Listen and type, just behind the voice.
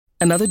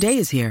Another day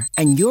is here,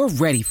 and you're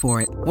ready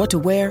for it. What to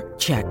wear?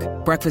 Check.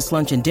 Breakfast,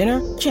 lunch, and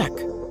dinner? Check.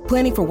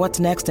 Planning for what's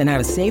next and how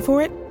to save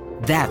for it?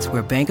 That's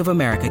where Bank of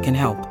America can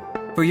help.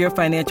 For your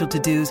financial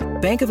to-dos,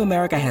 Bank of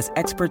America has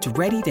experts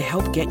ready to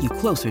help get you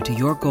closer to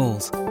your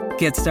goals.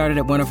 Get started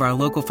at one of our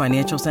local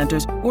financial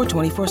centers or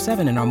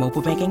 24/7 in our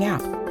mobile banking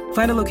app.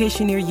 Find a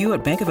location near you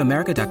at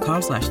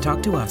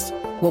bankofamerica.com/talktous.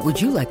 What would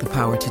you like the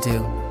power to do?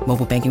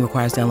 Mobile banking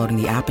requires downloading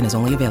the app and is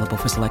only available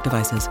for select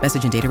devices.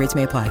 Message and data rates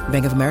may apply.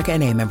 Bank of America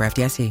N.A., member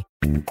FDIC.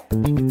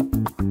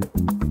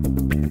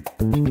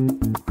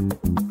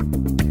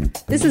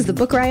 This is the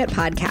Book Riot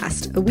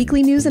Podcast, a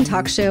weekly news and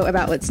talk show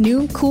about what's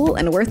new, cool,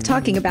 and worth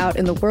talking about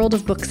in the world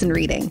of books and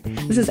reading.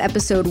 This is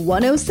episode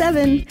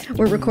 107.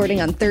 We're recording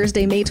on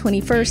Thursday, May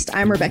 21st.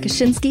 I'm Rebecca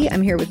Schinsky.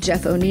 I'm here with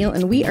Jeff O'Neill,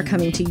 and we are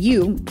coming to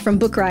you from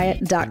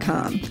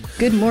BookRiot.com.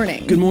 Good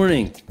morning. Good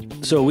morning.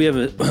 So we're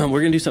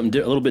going to do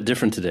something a little bit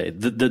different today.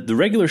 The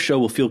regular show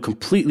will feel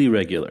completely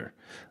regular,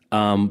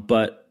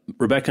 but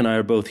Rebecca and I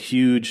are both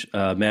huge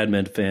Mad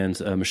Men fans.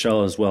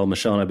 Michelle as well.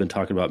 Michelle and I have been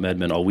talking about Mad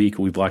Men all week.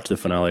 We've watched the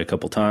finale a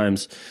couple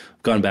times,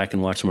 gone back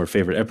and watched some of our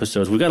favorite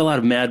episodes. We've got a lot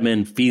of Mad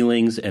Men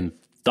feelings and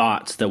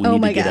thoughts that we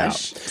need to get out.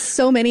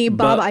 So many.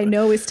 Bob, I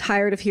know, is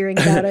tired of hearing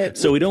about it.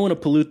 So we don't want to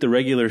pollute the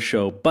regular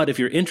show. But if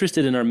you're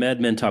interested in our Mad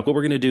Men talk, what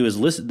we're going to do is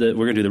we're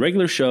going to do the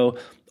regular show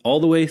all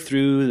the way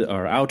through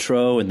our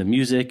outro and the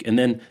music, and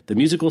then the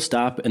music will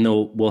stop, and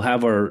we'll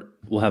have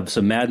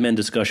some Mad Men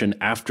discussion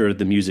after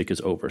the music is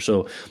over.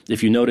 So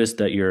if you notice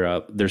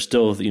that there's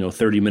still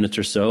 30 minutes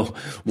or so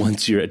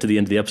once you're to the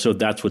end of the episode,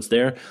 that's what's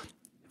there.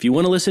 If you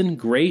want to listen,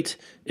 great.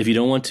 If you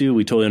don't want to,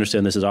 we totally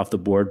understand this is off the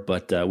board,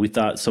 but we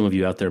thought some of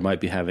you out there might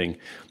be having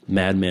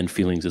Mad Men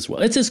feelings as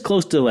well. It's as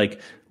close to like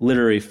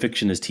literary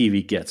fiction as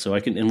TV gets. So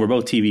and we're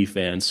both TV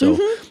fans, so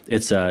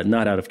it's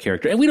not out of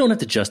character. And we don't have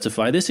to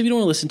justify this. If you don't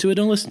want to listen to it,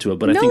 don't listen to it.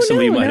 But I think some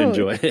of you might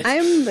enjoy it.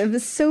 I'm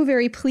so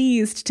very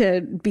pleased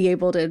to be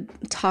able to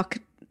talk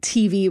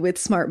TV with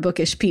smart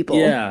bookish people.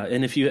 Yeah,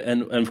 and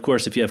of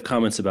course, if you have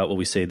comments about what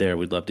we say there,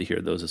 we'd love to hear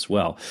those as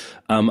well.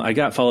 I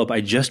got follow-up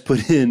I just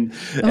put in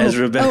as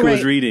Rebecca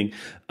was reading.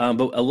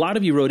 But a lot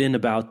of you wrote in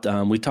about,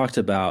 we talked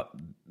about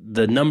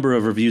the number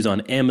of reviews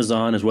on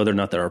Amazon as whether or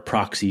not they're a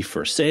proxy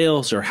for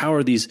sales, or how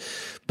are these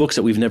books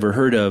that we've never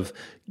heard of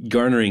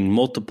garnering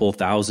multiple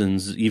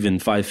thousands, even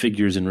 5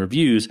 figures in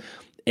reviews.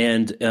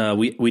 And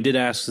we did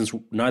ask, since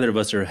neither of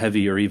us are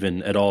heavy or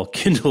even at all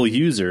Kindle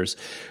users,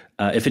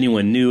 if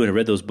anyone knew and had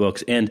read those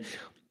books. And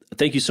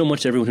thank you so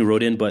much to everyone who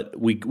wrote in, but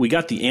we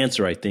got the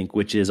answer, I think,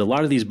 which is a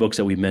lot of these books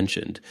that we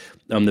mentioned,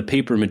 The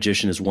Paper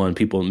Magician is one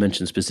people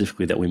mentioned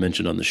specifically that we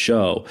mentioned on the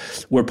show,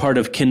 were part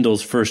of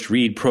Kindle's First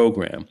Read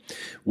program,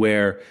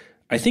 where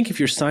I think if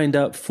you're signed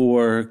up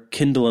for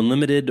Kindle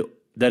Unlimited,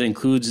 that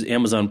includes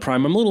Amazon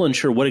Prime. I'm a little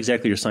unsure what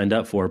exactly you're signed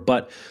up for,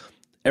 but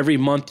every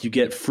month you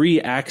get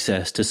free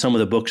access to some of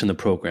the books in the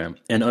program.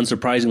 And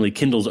unsurprisingly,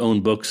 Kindle's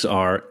own books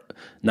are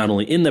not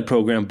only in the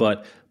program,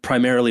 but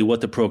primarily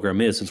what the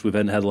program is, since we've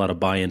had a lot of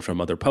buy-in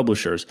from other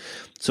publishers.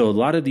 So a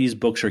lot of these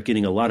books are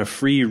getting a lot of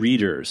free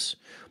readers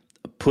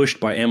pushed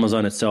by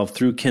Amazon itself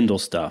through Kindle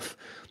stuff.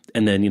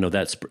 And then,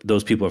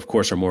 those people, of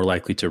course, are more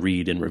likely to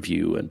read and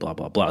review and blah,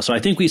 blah, blah. So I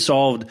think we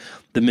solved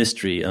the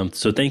mystery.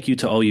 So thank you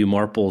to all you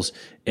Marples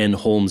and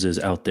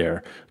Holmeses out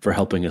there for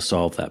helping us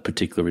solve that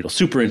particular riddle.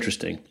 Super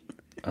interesting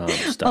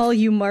stuff. All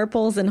you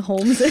Marples and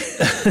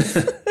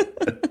Holmeses.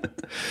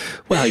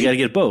 Well, you got to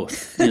get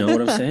both. You know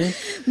what I'm saying?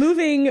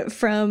 Moving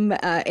from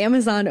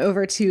Amazon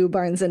over to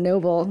Barnes &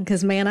 Noble,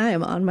 because, man, I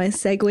am on my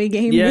segue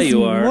game this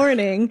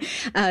morning.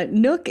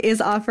 Nook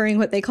is offering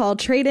what they call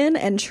trade-in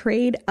and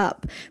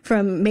trade-up.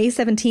 From May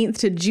 17th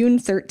to June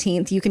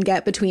 13th, you can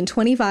get between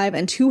 $25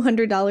 and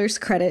 $200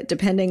 credit,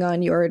 depending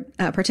on your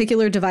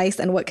particular device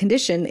and what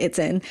condition it's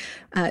in,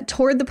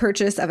 toward the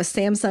purchase of a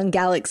Samsung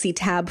Galaxy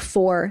Tab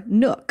 4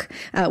 Nook.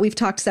 We've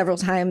talked several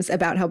times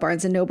about how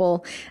Barnes &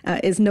 Noble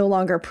is no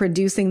longer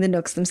producing the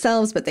Nooks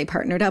themselves, but they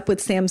partnered up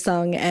with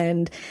Samsung,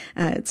 and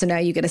so now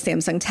you get a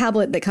Samsung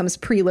tablet that comes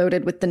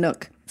preloaded with the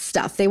Nook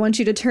stuff. They want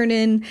you to turn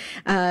in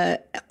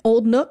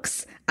old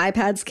Nooks,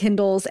 iPads,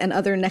 Kindles, and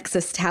other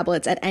Nexus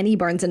tablets at any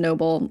Barnes &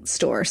 Noble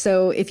store.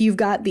 So if you've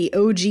got the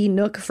OG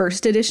Nook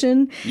First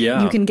Edition,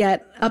 you can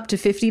get up to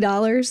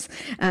 $50.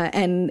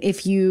 And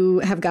if you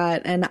have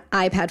got an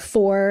iPad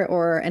 4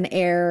 or an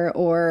Air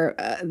or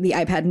the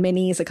iPad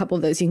minis, a couple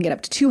of those, you can get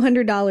up to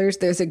 $200.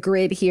 There's a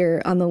grid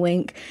here on the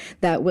link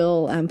that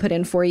we'll put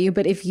in for you.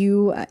 But if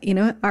you,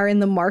 are in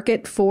the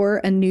market for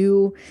a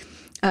new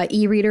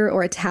e-reader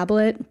or a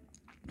tablet,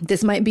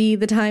 this might be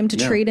the time to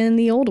trade in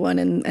the old one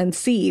and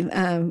see.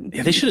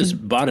 They should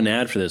have bought an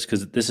ad for this,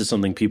 because this is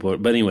something people.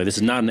 But anyway, this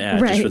is not an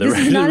ad. Right. Just for the this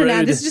record. is not an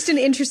ad. This is just an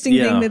interesting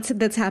thing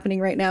that's happening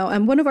right now.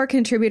 One of our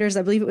contributors,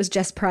 I believe it was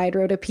Jess Pride,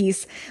 wrote a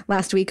piece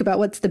last week about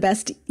what's the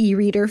best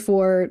e-reader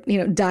for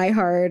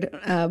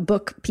diehard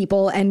book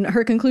people, and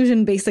her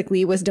conclusion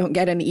basically was don't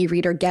get an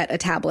e-reader, get a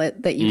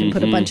tablet that you can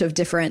put a bunch of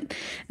different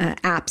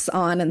apps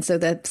on. And so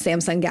the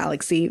Samsung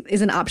Galaxy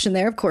is an option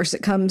there. Of course,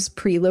 it comes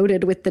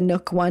preloaded with the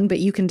Nook one, but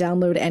you can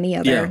download any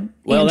other. Yeah.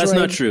 Well, Android. That's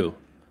not true.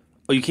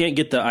 Oh, you can't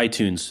get the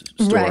iTunes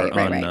store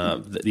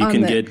on. You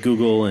can get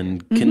Google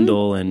and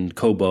Kindle and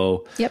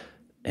Kobo. Yep.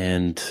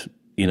 And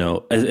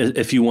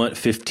if you want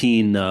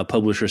 15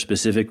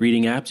 publisher-specific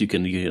reading apps, you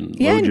can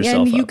load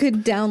yourself up. You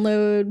could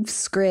download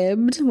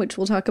Scribd, which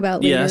we'll talk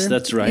about later. Yes,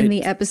 that's right. In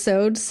the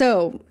episode.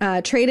 So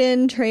trade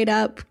in, trade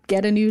up,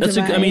 get a new device.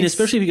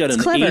 Especially if you got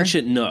an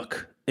ancient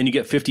Nook and you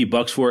get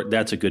 $50 for it,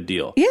 that's a good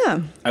deal.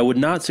 Yeah. I would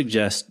not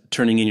suggest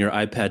turning in your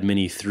iPad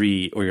Mini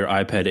 3 or your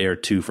iPad Air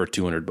 2 for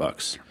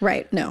 $200.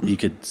 Right. No. You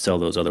could sell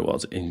those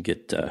otherwise and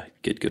get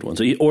good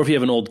ones. Or if you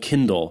have an old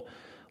Kindle,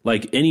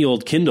 like any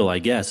old Kindle, I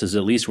guess, is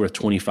at least worth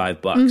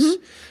 $25.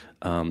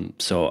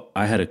 So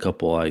I had a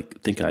couple,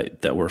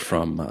 that were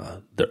from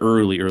the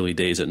early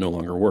days that no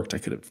longer worked. I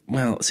could have,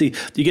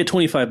 you get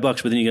 $25,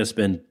 but then you got to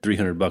spend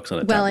 $300 on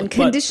a tablet. And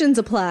conditions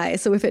apply.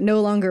 So if it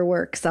no longer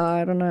works,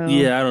 I don't know.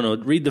 Yeah, I don't know.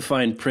 Read the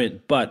fine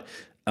print, but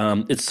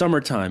it's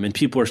summertime and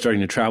people are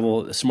starting to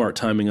travel. Smart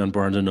timing on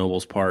Barnes and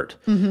Noble's part.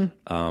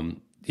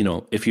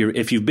 If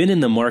you've been in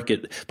the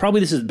market,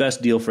 probably this is the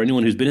best deal for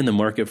anyone who's been in the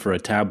market for a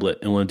tablet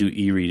and want to do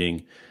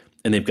e-reading,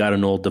 and they've got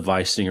an old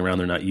device sitting around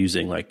they're not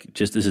using.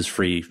 This is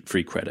free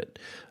credit,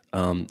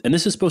 and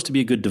this is supposed to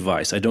be a good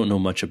device. I don't know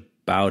much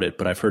about it,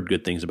 but I've heard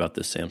good things about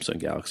this Samsung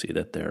Galaxy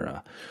that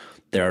they're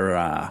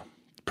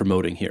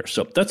promoting here.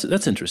 So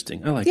that's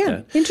interesting. I like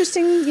that.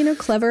 Interesting.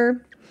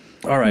 Clever.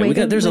 All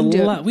right, there's a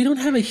lot. We don't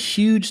have a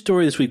huge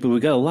story this week, but we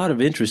got a lot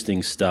of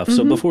interesting stuff.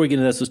 So before we get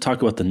into this, let's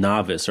talk about The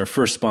Novice, our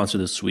first sponsor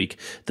this week,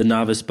 The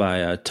Novice by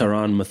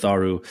Taran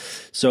Matharu.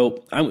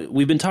 So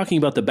we've been talking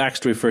about the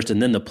backstory first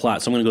and then the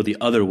plot, so I'm going to go the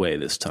other way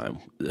this time.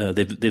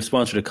 They've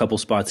sponsored a couple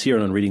spots here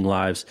on Reading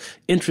Live's.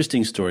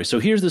 Interesting story. So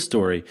here's the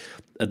story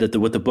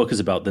what the book is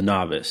about, The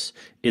Novice.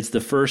 It's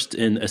the first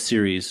in a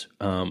series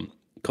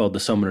called the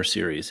Summoner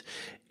series.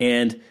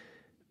 And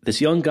this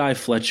young guy,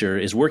 Fletcher,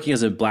 is working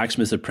as a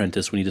blacksmith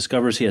apprentice when he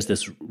discovers he has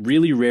this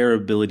really rare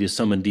ability to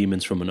summon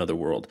demons from another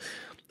world.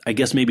 I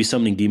guess maybe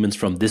summoning demons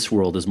from this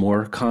world is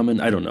more common.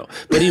 I don't know.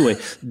 But anyway,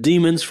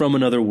 demons from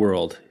another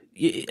world.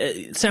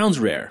 It sounds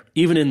rare,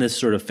 even in this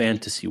sort of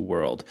fantasy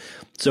world.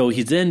 So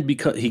he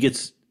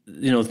gets,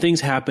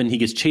 things happen. He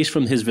gets chased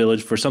from his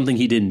village for something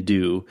he didn't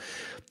do.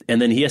 And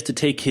then he has to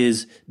take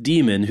his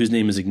demon, whose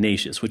name is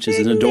Ignatius, which is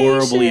an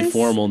adorably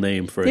formal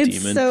name for a demon.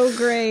 It's so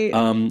great.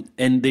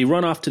 And they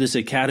run off to this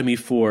academy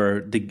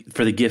for the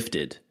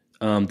gifted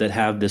that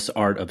have this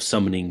art of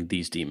summoning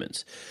these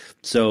demons.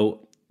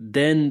 So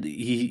then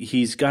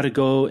he's got to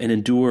go and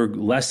endure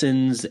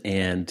lessons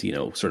and,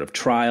 sort of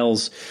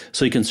trials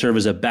so he can serve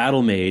as a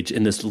battle mage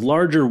in this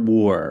larger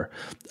war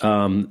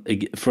from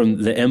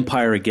the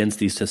Empire against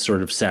these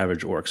sort of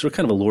savage orcs. So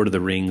kind of a Lord of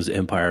the Rings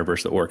Empire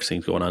versus the orcs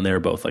things going on there,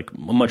 both like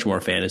much more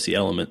fantasy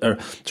element or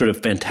sort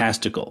of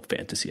fantastical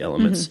fantasy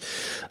elements.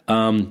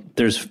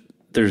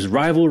 There's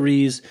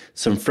rivalries,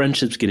 some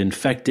friendships get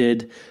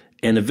infected,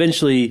 and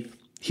eventually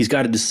he's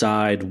got to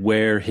decide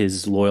where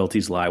his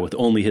loyalties lie with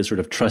only his sort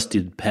of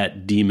trusted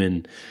pet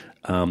demon,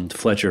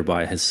 Fletcher,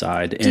 by his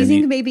side. Do you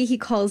think maybe he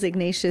calls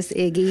Ignatius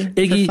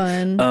Iggy for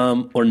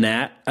fun? Or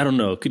Nat? I don't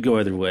know. It could go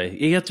either way.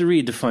 You have to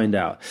read to find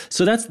out.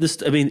 So that's this,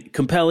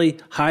 compelling,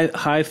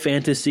 high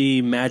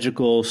fantasy,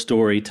 magical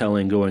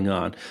storytelling going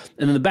on.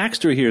 And then the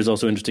backstory here is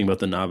also interesting about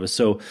The Novice.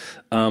 So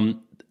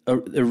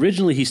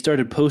originally he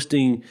started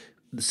posting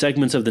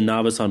segments of The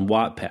Novice on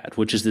Wattpad,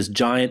 which is this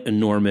giant,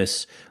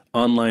 enormous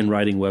online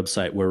writing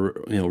website where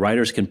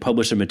writers can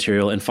publish a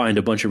material and find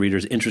a bunch of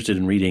readers interested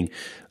in reading,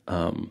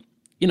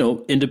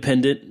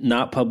 independent,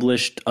 not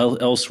published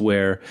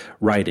elsewhere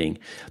writing.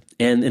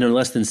 And in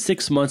less than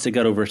 6 months, it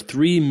got over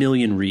 3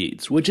 million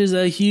reads, which is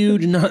a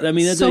huge.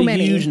 That's so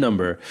many. Huge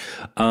number.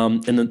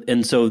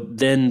 And so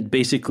then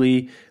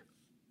basically,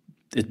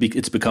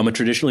 it's become a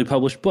traditionally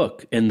published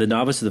book. And The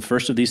Novice is the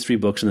first of these 3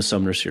 books in the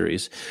Summoner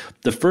series.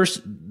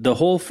 The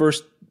whole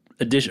first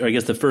edition, or I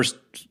guess the first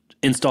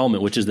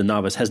installment, which is The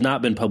Novice, has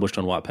not been published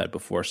on Wattpad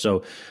before.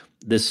 So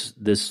this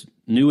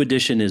new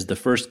edition is the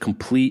first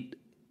complete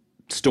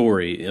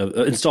story,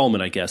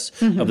 installment, I guess,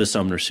 of the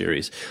Summoner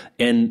series.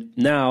 And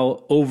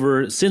now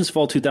since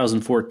fall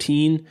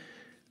 2014,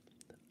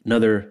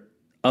 another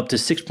up to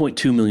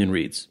 6.2 million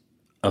reads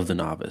of The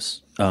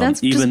Novice.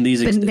 That's even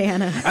just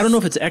bananas. I don't know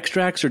if it's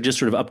extracts or just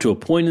sort of up to a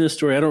point in the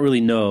story. I don't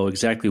really know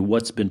exactly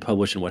what's been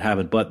published and what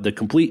haven't, but the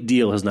complete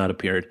deal has not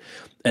appeared,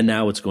 and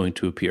now it's going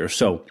to appear.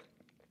 So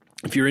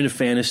if you're into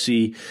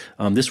fantasy,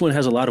 this one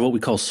has a lot of what we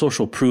call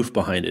social proof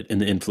behind it in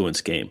the influence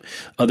game.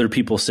 Other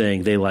people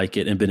saying they like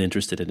it and been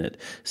interested in it.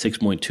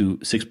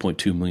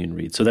 6.2 million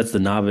reads. So that's The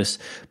Novice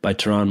by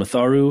Taran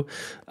Matharu.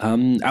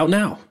 Out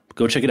now.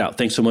 Go check it out.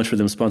 Thanks so much for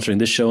them sponsoring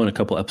this show and a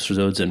couple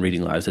episodes and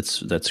Reading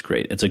Lives. That's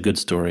great. It's a good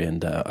story,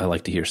 and I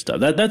like to hear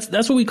stuff.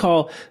 That's what we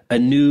call a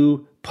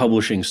new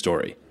publishing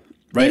story.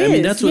 right? I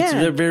mean, that's what's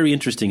very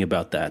interesting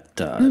about that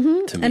to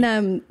me.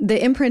 And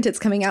the imprint it's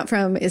coming out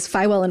from is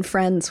Fywell and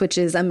Friends, which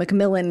is a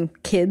Macmillan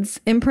Kids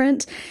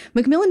imprint.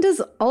 Macmillan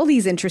does all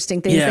these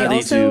interesting things. Yeah,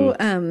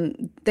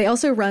 They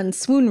also run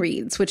Swoon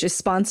Reads, which is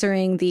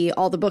sponsoring the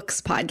All the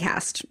Books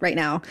podcast right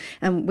now,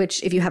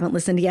 which, if you haven't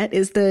listened yet,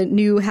 is the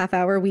new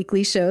half-hour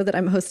weekly show that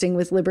I'm hosting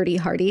with Liberty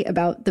Hardy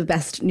about the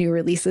best new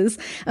releases.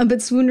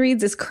 But Swoon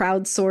Reads is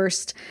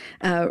crowdsourced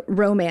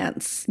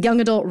romance,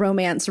 young adult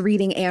romance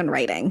reading and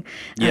writing.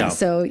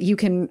 So you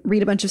can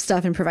read a bunch of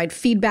stuff and provide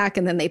feedback,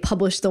 and then they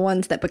publish the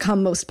ones that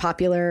become most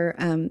popular.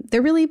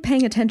 They're really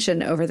paying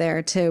attention over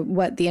there to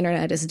what the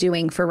internet is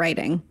doing for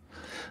writing.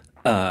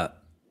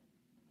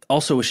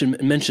 Also, we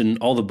should mention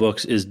All the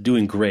Books is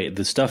doing great.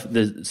 The stuff,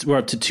 we're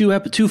up to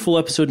two full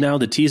episodes now.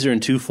 The teaser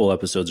and 2 full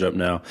episodes are up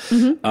now.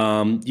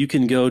 You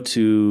can go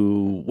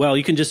to,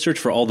 you can just search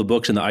for All the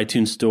Books in the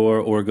iTunes store,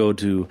 or go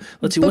to,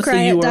 let's see, what's the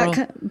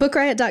URL?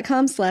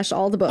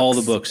 Bookriot.com/allthebooks. All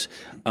the Books.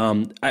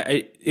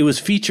 It was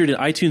featured,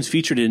 iTunes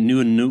featured it in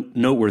New and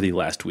Noteworthy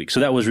last week. So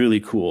that was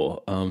really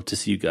cool to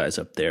see you guys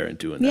up there and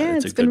doing that. Yeah,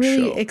 it's been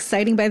really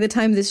exciting. By the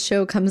time this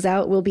show comes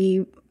out, we'll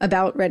be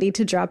about ready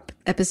to drop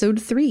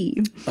episode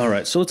 3. All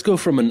right. So let's go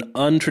from an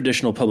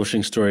untraditional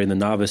publishing story in The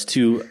Novice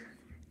to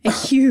a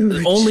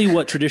huge. Only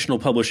what traditional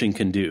publishing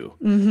can do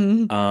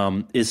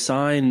is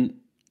sign.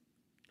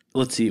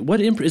 Let's see.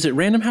 What is it?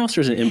 Random House,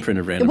 or is it an imprint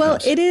of Random House? Well,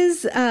 it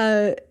is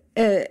an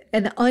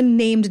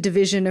unnamed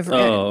division of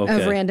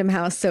Random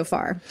House so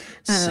far.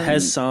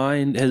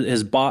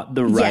 Has bought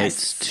the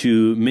rights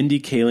to Mindy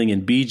Kaling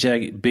and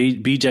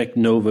Bijak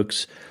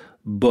Novak's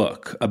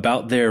book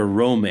about their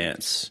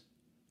romance.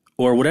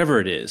 Or whatever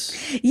it is.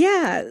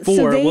 Yeah.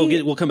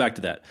 We'll come back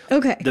to that.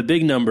 Okay. The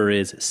big number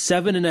is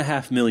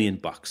 $7.5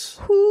 million.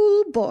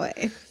 Oh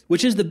boy.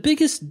 Which is the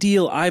biggest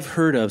deal I've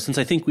heard of since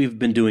I think we've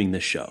been doing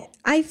this show.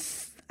 I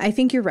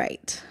think you're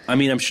right. I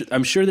mean,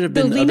 I'm sure there have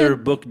been other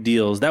book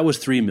deals. That was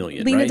 $3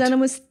 million. Lena right? Dunham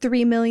was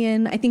 $3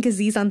 million. I think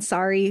Aziz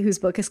Ansari, whose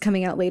book is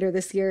coming out later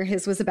this year,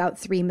 his was about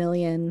 $3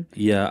 million.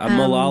 Yeah.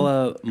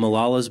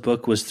 Malala's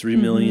book was $3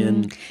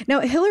 million. Now,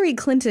 Hillary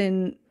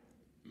Clinton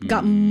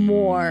got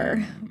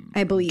more,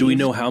 I believe. Do we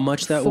know how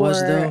much that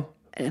was, though?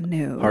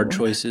 No. Hard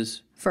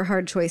Choices? For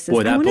Hard Choices.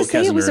 Boy, that book hasn't earned out. I want to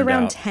say it was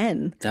around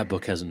 10. That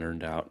book hasn't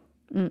earned out.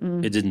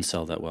 It didn't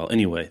sell that well.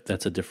 Anyway,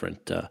 that's a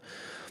different...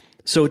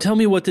 So tell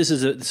me what this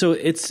is. So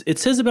it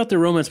says about the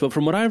romance, but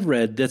from what I've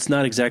read, that's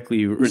not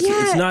exactly...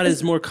 It's not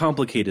as more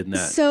complicated than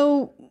that.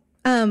 So...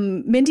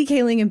 Mindy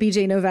Kaling and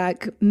BJ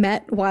Novak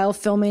met while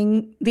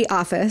filming The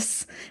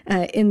Office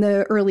in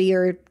the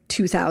earlier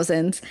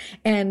 2000s,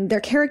 and their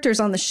characters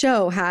on the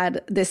show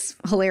had this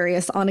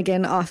hilarious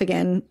on-again,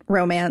 off-again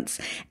romance,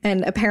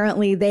 and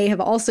apparently they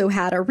have also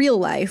had a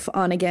real-life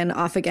on-again,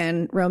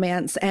 off-again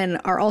romance and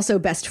are also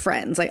best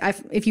friends. Like,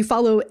 if you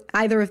follow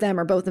either of them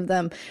or both of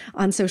them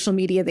on social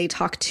media, they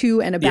talk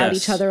to and about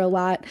each other a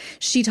lot.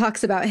 She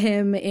talks about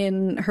him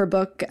in her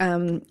book,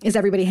 Is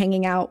Everybody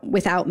Hanging Out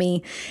Without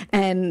Me?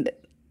 And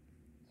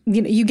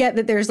you get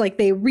that there's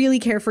they really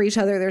care for each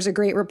other. There's a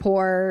great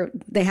rapport.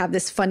 They have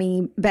this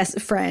funny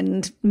best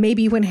friend,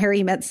 maybe when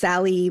Harry met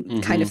Sally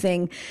kind of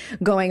thing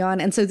going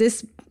on. And so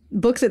this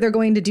book that they're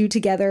going to do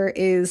together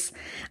is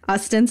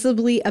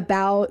ostensibly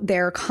about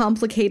their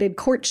complicated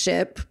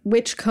courtship,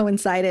 which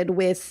coincided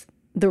with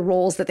the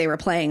roles that they were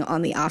playing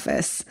on The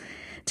Office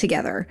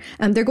together.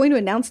 They're going to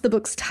announce the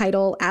book's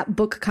title at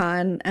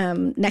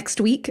BookCon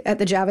next week at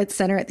the Javits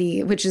Center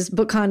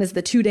BookCon is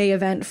the 2-day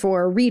event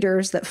for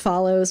readers that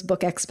follows Book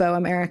Expo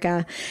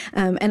America.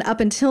 And up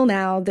until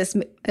now, this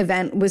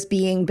event was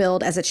being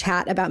billed as a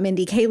chat about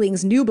Mindy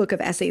Kaling's new book of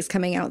essays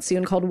coming out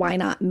soon called Why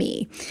Not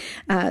Me?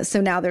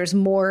 So now there's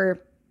more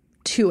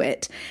to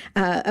it.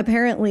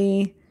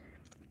 Apparently,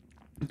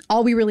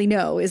 all we really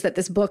know is that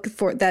this book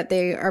that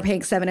they are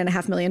paying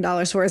 $7.5 million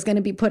for is going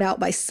to be put out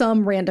by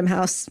some Random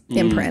House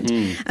imprint.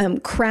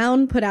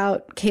 Crown put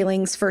out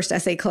Kaling's first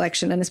essay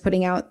collection and is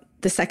putting out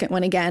the second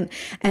one again.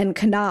 And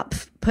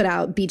Knopf put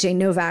out BJ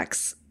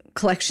Novak's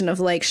collection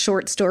of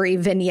short story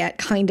vignette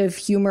kind of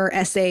humor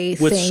essay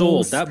things.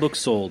 Sold. That book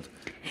sold.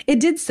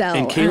 It did sell.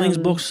 And Kaling's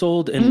book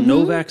sold, and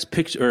Novak's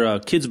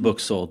kids' book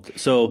sold.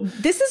 So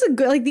this is a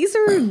good. These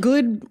are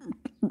good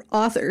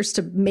authors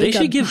to make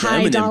a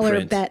high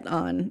dollar bet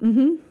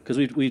on. Because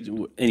we've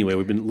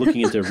been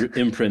looking at their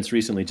imprints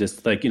recently.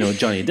 Just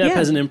Johnny Depp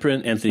has an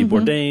imprint, Anthony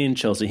Bourdain,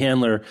 Chelsea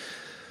Handler,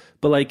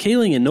 but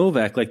Kaling and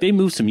Novak, they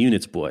moved some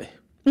units, boy.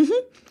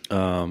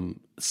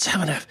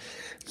 7.5.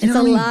 It's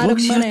a lot of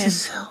money. You have to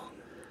sell?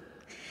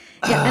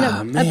 Yeah,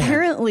 and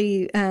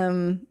apparently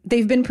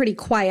they've been pretty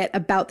quiet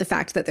about the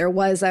fact that there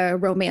was a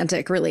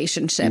romantic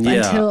relationship.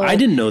 Yeah, I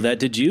didn't know that.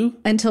 Did you?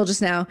 Until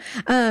just now.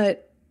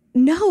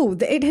 No,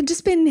 it had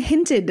just been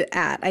hinted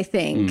at, I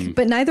think.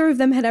 But neither of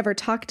them had ever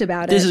talked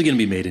about it. This is going to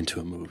be made into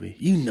a movie.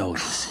 You know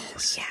this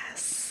is.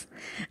 Yes.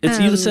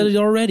 You said it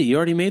already. You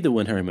already made the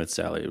When Harry Met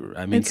Sally.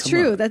 I mean, it's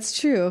true. That's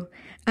true.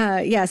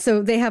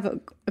 So they have a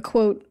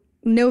quote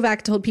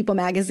Novak told People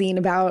magazine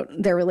about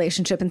their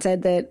relationship and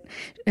said that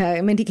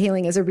Mindy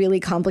Kaling is a really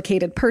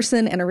complicated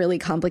person and a really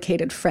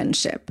complicated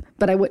friendship,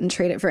 but I wouldn't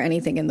trade it for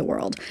anything in the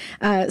world.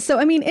 So,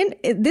 I mean,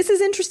 this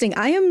is interesting.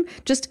 I am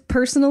just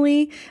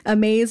personally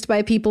amazed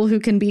by people who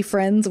can be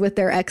friends with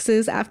their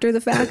exes after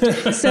the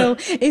fact. So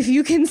if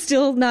you can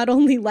still not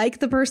only like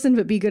the person,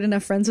 but be good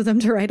enough friends with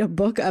them to write a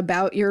book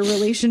about your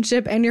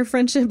relationship and your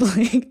friendship,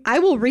 like, I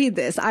will read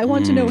this. I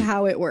want to know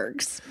how it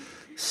works.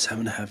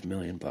 $7.5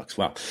 million.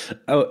 Wow.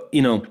 Oh,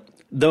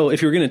 though,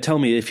 if you were going to tell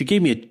me, if you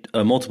gave me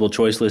a multiple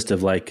choice list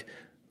of like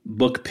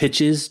book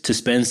pitches to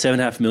spend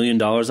 $7.5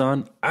 million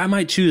on, I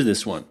might choose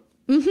this one.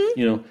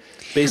 Mm-hmm.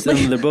 Based on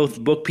they're both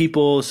book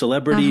people,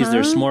 celebrities.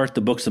 They're smart.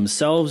 The books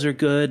themselves are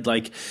good.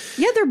 Like,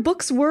 yeah, their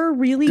books were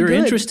really good. They're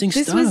interesting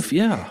stuff.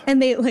 Yeah,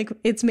 and they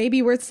it's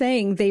maybe worth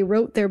saying they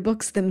wrote their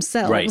books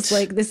themselves. Right.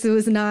 Like, this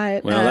was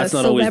not that's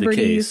not always the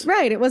case.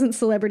 Right. It wasn't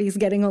celebrities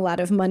getting a lot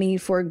of money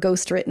for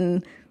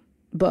ghostwritten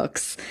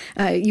books.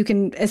 You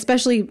can,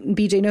 especially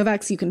BJ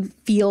Novak's, you can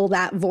feel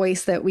that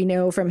voice that we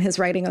know from his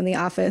writing on The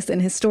Office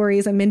and his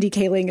stories. And Mindy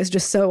Kaling is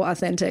just so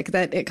authentic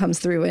that it comes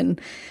through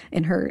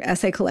in her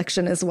essay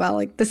collection as well.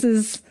 Like, this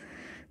is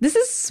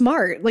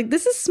smart. Like,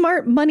 this is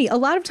smart money. A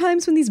lot of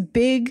times when these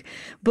big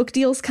book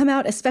deals come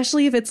out,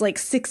 especially if it's like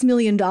 $6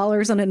 million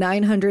on a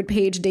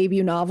 900-page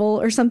debut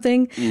novel or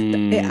something,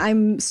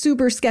 I'm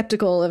super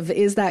skeptical of,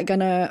 is that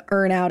going to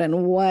earn out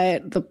and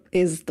what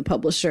is the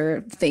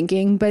publisher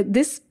thinking? But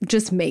this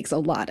just makes a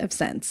lot of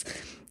sense.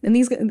 And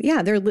these,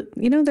 they're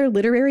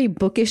literary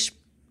bookish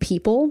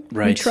people.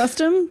 Right. We trust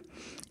them.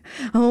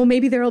 Oh,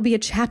 maybe there'll be a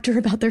chapter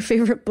about their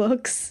favorite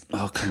books.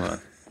 Oh, come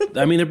on.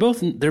 I mean, they're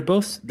both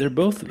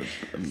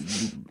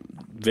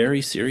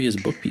very serious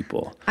book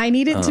people. I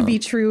need it to be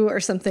true or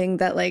something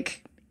that,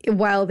 like,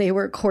 while they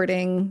were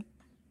courting,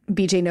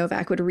 BJ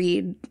Novak would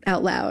read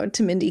out loud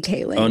to Mindy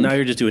Kaling. Oh, now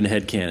you're just doing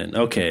headcanon.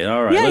 Okay,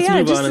 all right.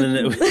 Let's move on.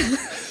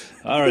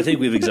 All right, I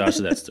think we've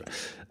exhausted that story.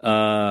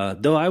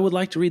 Though I would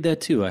like to read that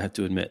too, I have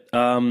to admit.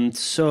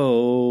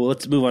 So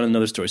let's move on to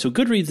another story. So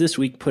Goodreads this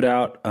week put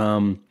out,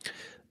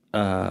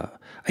 I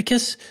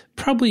guess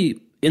probably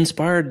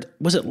inspired,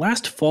 was it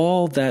last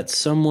fall that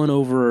someone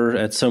over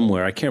at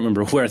somewhere, I can't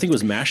remember where, I think it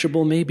was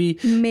Mashable maybe.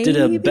 Did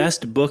a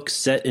best book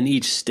set in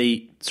each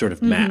state sort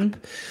of map,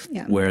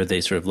 where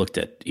they sort of looked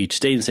at each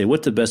state and say,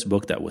 what's the best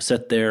book that was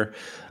set there?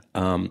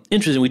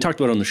 Interesting. We talked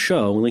about it on the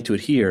show. We linked to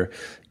it here.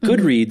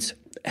 Goodreads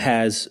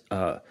is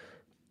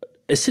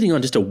sitting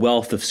on just a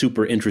wealth of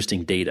super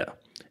interesting data.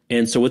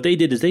 And so what they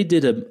did is they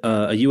did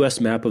a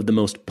U.S. map of the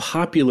most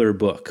popular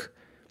book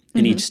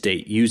in each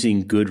state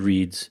using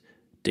Goodreads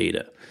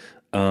data.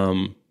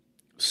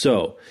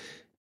 So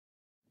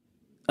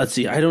let's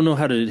see. I don't know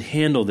how to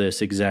handle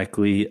this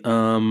exactly.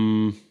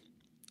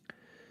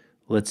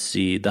 Let's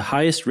see. The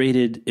highest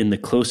rated in the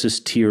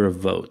closest tier of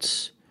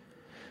votes.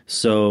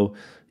 So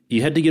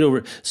you had to get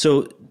over.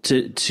 So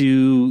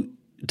to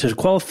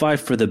qualify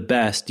for the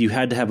best, you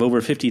had to have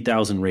over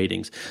 50,000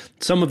 ratings.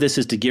 Some of this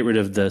is to get rid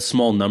of the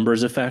small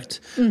numbers effect.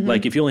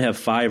 Like, if you only have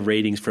 5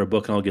 ratings for a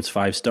book and all gets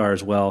 5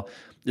 stars, well,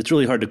 it's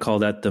really hard to call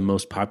that the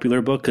most popular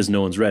book because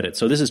no one's read it.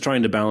 So this is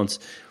trying to balance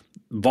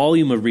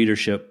volume of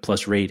readership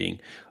plus rating.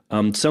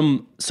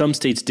 Some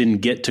states didn't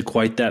get to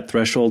quite that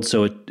threshold,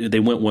 so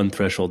they went one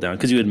threshold down.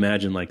 Because you would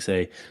imagine, like,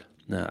 say,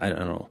 I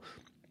don't know.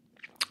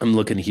 I'm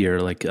looking here,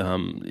 like,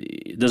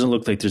 it doesn't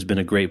look like there's been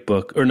a great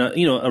book, or not,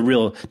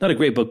 not a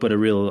great book, but a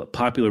real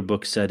popular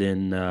book set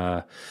in,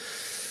 what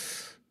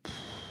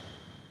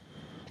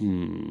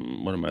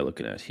am I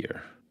looking at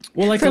here?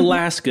 Well, like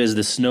Alaska is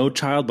The Snow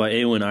Child by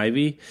Eowyn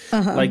Ivey.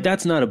 Like,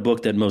 that's not a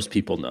book that most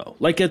people know.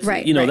 Like, it's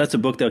that's a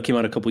book that came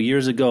out a couple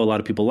years ago. A lot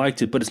of people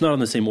liked it, but it's not on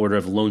the same order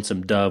of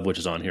Lonesome Dove, which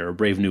is on here, or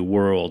Brave New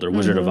World, or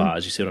Wizard of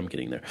Oz. You see what I'm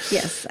getting there?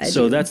 Yes, I do.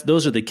 So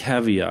those are the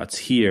caveats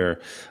here.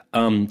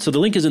 So the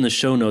link is in the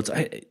show notes.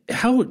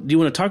 How do you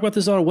want to talk about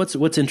this, Laura?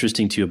 What's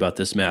interesting to you about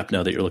this map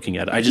now that you're looking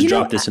at it? I just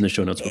dropped this in the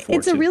show notes before.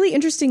 It's a really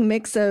interesting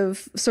mix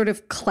of sort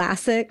of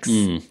classics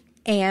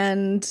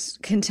and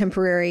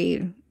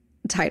contemporary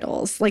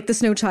titles, like The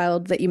Snow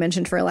Child that you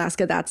mentioned for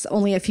Alaska. That's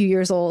only a few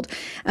years old.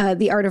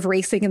 The Art of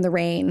Racing in the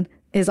Rain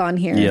is on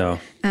here. Yeah.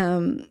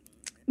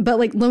 But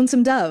like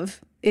Lonesome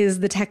Dove is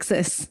the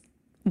Texas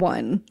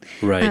one.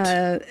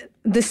 Right.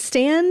 The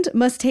Stand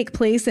must take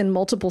place in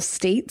multiple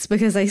states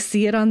because I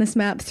see it on this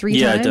map 3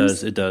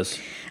 times. Yeah, it does.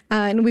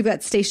 And we've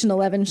got Station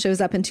 11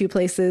 shows up in 2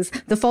 places.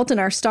 The Fault in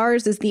Our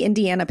Stars is the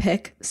Indiana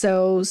pick.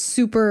 So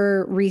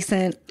super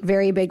recent,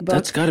 very big book.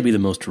 That's got to be the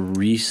most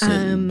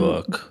recent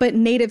book. But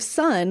Native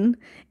Son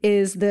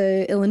is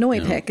the Illinois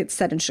pick. It's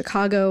set in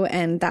Chicago,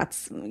 and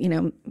that's,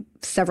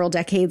 several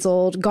decades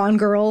old. Gone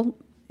Girl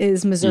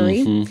is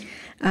Missouri.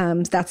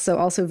 That's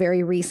also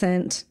very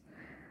recent.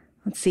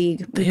 Let's see.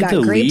 They have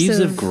the Leaves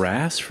of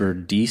Grass for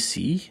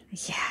DC?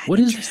 Yeah. What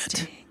is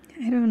that?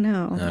 I don't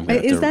know. I'm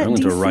going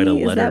to write a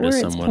letter to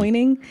someone. It's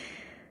pointing?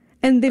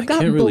 And they've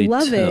got really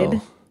Beloved.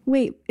 Tell.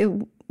 Wait,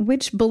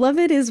 which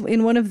Beloved is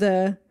in one of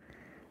the...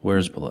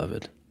 Where's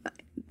Beloved?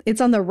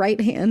 it's on the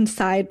right-hand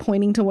side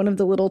pointing to one of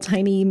the little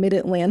tiny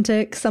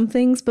mid-Atlantic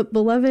somethings, but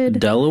beloved...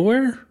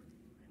 Delaware?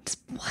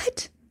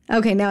 What?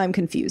 Okay, now I'm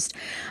confused.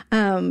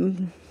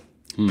 Prince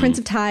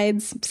of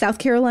Tides, South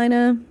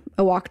Carolina.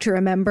 A Walk to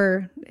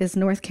Remember is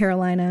North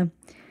Carolina.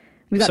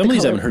 Some of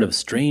these I haven't heard of.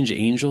 Strange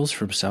Angels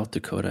from South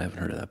Dakota. I haven't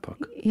heard of that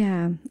book.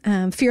 Yeah.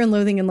 Fear and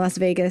Loathing in Las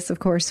Vegas, of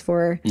course,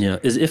 for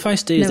Is If I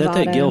Stay, Nevada.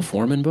 is that Gail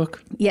Forman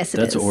book? Yes,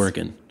 That's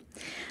Oregon.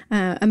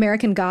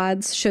 American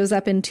Gods shows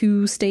up in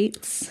 2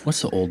 states.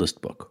 What's the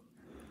oldest book?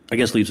 I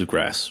guess Leaves of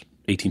Grass,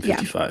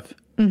 1855.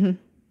 Yeah. Mm-hmm.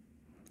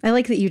 I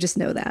like that you just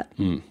know that.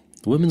 The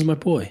Women's My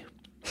Boy.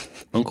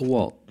 Uncle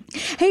Walt.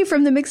 Hey,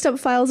 from the Mixed Up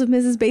Files of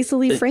Mrs. Basil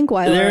Lee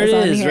Frankweiler. There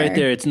it is, here. right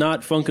there. It's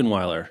not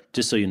Funkenweiler,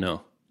 just so you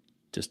know.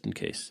 Just in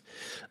case.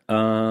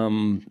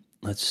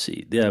 Let's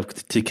see. Yeah,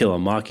 To Kill a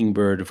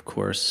Mockingbird, of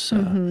course.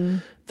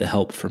 The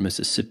Help for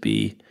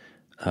Mississippi.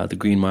 The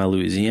Green Mile,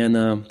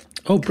 Louisiana.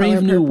 Oh,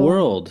 Brave New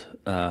World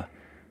for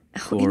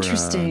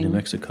interesting. New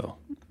Mexico.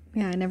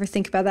 Yeah, I never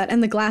think about that.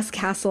 And The Glass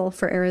Castle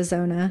for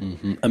Arizona.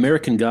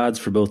 American Gods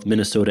for both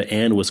Minnesota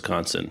and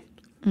Wisconsin.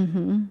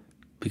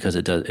 Because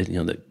it does,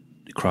 it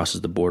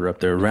crosses the border up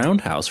there.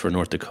 Roundhouse for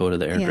North Dakota,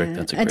 the Erdrich.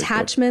 That's a great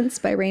Attachments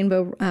book. by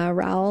Rainbow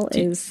Rowell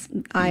is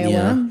Iowa.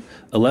 Yeah.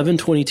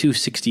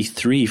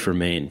 11/22/63 for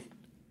Maine.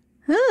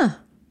 Huh.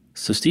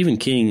 So Stephen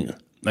King,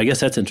 I guess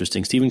that's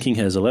interesting. Stephen King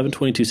has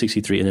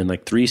 11/22/63 and then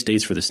like 3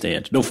 states for The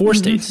Stand. No, 4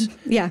 states.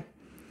 Yeah.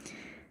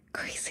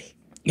 Crazy.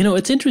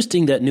 It's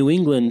interesting that New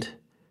England,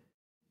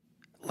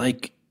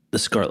 like the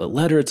Scarlet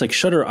Letter, it's like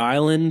Shutter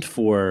Island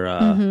for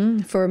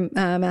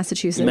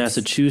Massachusetts.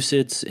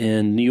 Massachusetts,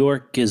 and New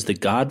York is The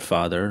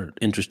Godfather.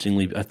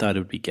 Interestingly, I thought it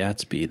would be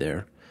Gatsby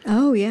there.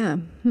 Oh, yeah.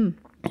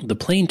 The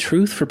Plain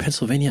Truth for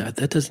Pennsylvania,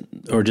 that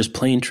doesn't, or just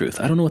Plain Truth.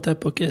 I don't know what that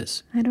book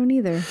is. I don't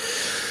either.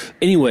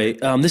 Anyway,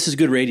 this is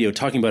good radio,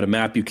 talking about a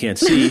map you can't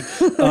see.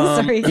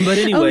 Sorry. But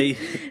anyway.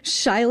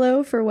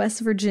 Shiloh for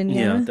West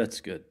Virginia. Yeah,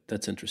 that's good.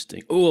 That's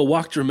interesting. Oh, A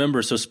Walk to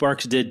Remember. So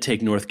Sparks did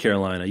take North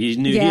Carolina. You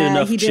knew he had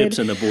enough chips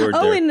on the board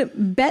there. Oh, and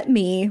Bet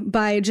Me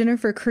by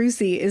Jennifer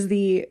Crusie is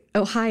the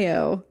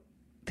Ohio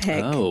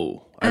pick.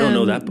 Oh, I don't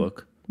know that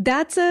book.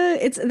 That's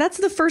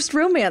the first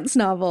romance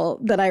novel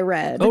that I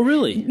read. Oh,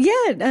 really?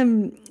 Yeah.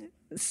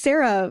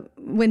 Sarah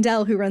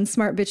Wendell, who runs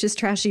Smart Bitches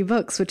Trashy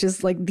Books, which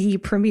is like the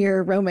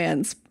premier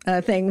romance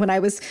thing, when I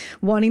was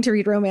wanting to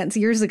read romance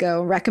years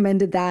ago,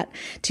 recommended that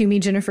to me.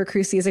 Jennifer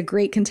Crusie is a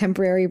great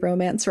contemporary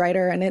romance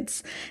writer, and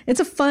it's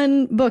a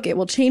fun book. It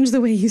will change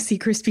the way you see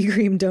Krispy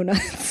Kreme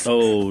donuts.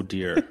 Oh,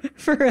 dear.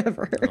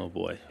 Forever. Oh,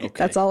 boy. Okay.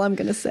 That's all I'm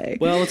going to say.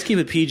 Well, let's keep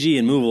it PG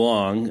and move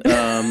along.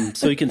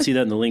 So you can see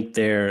that in the link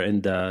there.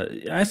 And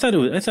I thought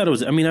it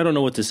was, I mean, I don't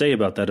know what to say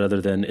about that other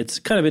than it's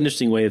kind of an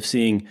interesting way of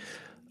seeing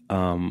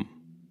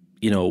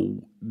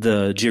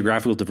the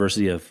geographical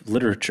diversity of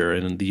literature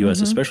in the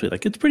U.S. especially.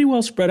 Like, it's pretty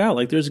well spread out.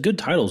 Like, there's good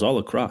titles all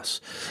across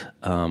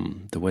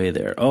the way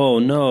there. Oh,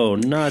 no,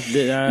 not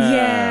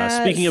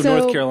speaking of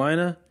North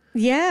Carolina.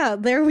 Yeah,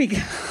 there we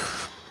go.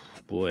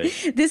 Boy.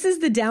 This is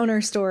the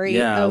downer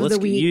story of the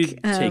week. You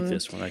take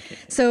this one. I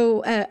can't.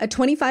 So a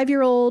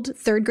 25-year-old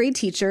third grade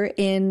teacher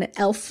in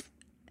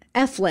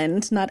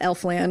Efland, not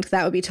Elfland,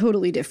 that would be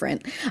totally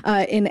different,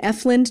 in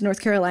Efland, North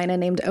Carolina,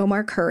 named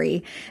Omar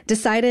Curry,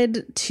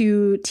 decided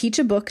to teach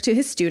a book to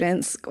his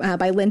students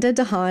by Linda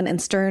DeHaan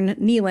and Stern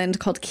Neeland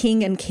called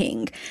King and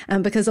King,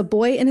 because a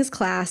boy in his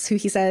class who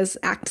he says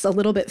acts a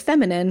little bit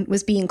feminine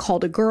was being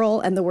called a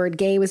girl, and the word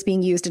gay was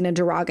being used in a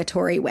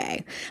derogatory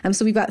way.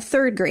 So we've got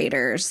third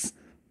graders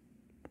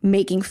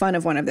making fun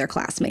of one of their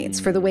classmates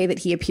for the way that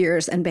he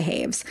appears and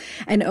behaves.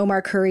 And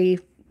Omar Curry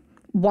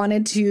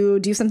wanted to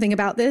do something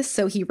about this,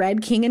 so he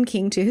read King and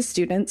King to his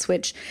students,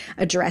 which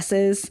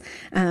addresses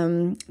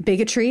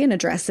bigotry and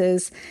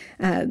addresses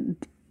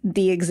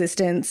the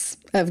existence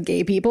of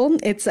gay people.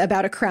 It's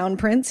about a crown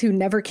prince who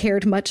never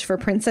cared much for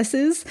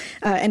princesses,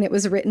 and it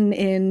was written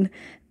in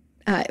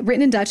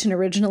Dutch and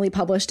originally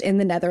published in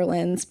the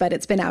Netherlands, but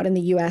it's been out in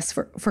the U.S.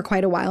 for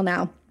quite a while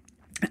now.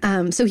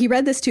 So he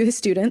read this to his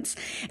students,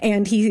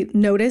 and he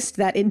noticed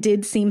that it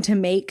did seem to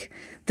make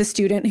the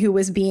student who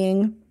was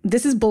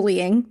this is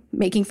bullying,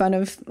 making fun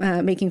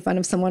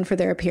of someone for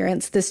their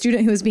appearance. The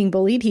student who was being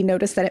bullied, he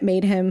noticed that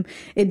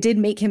it did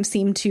make him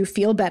seem to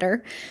feel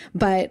better.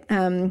 But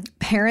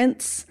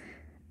parents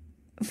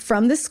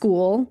from the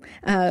school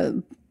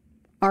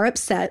are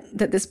upset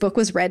that this book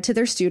was read to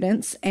their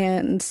students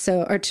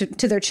or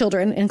to their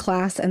children in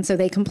class. And so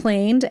they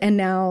complained. And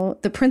now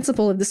the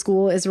principal of the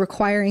school is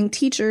requiring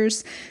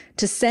teachers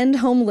to send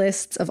home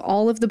lists of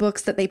all of the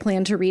books that they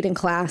plan to read in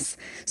class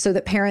so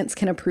that parents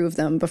can approve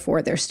them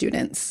before their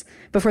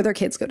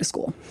kids go to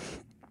school.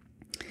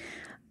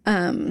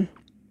 I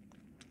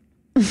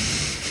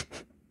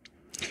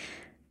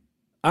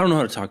don't know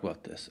how to talk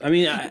about this. I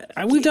mean,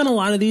 we've done a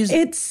lot of these,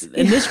 and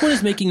this one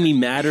is making me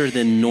madder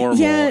than normal.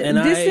 Yeah, and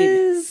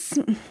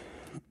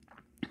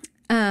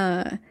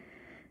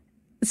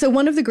So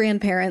one of the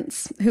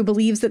grandparents who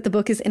believes that the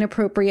book is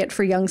inappropriate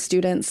for young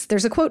students,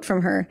 there's a quote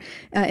from her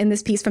in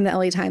this piece from the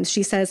LA Times.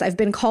 She says, "I've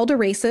been called a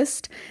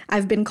racist,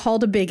 I've been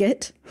called a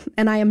bigot,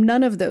 and I am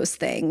none of those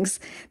things.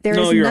 You're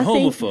a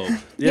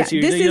homophobe. Yes,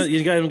 you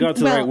haven't got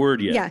to the right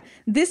word yet. Yeah,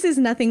 this is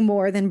nothing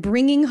more than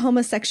bringing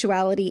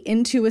homosexuality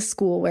into a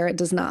school where it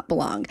does not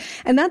belong."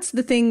 And that's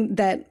the thing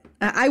that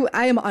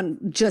I am on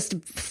just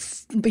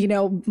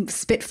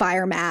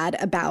spitfire mad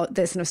about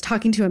this. And I was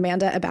talking to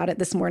Amanda about it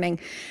this morning.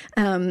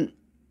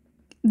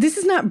 This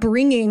is not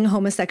bringing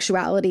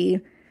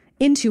homosexuality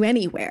into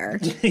anywhere.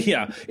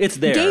 Yeah, it's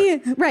there.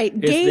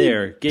 It's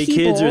there. Gay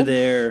kids are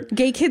there.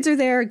 Gay kids are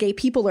there. Gay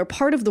people are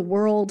part of the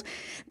world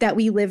that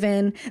we live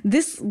in.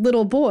 This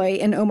little boy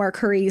in Omar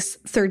Curry's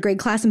third grade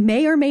class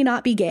may or may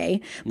not be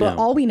gay, but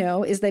all we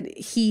know is that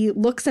he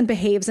looks and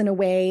behaves in a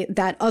way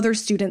that other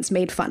students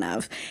made fun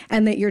of,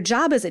 and that your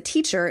job as a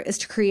teacher is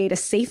to create a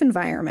safe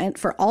environment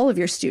for all of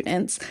your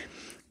students.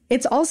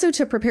 It's also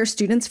to prepare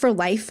students for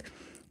life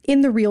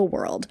in the real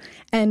world.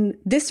 And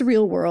this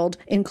real world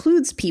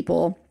includes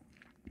people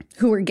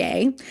who are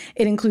gay.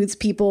 It includes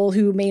people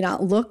who may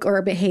not look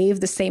or behave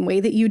the same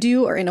way that you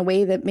do, or in a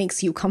way that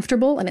makes you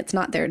comfortable, and it's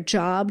not their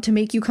job to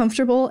make you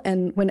comfortable.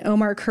 And when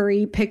Omar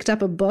Curry picked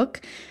up a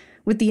book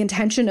with the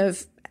intention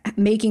of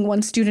making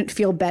one student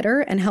feel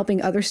better and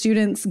helping other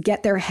students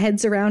get their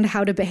heads around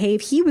how to behave,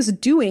 he was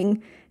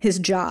doing his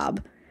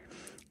job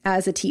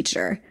as a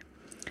teacher.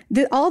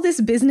 All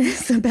this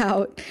business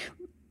about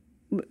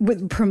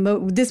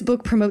this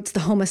book promotes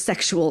the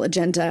homosexual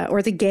agenda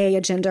or the gay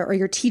agenda, or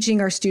you're teaching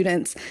our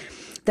students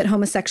that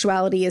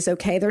homosexuality is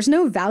okay. There's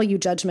no value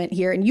judgment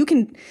here. And you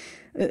can,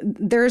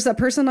 there's a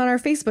person on our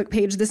Facebook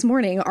page this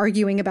morning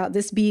arguing about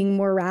this being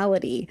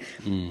morality.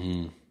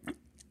 Mm-hmm.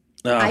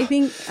 I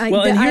think.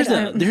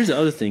 Here's the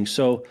other thing.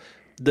 So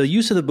the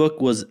use of the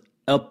book was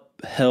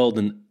upheld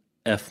in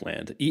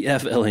F-land,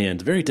 E-F-L-A-N.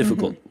 Very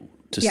difficult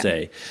to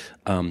say.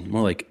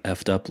 More like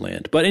effed up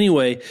land. But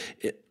anyway,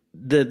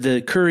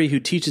 the Curry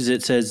who teaches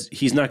it says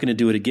he's not going to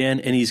do it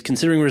again, and he's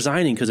considering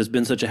resigning because it's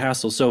been such a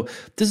hassle. So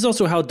this is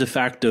also how de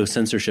facto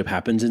censorship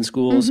happens in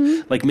schools.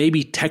 Mm-hmm. Like,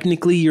 maybe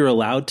technically you're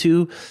allowed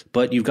to,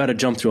 but you've got to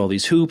jump through all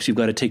these hoops. You've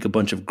got to take a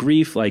bunch of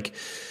grief. Like,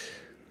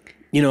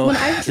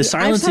 the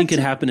silencing can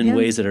happen in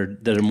ways that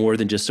are more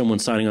than just someone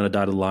signing on a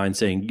dotted line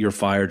saying you're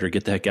fired or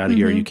get the heck out of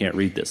here, you can't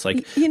read this.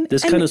 Like,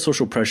 this kind of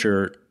social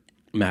pressure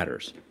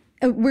matters.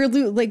 So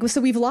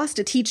we've lost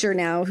a teacher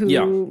now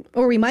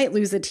or we might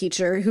lose a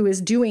teacher who is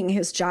doing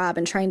his job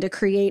and trying to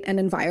create an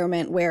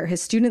environment where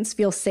his students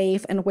feel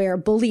safe and where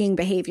bullying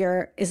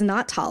behavior is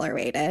not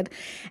tolerated.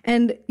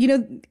 And,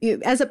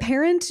 as a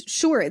parent,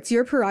 sure, it's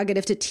your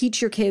prerogative to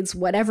teach your kids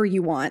whatever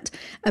you want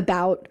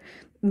about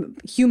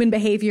human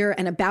behavior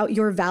and about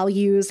your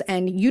values.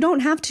 And you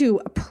don't have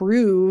to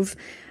approve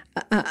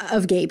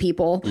of gay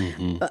people.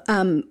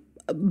 Mm-hmm.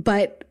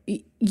 But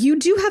you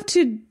do have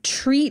to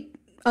treat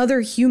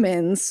other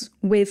humans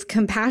with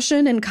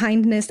compassion and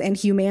kindness and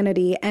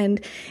humanity.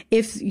 And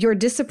if your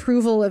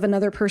disapproval of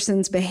another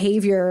person's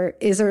behavior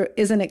is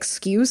an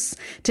excuse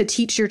to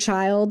teach your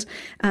child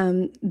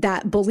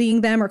that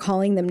bullying them or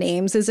calling them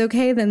names is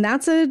okay, then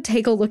that's a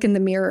take a look in the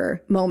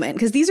mirror moment,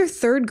 because these are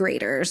third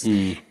graders.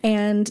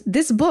 And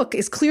this book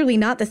is clearly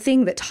not the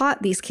thing that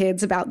taught these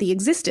kids about the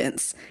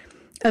existence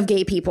of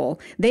gay people.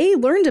 They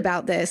learned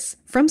about this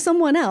from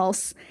someone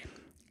else.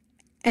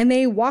 And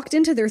they walked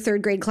into their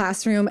third grade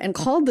classroom and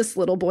called this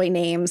little boy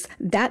names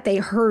that they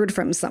heard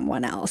from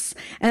someone else.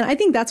 And I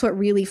think that's what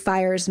really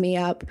fires me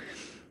up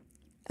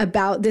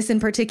about this in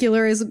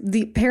particular, is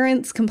the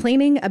parents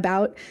complaining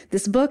about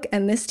this book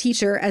and this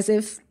teacher as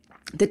if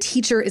the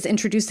teacher is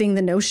introducing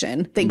the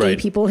notion that gay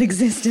people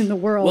exist in the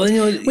world.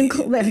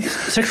 Well,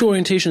 sexual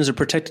orientation is a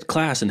protected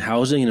class in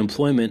housing and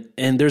employment,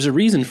 and there's a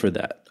reason for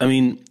that. I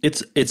mean,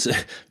 it's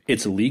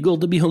illegal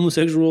to be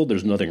homosexual.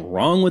 There's nothing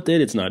wrong with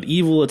it. It's not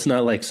evil. It's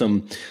not like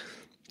some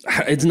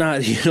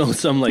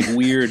like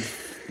weird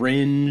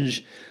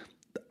fringe,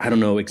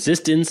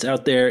 existence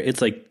out there.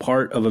 It's like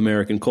part of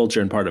American culture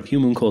and part of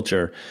human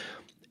culture.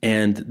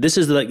 And this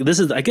is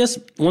I guess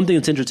one thing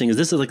that's interesting is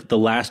this is like the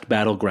last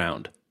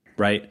battleground,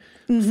 right?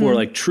 Mm-hmm. For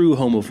like true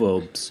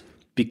homophobes,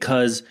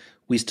 because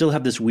we still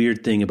have this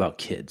weird thing about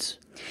kids.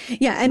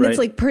 Yeah, and it's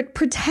like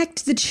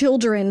protect the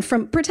children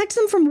protect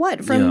them from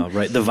what?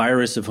 The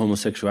virus of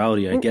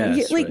homosexuality, I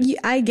guess.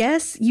 I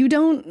guess you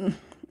don't,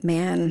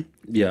 man.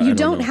 Yeah, you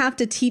don't have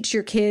to teach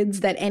your kids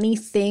that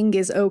anything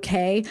is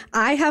okay.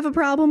 I have a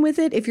problem with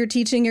it if you're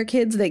teaching your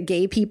kids that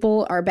gay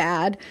people are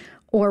bad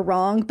or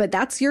wrong, but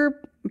that's your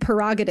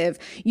prerogative.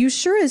 You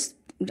sure as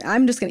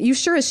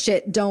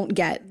shit don't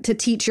get to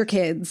teach your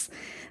kids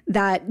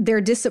that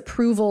their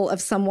disapproval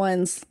of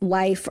someone's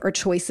life or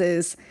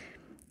choices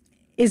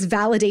is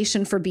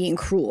validation for being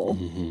cruel.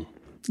 Mm-hmm.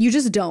 You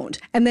just don't.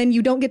 And then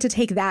you don't get to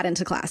take that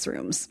into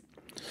classrooms.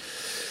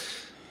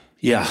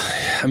 Yeah.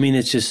 I mean,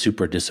 it's just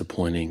super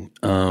disappointing.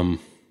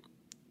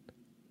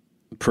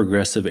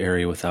 Progressive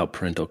area without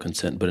parental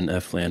consent, but in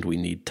F-land, we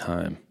need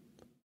time.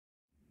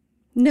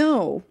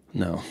 No.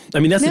 I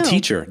mean, that's the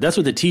teacher. That's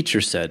what the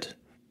teacher said.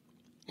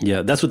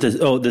 Yeah, that's what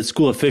the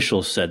school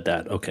officials said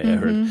that. Okay, I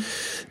heard.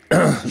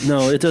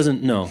 No, it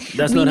doesn't. No,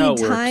 that's not how it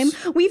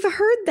works. We've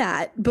heard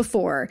that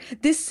before.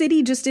 This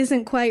city just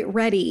isn't quite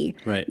ready.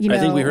 Right. I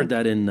think we heard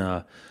that in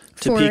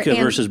Topeka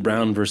versus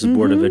Brown versus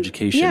Board of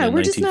Education. Yeah, in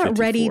we're just not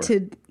ready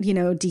to,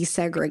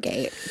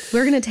 desegregate.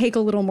 We're going to take a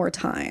little more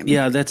time.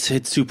 Yeah,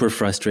 it's super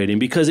frustrating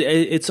because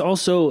it's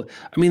also,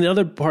 the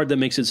other part that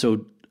makes it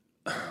so,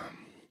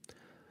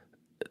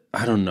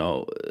 I don't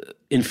know,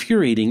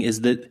 infuriating is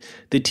that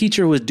the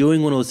teacher was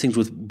doing one of those things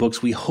with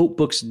books we hope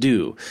books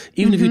do,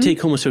 even if you take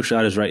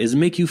homosexuality as right, is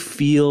make you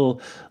feel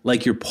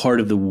like you're part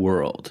of the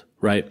world,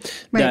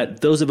 right?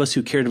 That those of us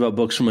who cared about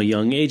books from a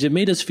young age, it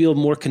made us feel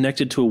more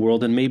connected to a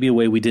world in maybe a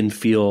way we didn't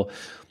feel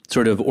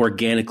sort of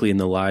organically in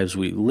the lives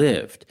we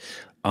lived.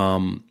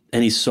 And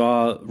he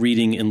saw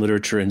reading and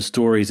literature and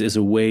stories as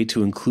a way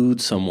to include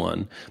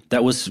someone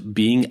that was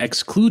being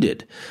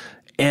excluded,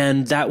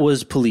 and that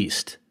was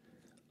policed.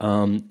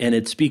 And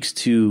it speaks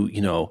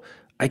to,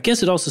 I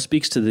guess it also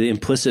speaks to the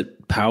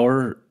implicit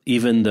power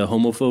even the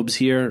homophobes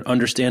here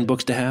understand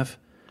books to have.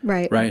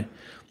 Right. Right.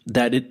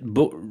 That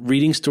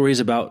reading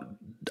stories about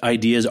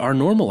ideas are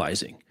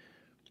normalizing.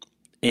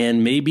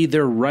 And maybe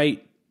they're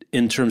right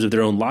in terms of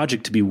their own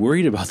logic to be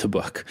worried about the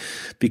book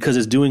because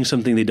it's doing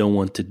something they don't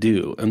want to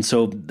do. And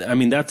so,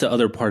 that's the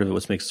other part of it,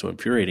 what makes it so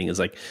infuriating is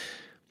like,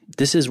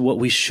 this is what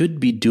we should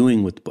be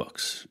doing with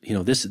books.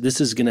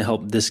 This is going to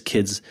help these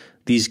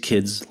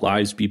kids'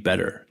 lives be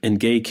better, and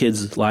gay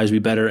kids' lives be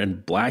better,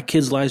 and black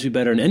kids' lives be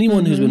better, and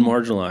anyone who's been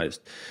marginalized.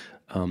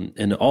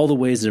 And all the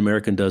ways that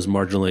America does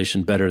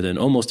marginalization better than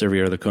almost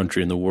every other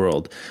country in the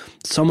world.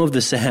 Some of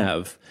the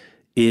salve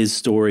is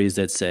stories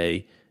that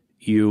say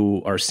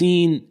you are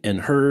seen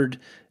and heard,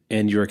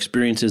 and your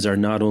experiences are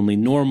not only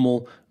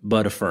normal,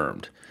 but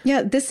affirmed.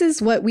 Yeah, this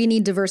is what We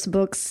Need Diverse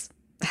Books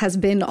has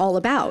been all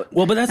about.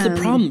 Well, but that's the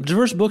problem.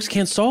 Diverse books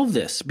can't solve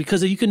this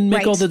because you can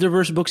make all the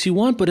diverse books you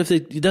want, but if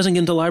it doesn't get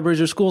into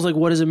libraries or schools,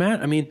 what does it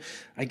matter?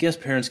 I guess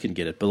parents can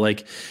get it,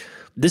 but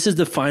this is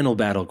the final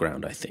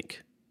battleground, I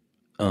think.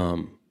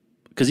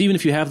 Because even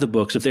if you have the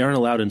books, if they aren't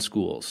allowed in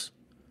schools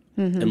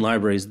and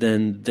libraries,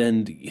 then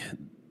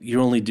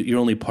you're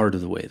only part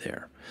of the way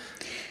there.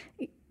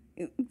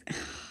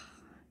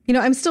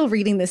 I'm still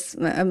reading this.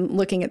 I'm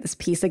looking at this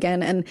piece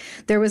again, and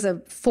there was a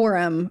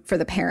forum for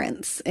the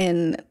parents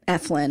in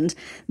Efland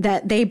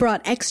that they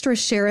brought extra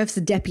sheriff's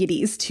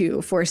deputies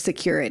to for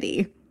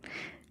security.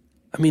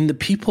 The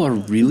people are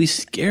really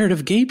scared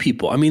of gay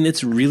people.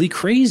 It's really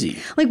crazy.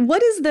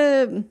 What is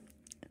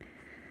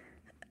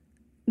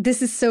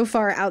this is so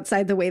far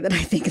outside the way that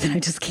I think that I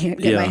just can't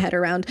get my head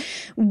around.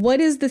 What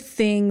is the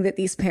thing that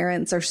these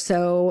parents are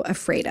so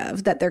afraid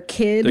of? That their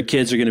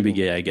kids are going to be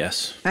gay, I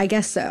guess. I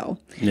guess so.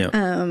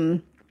 Yeah.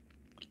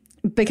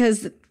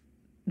 Because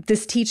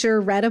this teacher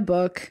read a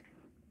book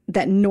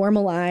that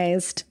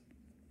normalized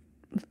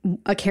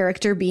a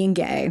character being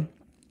gay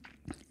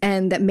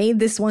and that made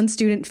this one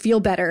student feel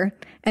better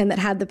and that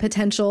had the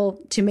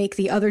potential to make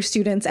the other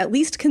students at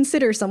least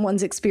consider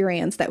someone's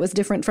experience that was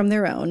different from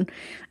their own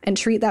and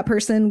treat that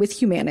person with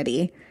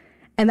humanity.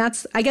 And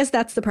I guess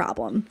that's the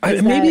problem.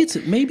 Maybe it's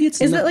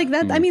is that like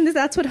that?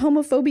 That's what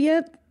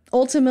homophobia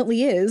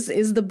ultimately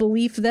is the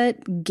belief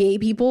that gay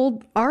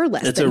people are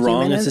less than human.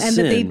 Wrong, it's a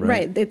sin,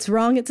 right? It's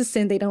wrong. It's a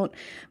sin. They don't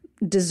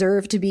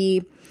deserve to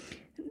be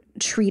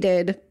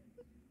treated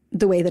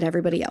the way that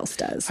everybody else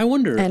does. I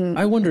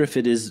wonder if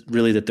it is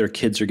really that their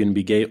kids are going to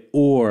be gay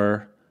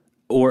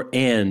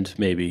and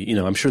maybe,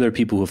 I'm sure there are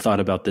people who have thought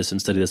about this and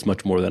studied this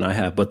much more than I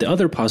have. But the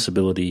other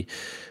possibility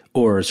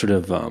or sort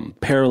of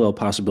parallel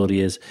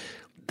possibility is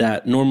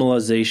that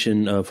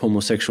normalization of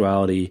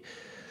homosexuality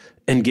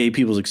and gay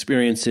people's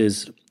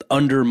experiences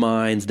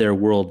undermines their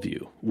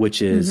worldview,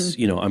 which is,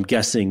 I'm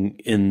guessing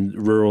in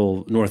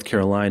rural North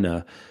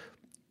Carolina,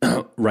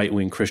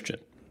 right-wing Christian.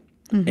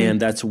 And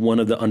that's one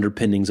of the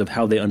underpinnings of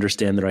how they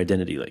understand their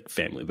identity, like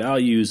family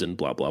values and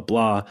blah, blah,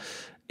 blah.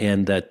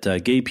 And that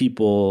gay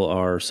people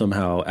are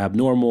somehow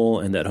abnormal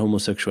and that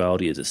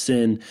homosexuality is a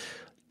sin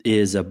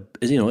is a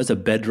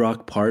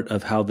bedrock part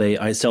of how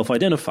they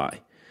self-identify.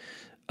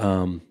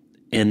 And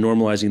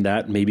normalizing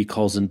that maybe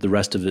calls the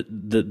rest of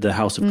the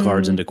house of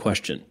cards into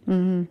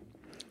question.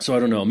 So I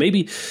don't know.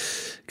 Maybe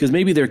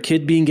their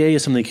kid being gay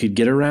is something they could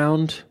get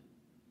around,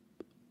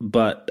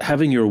 but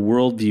having your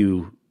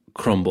worldview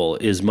crumble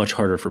is much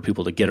harder for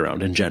people to get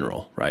around in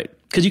general, right?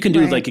 Because you can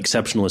do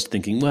exceptionalist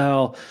thinking,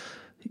 well,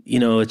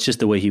 it's just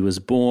the way he was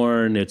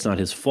born. It's not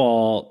his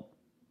fault.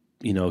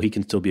 He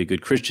can still be a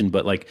good Christian,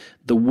 but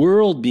the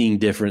world being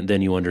different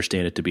than you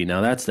understand it to be. Now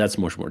that's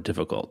much more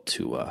difficult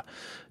to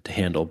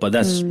handle, but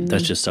that's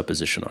just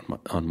supposition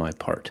on my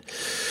part.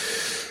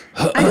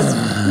 I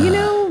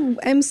just,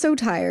 I'm so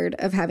tired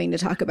of having to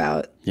talk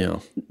about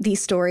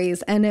these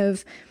stories and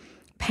of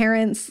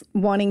parents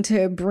wanting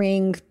to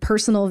bring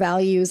personal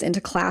values into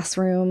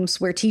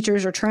classrooms where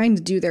teachers are trying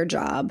to do their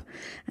job.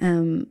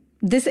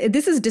 This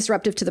is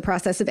disruptive to the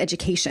process of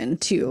education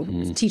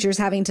too. Teachers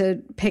having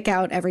to pick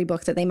out every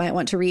book that they might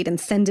want to read and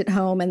send it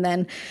home, and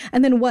then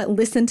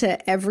listen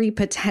to every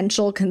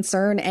potential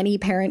concern any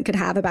parent could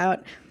have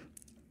about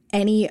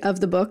any of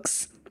the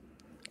books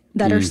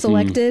that are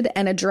selected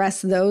and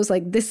address those.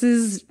 Like, this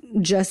is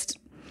just,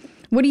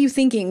 what are you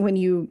thinking when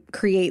you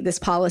create this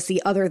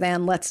policy other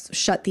than let's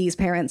shut these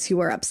parents who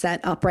are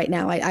upset up right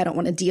now? I don't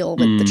want to deal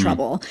with the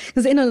trouble.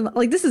 Because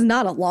this is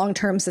not a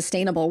long-term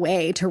sustainable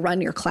way to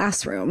run your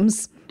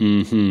classrooms.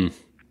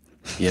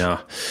 Yeah.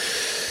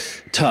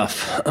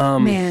 Tough.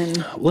 Man,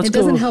 it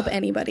doesn't help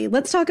anybody.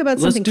 Let's talk about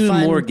something fun.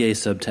 Let's do more gay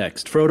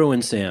subtext. Frodo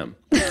and Sam.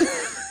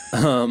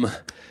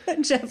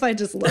 Jeff, I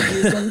just love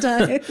you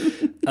sometimes.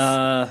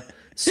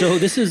 So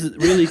this is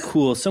really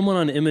cool. Someone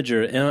on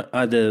Imager,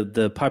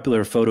 the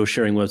popular photo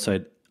sharing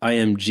website,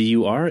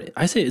 IMGUR.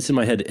 I say it's in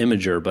my head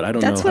Imager, but I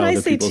don't know how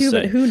other people say. That's what I say too,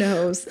 but who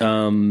knows?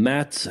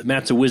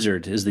 Matt's a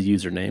wizard is the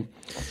username.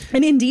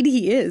 And indeed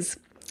he is.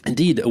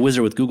 Indeed, a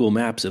wizard with Google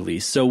Maps, at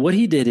least. So what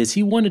he did is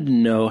he wanted to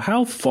know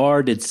how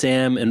far did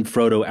Sam and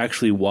Frodo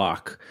actually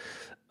walk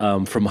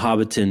from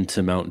Hobbiton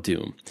to Mount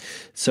Doom.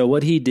 So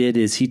what he did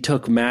is he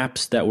took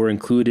maps that were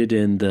included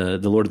in the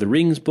Lord of the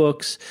Rings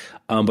books,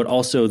 but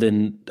also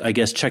then, I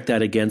guess, checked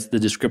that against the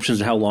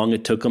descriptions of how long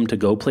it took them to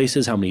go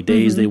places, how many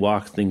days they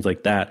walked, things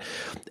like that,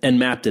 and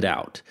mapped it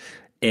out.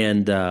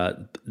 And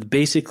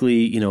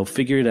basically,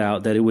 figured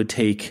out that it would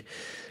take...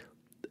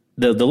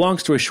 The long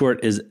story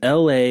short is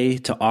L.A.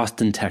 to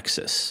Austin,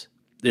 Texas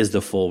is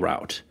the full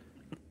route.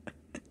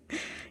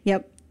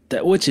 Yep.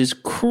 Which is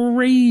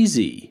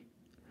crazy.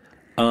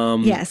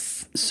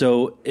 Yes.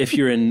 So if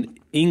you're in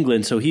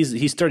England, so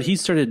he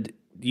started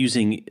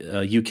using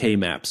UK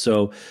maps.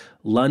 So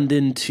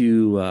London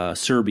to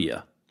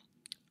Serbia,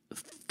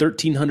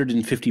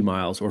 1,350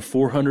 miles or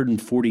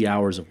 440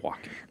 hours of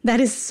walking.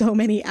 That is so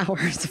many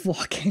hours of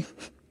walking.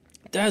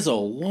 That's a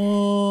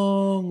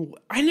long...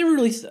 I never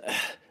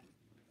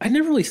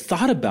really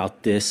thought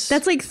about this.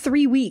 That's like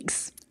 3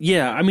 weeks.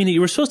 Yeah, I mean, you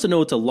were supposed to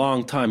know it's a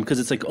long time because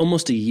it's like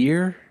almost a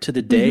year to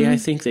the day, I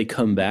think, they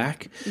come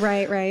back.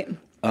 Right.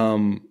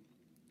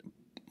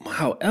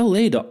 Wow,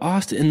 L.A. to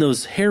Austin in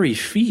those hairy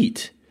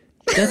feet.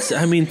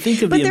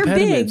 Think of the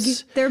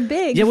impediments. They're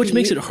big. Yeah, which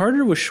makes it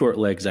harder with short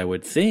legs, I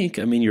would think.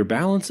 I mean, your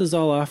balance is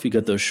all off. You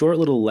got those short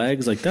little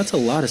legs. Like, that's a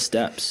lot of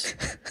steps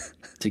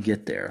to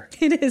get there.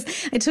 It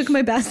is. I took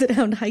my basset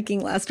hound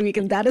hiking last week,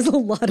 and that is a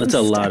lot of steps. That's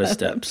a lot of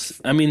steps.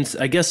 I mean,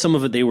 I guess some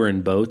of it they were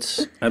in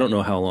boats. I don't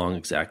know how long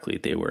exactly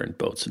they were in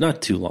boats.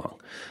 Not too long.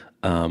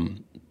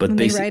 But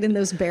they ride in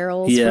those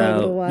barrels for a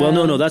little while.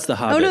 Well, no, that's the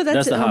Hobbit. Oh, no,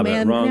 that's the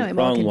Hobbit. Man.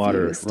 Wrong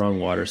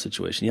water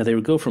situation. Yeah, they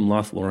would go from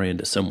Lothlorien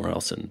to somewhere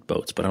else in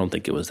boats, but I don't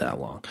think it was that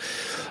long.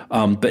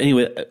 But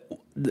anyway,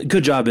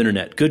 good job,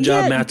 Internet. Good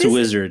job, Matt's a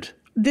wizard.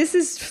 This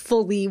is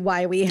fully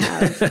why we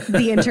have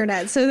the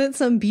internet, so that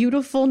some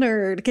beautiful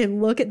nerd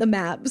can look at the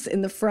maps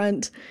in the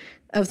front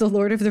of the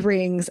Lord of the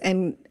Rings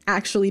and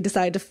actually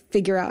decide to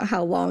figure out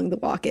how long the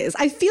walk is.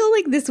 I feel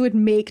like this would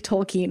make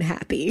Tolkien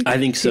happy. I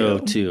think so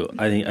too.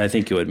 I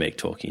think it would make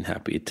Tolkien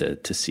happy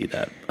to see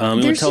that. You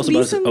want to tell us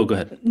about it? Oh, go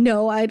ahead.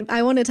 No,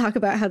 I want to talk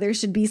about how there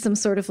should be some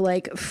sort of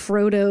like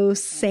Frodo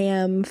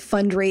Sam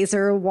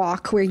fundraiser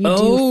walk where you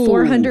do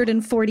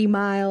 440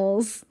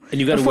 miles. And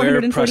you got to wear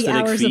prosthetic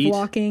hours feet. Of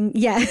walking.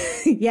 Yeah,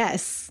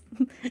 yes,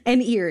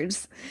 and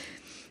ears.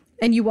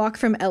 And you walk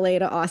from LA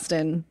to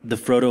Austin. The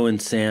Frodo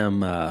and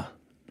Sam, the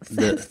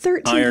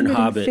Iron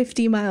Hobbit.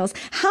 1,350 miles.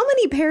 How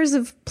many pairs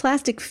of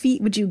plastic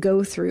feet would you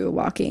go through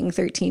walking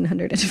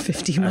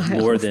 1,350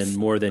 miles?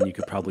 More than you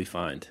could probably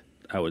find,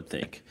 I would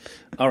think.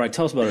 All right,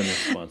 tell us about our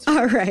next sponsor.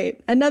 All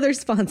right, another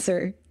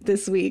sponsor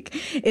this week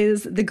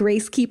is The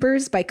Grace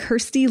Keepers by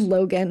Kirsty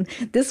Logan.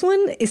 This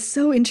one is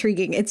so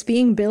intriguing. It's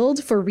being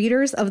billed for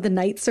readers of the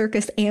Night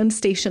Circus and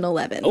Station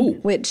 11. Oh,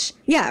 which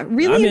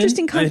really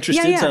interesting. I'm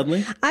interested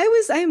suddenly. I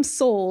am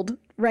sold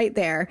right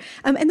there.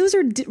 And those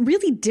are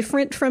really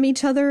different from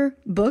each other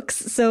books.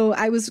 So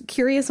I was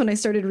curious when I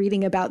started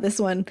reading about this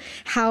one,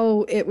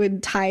 how it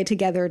would tie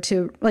together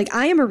to, like,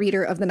 I am a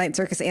reader of the Night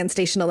Circus and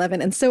Station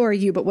 11, and so are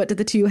you, but what do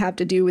the two have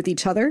to do with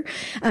each other?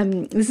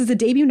 This is a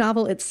debut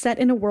novel. It's set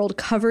in a world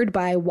covered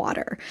by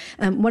water.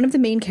 One of the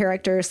main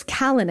characters,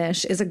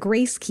 Callanish, is a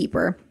grace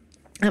keeper,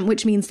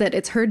 which means that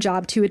it's her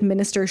job to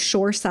administer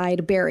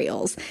shoreside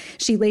burials.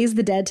 She lays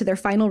the dead to their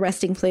final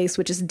resting place,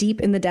 which is deep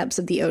in the depths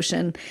of the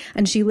ocean.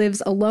 And she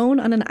lives alone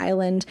on an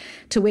island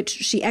to which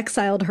she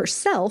exiled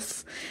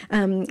herself,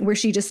 where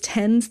she just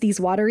tends these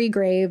watery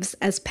graves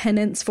as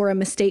penance for a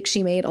mistake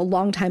she made a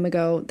long time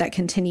ago that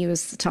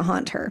continues to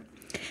haunt her.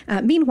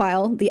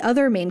 Meanwhile, the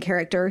other main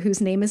character,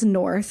 whose name is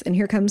North, and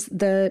here comes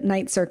the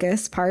Night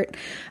Circus part,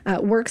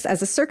 works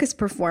as a circus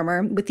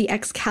performer with the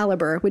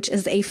Excalibur, which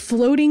is a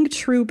floating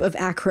troupe of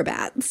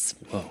acrobats.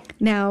 Whoa.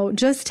 Now,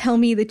 just tell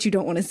me that you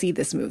don't want to see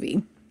this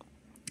movie.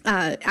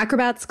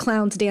 Acrobats,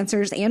 clowns,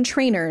 dancers, and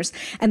trainers,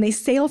 and they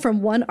sail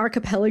from one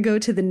archipelago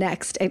to the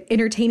next,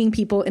 entertaining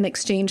people in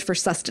exchange for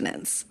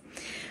sustenance.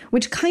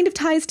 Which kind of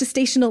ties to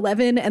Station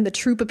 11 and the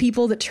troupe of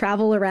people that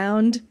travel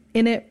around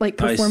in it, like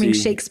performing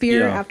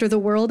Shakespeare after the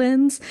world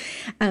ends.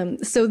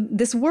 So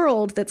this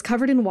world that's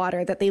covered in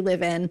water that they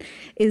live in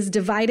is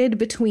divided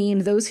between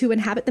those who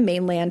inhabit the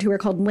mainland, who are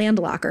called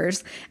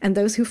landlockers, and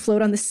those who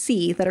float on the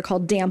sea that are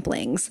called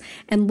damplings.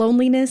 And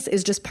loneliness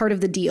is just part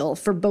of the deal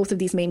for both of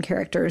these main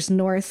characters,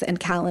 North and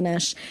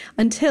Callanish,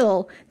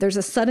 until there's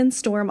a sudden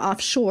storm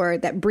offshore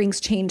that brings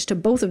change to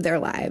both of their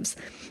lives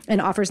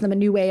and offers them a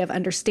new way of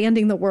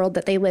understanding the world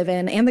that they live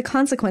in and the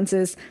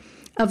consequences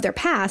of their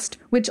past,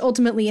 which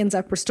ultimately ends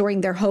up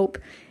restoring their hope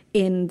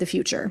in the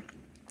future.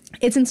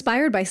 It's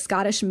inspired by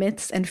Scottish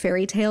myths and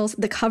fairy tales.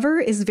 The cover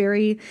is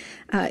very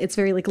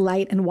like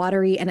light and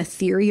watery and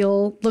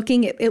ethereal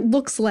looking. It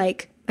looks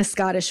like a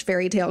Scottish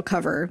fairy tale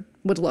cover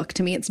would look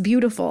to me. It's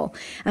beautiful.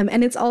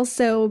 And it's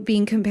also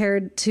being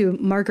compared to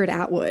Margaret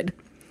Atwood.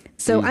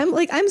 So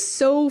I'm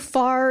so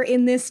far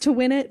in this to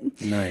win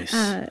it. Nice.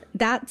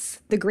 That's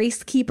The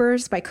Grace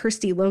Keepers by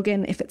Kirsty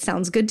Logan. If it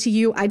sounds good to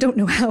you, I don't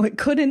know how it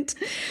couldn't.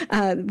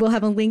 We'll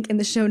have a link in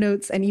the show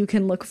notes and you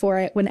can look for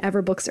it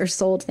whenever books are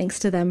sold. Thanks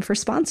to them for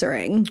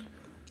sponsoring.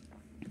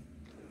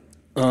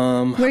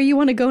 Where you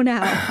want to go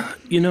now?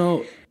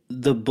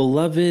 The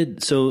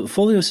Beloved, so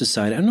Folio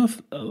Society, I don't know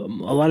if a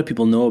lot of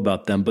people know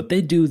about them, but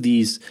they do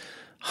these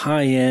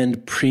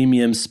high-end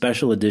premium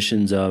special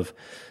editions of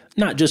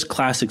not just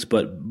classics,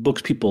 but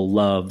books people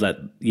love that,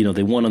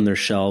 they want on their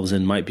shelves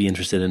and might be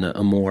interested in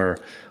a more,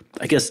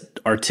 I guess,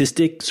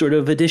 artistic sort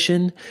of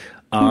edition.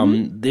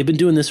 They've been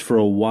doing this for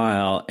a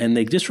while, and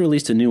they just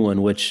released a new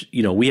one, which,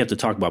 we have to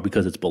talk about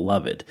because it's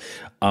beloved.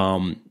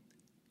 And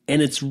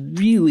it's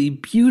really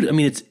beautiful. I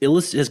mean,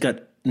 it's got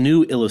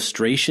new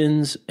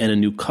illustrations and a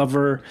new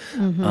cover.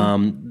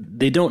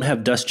 They don't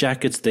have dust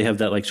jackets. They have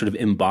that like sort of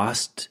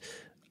embossed,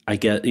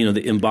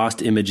 the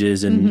embossed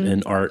images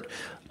and art.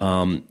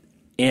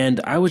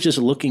 And I was just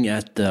looking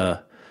at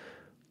the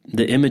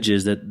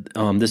images that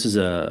this is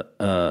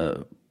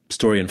a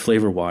story in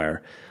Flavor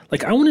Wire.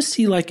 Like, I want to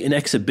see like an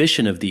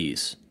exhibition of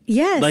these.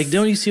 Yes. Like,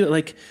 don't you see it?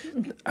 Like,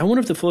 I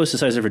wonder if the Folio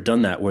Society's ever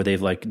done that, where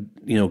they've like,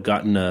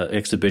 gotten an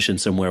exhibition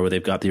somewhere where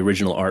they've got the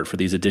original art for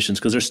these editions.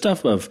 Because there's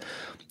stuff of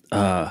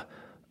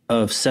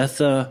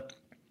Setha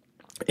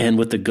and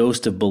with the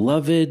Ghost of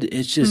Beloved.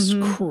 It's just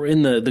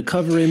in the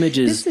cover image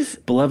is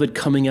Beloved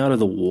coming out of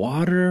the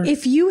water.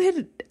 If you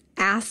had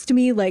asked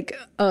me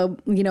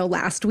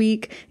last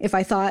week if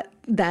I thought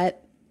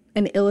that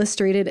an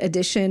illustrated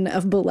edition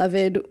of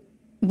Beloved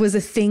was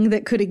a thing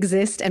that could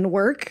exist and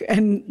work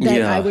and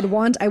that I would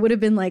want, I would have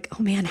been like,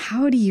 oh man,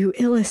 how do you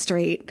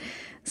illustrate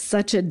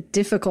such a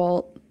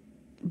difficult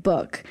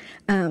book?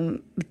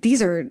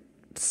 These are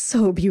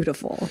so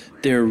beautiful.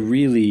 They're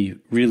really,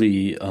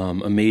 really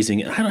amazing.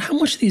 How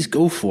much do these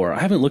go for? I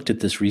haven't looked at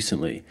this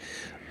recently.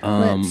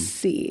 Let's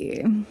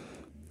see.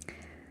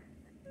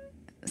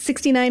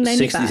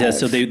 $69.95. Yeah,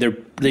 so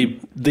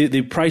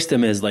they price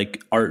them as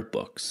like art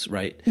books,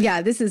 right?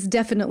 Yeah, this is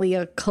definitely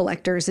a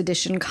collector's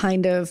edition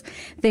kind of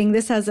thing.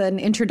 This has an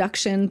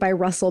introduction by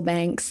Russell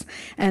Banks,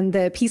 and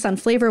the piece on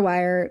Flavor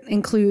Wire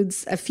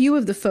includes a few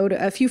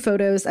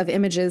photos of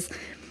images,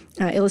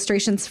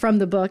 illustrations from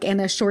the book,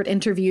 and a short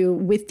interview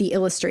with the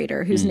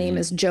illustrator, whose name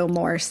is Joe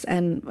Morse,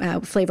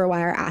 and Flavor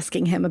Wire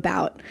asking him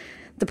about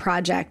the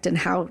project and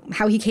how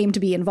he came to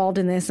be involved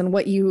in this and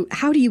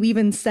how do you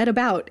even set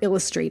about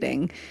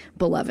illustrating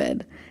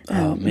Beloved?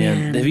 Oh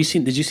man. Did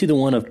you see the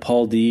one of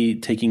Paul D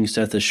taking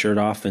Setha's shirt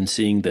off and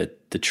seeing the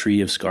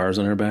tree of scars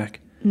on her back?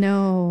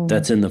 No.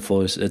 That's in the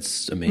flow.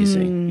 It's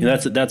amazing.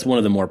 That's one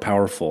of the more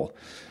powerful.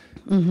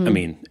 I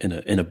mean,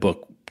 in a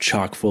book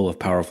chock full of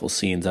powerful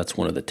scenes, that's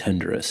one of the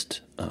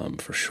tenderest,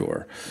 for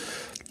sure.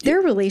 Their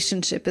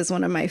relationship is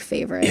one of my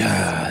favorites.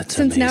 Yeah, it's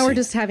Since amazing. Now we're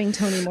just having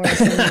Toni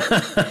Morrison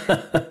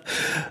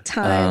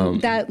time.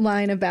 That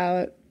line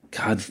about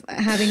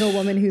having a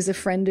woman who's a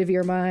friend of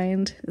your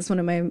mind is one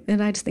of my,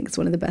 and I just think it's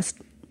one of the best.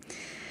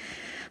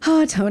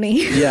 Oh,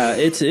 Toni. Yeah,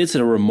 it's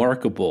a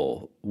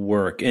remarkable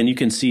work. And you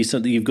can see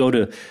something, you go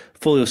to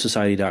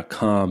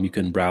foliosociety.com, you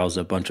can browse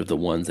a bunch of the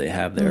ones they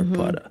have there.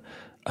 But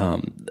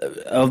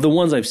of the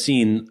ones I've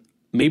seen,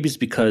 maybe it's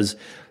because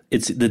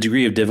it's the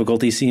degree of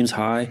difficulty seems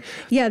high.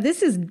 Yeah,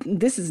 this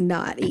is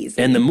not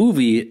easy. And the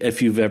movie,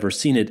 if you've ever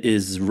seen it,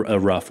 is a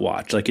rough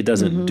watch. Like, it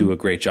doesn't do a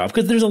great job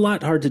because there's a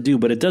lot hard to do,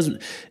 but it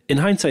doesn't. In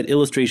hindsight,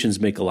 illustrations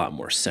make a lot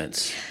more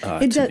sense.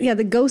 It does. Yeah,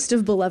 the Ghost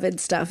of Beloved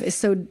stuff is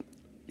so.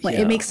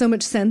 It makes so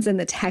much sense in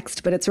the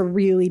text, but it's a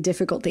really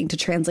difficult thing to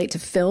translate to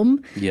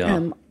film.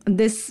 Yeah.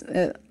 This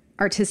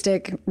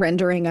artistic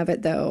rendering of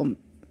it, though,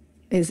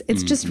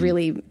 it's just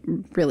really,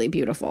 really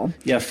beautiful.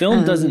 Yeah,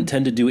 film doesn't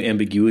tend to do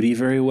ambiguity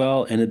very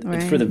well, and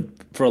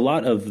for a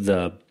lot of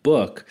the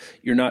book,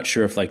 you're not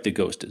sure if like the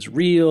ghost is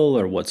real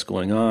or what's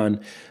going on.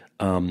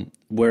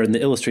 where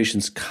the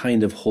illustrations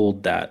kind of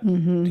hold that,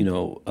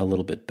 a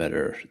little bit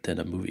better than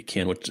a movie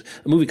can, which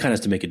a movie kind of has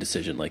to make a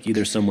decision. Like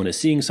either someone is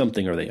seeing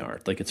something or they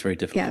aren't. Like it's very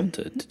difficult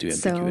to do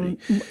ambiguity.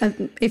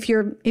 So if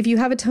you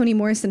have a Toni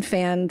Morrison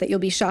fan that you'll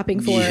be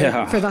shopping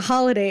for the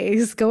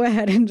holidays, go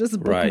ahead and just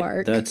bookmark.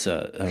 Right. That's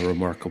a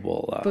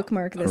remarkable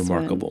bookmark. This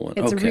one.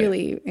 It's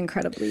really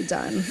incredibly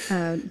done.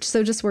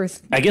 So just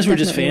worth. I guess we're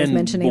just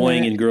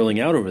fanboying and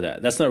girling out over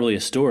that. That's not really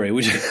a story.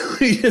 We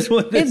just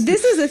want this.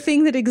 This is a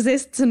thing that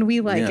exists and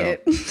we like it.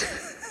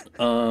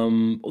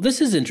 Well,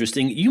 this is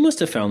interesting. You must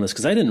have found this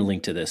because I didn't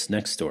link to this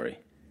next story.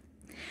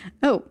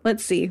 Oh,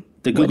 let's see.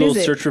 The Google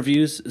search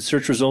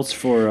results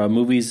for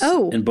movies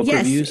and book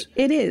reviews.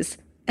 It is.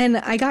 And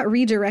I got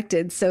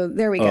redirected, so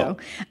there we go.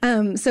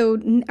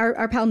 So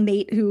our pal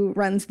Nate, who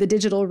runs the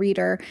Digital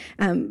Reader,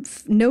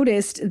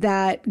 noticed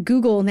that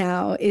Google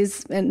now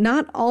is,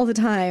 not all the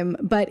time,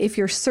 but if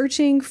you're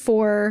searching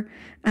for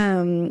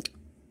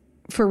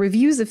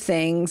reviews of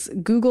things,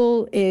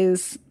 Google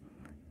is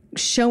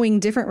showing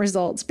different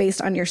results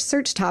based on your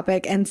search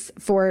topic, and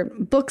for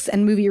books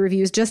and movie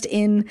reviews just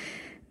in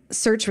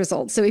search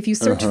results. So if you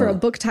search for a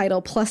book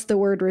title plus the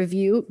word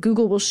review,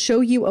 Google will show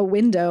you a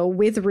window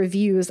with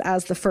reviews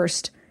as the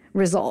first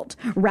result,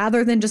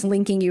 rather than just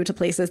linking you to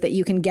places that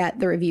you can get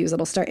the reviews.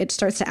 It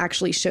starts to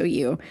actually show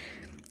you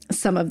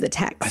some of the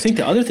text. I think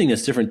the other thing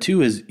that's different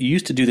too is you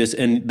used to do this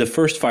and the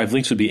first 5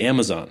 links would be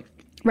Amazon.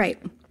 Right.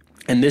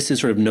 And this is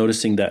sort of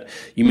noticing that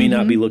you may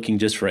not be looking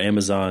just for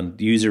Amazon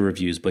user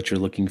reviews, but you're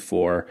looking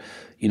for,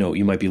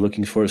 you might be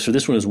looking for, so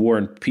this one is War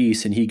and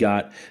Peace, and he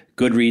got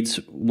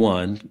Goodreads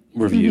 1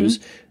 reviews,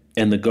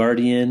 and The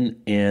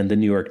Guardian, and The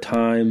New York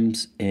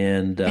Times,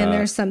 and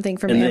there's something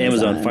from and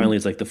Amazon. Amazon finally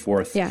is like the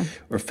 4th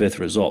or 5th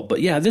result. But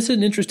yeah, this is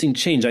an interesting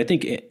change. I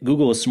think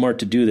Google is smart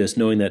to do this,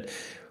 knowing that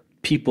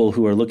people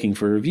who are looking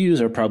for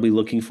reviews are probably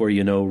looking for,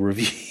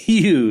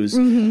 reviews,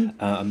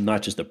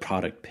 not just the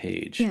product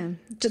page. Yeah.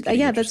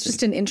 That's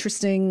just an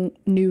interesting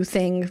new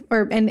thing.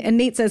 And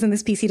Nate says in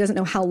this piece, he doesn't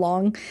know how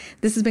long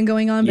this has been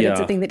going on, but it's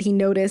a thing that he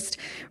noticed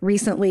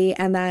recently,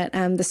 and that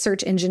the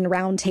Search Engine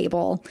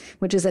Roundtable,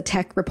 which is a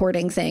tech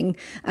reporting thing,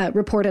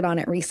 reported on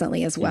it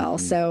recently as well.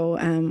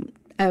 So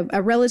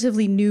a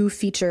relatively new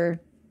feature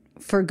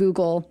for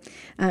Google,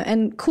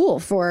 and cool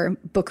for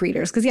book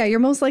readers. Because, you're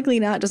most likely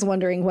not just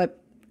wondering what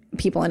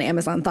people on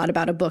Amazon thought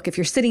about a book. If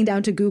you're sitting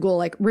down to Google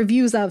like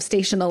reviews of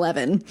Station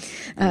 11,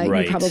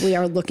 you probably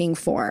are looking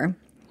for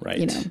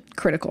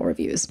critical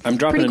reviews. I'm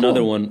dropping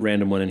another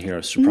random one in here,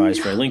 a surprise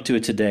for. I linked to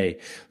it today.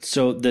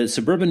 So the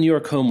suburban New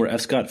York home where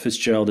F. Scott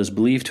Fitzgerald is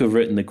believed to have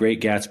written The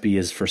Great Gatsby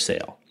is for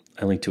sale.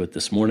 I linked to it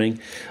this morning.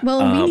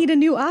 Well, we need a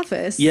new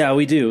office. Yeah,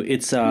 we do.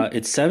 It's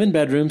 7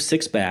 bedrooms,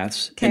 6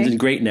 baths, and in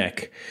Great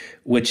Neck,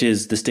 which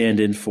is the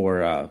stand-in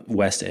for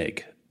West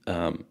Egg.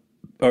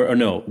 Or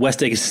no,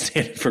 West Egg is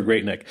standing for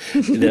Great Neck.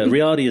 The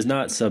reality is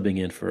not subbing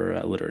in for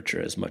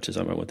literature as much as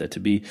I might want that to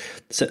be.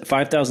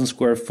 5,000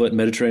 square foot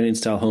Mediterranean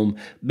style home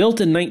built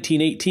in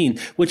 1918,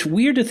 which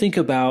weird to think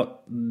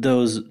about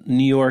those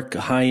New York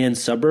high end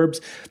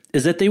suburbs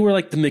is that they were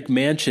like the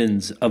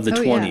McMansions of the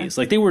 20s.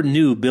 Like they were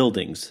new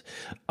buildings,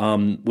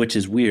 which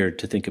is weird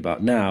to think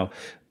about now.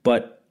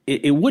 But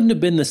it wouldn't have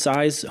been the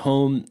size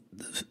home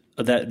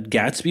that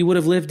Gatsby would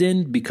have lived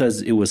in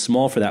because it was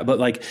small for that. But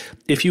like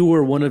if you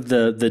were one of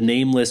the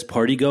nameless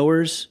party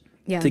goers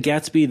to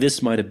Gatsby,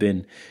 this might have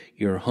been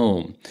your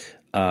home.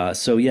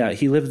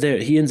 He lived there.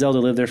 He and Zelda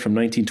lived there from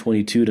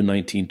 1922 to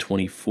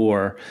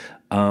 1924.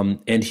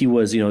 And he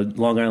was,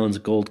 Long Island's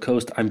Gold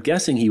Coast. I'm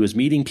guessing he was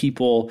meeting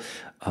people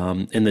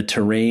in the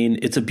terrain.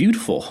 It's a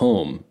beautiful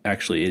home,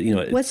 actually.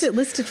 What's it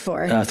listed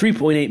for?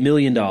 $3.8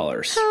 million.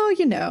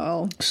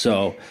 Oh,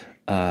 So,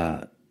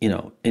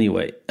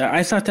 anyway,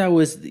 I thought that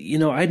was,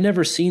 I'd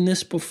never seen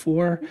this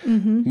before.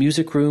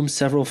 Music rooms,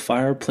 several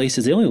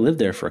fireplaces. They only lived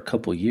there for a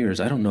couple years.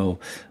 I don't know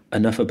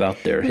enough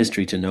about their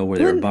history to know where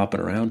they were bopping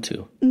around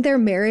to. Their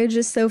marriage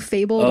is so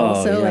fabled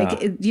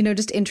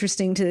just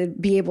interesting to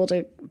be able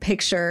to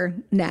picture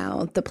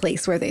now the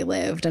place where they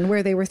lived and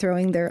where they were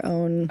throwing their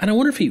own. And I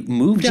wonder if he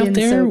moved out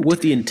there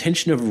with the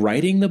intention of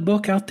writing the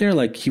book out there,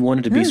 like he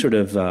wanted to be sort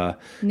of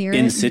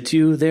in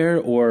situ there,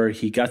 or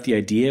he got the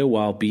idea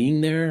while being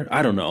there.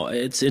 I don't know.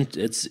 It's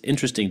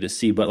interesting to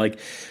see, but like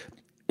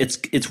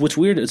it's what's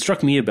weird. It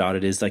struck me about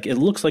it is like it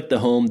looks like the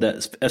home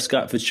that F.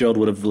 Scott Fitzgerald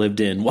would have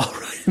lived in while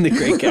writing The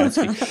Great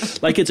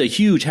Gatsby. Like it's a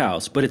huge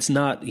house, but it's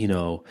not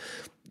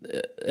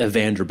a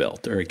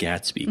Vanderbilt or a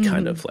Gatsby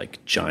kind of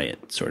like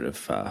giant sort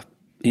of.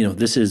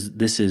 This is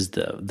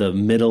the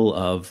middle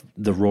of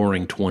the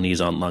Roaring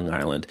 20s on Long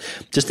Island.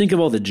 Just think of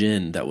all the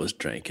gin that was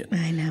drinking.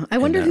 I know. I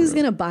wonder who's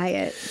going to buy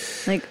it.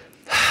 Like,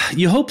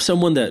 you hope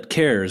someone that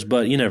cares,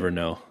 but you never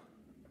know.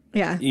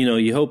 Yeah.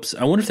 You hope.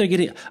 I wonder if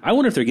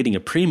they're getting a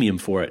premium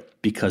for it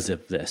because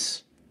of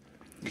this.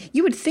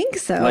 You would think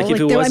so. Like if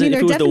it wasn't,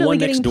 if it was the one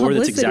next door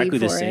that's exactly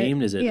the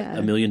same, is it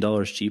 $1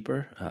 million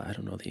cheaper? I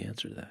don't know the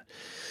answer to that.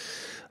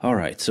 All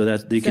right, so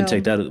that you can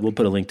take that. We'll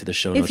put a link to the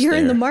show notes. If you're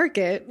in the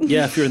market,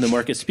 if you're in the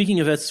market. Speaking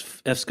of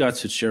F. Scott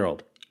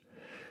Fitzgerald,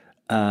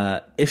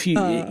 if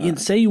you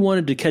say you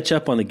wanted to catch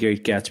up on The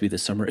Great Gatsby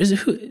this summer,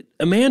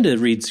 Amanda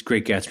reads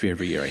Great Gatsby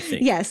every year, I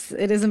think. Yes,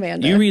 it is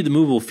Amanda. You read The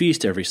Movable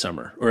Feast every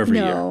summer or every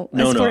year. No,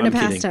 I'm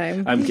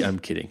kidding. I'm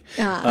kidding.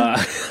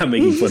 I'm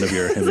making fun of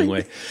your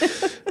Hemingway.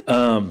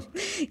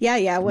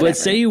 Yeah, whatever. But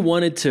say you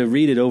wanted to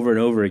read it over and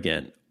over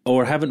again,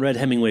 or haven't read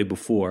Hemingway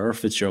before or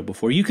Fitzgerald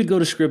before, you could go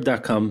to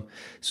Scribd.com.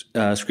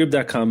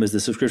 Scribd.com is the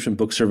subscription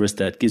book service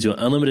that gives you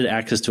unlimited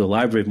access to a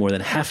library of more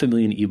than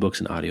 500,000 ebooks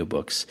and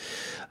audiobooks.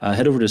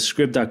 Head over to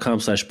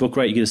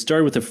Scribd.com/bookwrite. You get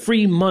started with a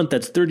free month.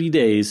 That's 30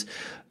 days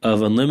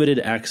of unlimited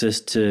access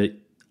to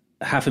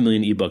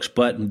 500,000 ebooks,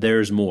 but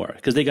there's more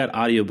because they got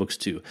audiobooks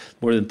too.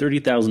 More than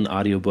 30,000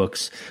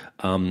 audiobooks.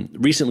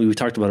 Recently, we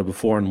talked about it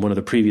before in one of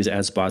the previous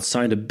ad spots,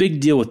 signed a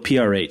big deal with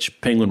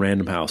PRH, Penguin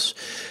Random House,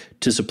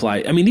 to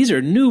supply. I mean, these are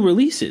new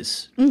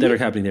releases that are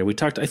happening there. We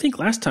talked, I think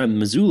last time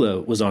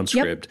Missoula was on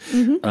Scribd.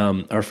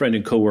 Yep. Our friend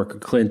and coworker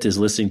Clint is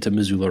listening to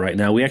Missoula right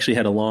now. We actually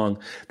had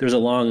there's a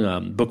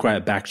long Book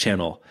Riot back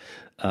channel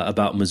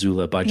about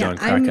Missoula by John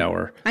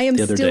Krakauer. I am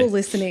still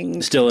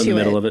listening. Still in the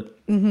middle of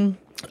it.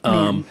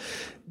 Mm-hmm.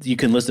 You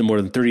can listen to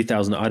more than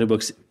 30,000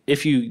 audiobooks.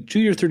 If you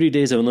do your 30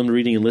 days of unlimited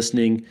reading and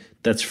listening,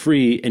 that's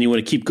free, and you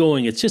want to keep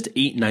going, it's just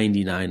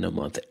 $8.99 a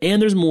month. And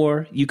there's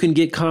more. You can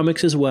get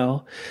comics as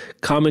well.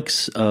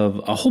 Comics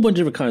of a whole bunch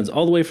of different kinds,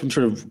 all the way from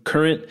sort of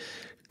current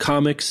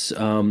comics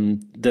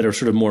that are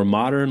sort of more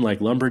modern, like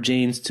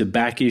Lumberjanes, to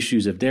back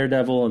issues of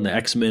Daredevil and the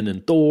X-Men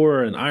and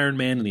Thor and Iron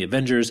Man and the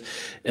Avengers.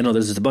 And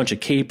there's a bunch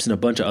of capes and a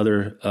bunch of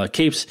other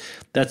capes.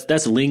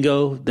 That's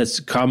lingo that's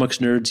comics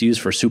nerds use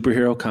for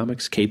superhero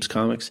comics, capes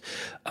comics,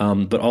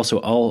 but also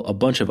a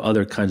bunch of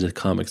other kinds of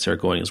comics are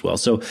going as well.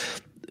 So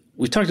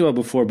we talked about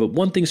before, but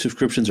one thing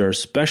subscriptions are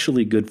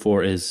especially good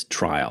for is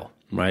trial,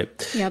 right?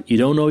 Yep. You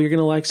don't know you're going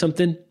to like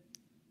something?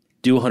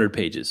 Do 100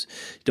 pages.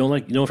 You know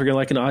if you're going to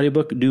like an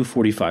audiobook, do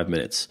 45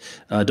 minutes.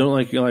 Don't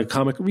like a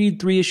comic,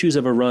 read 3 issues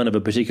of a run of a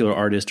particular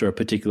artist or a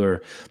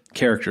particular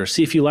character.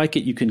 See if you like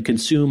it. You can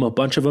consume a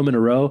bunch of them in a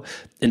row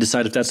and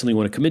decide if that's something you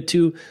want to commit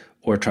to,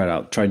 or try it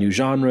out. Try new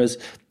genres,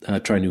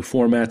 try new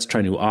formats,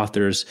 try new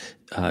authors,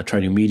 try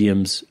new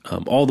mediums.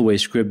 All the way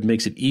Scribd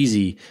makes it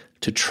easy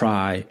to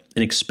try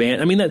and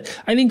expand. I mean,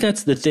 I think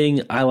that's the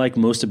thing I like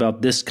most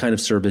about this kind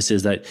of service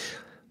is that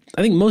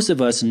I think most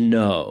of us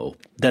know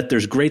that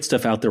there's great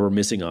stuff out there we're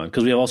missing on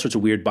because we have all sorts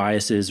of weird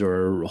biases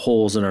or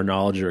holes in our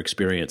knowledge or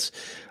experience.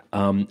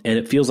 And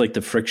it feels like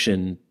the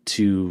friction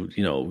to,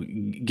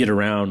 get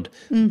around,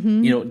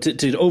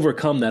 to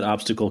overcome that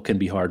obstacle can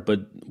be hard.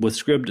 But with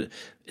Scribd,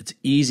 it's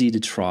easy to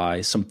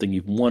try something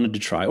you've wanted to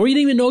try, or you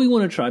didn't even know you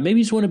want to try. Maybe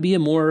you just want to be a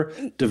more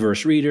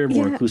diverse reader,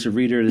 more inclusive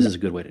reader. This is a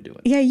good way to do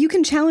it. Yeah, you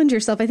can challenge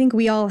yourself. I think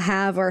we all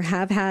have or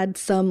have had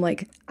some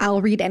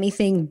I'll read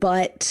anything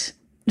but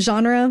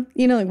genre,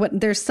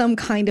 there's some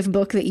kind of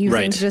book that you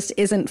think just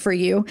isn't for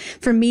you.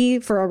 For me,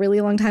 for a really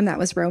long time, that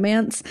was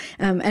romance.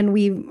 And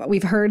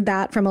we've heard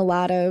that from a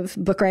lot of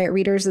Book Riot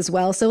readers as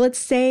well. So let's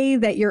say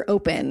that you're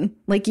open.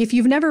 Like if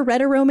you've never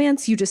read a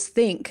romance, you just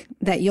think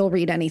that you'll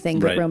read anything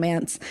but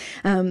romance.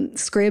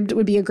 Scribd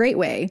would be a great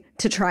way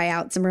to try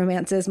out some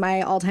romances.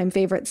 My all-time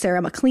favorite,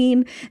 Sarah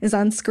McLean, is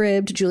on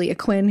Scribd. Julia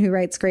Quinn, who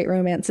writes great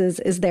romances,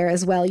 is there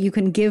as well. You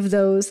can give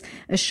those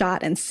a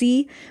shot and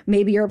see.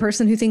 Maybe you're a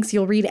person who thinks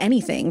you'll read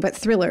anything but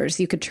thrillers.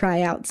 You could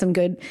try out some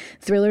good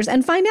thrillers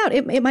and find out.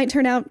 It might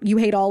turn out you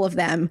hate all of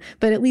them,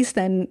 but at least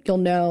then you'll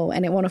know,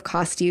 and it won't have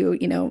cost you,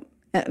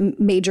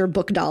 major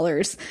book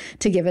dollars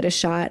to give it a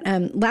shot.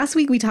 Last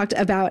week we talked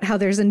about how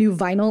there's a new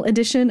vinyl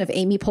edition of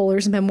Amy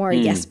Poehler's memoir,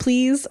 Yes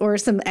Please, or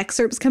some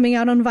excerpts coming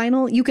out on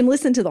vinyl. You can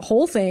listen to the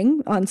whole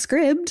thing on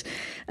Scribd.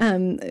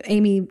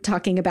 Amy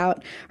talking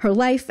about her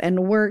life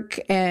and work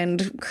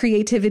and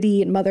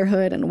creativity and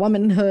motherhood and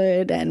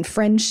womanhood and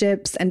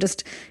friendships and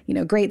just,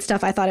 great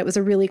stuff. I thought it was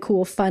a really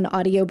cool, fun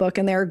audiobook,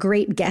 and there are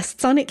great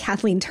guests on it.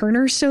 Kathleen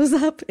Turner shows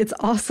up. It's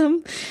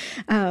awesome.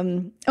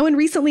 And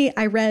recently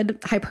I read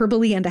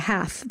Hyperbole and a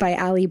Half by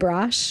Ali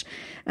Brosh,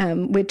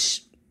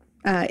 which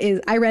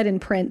I read in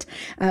print,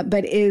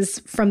 but is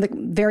from the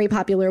very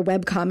popular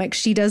webcomic.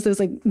 She does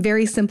those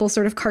very simple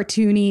sort of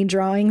cartoony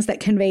drawings that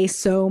convey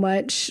so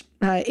much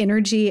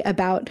energy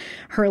about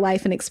her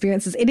life and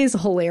experiences. It is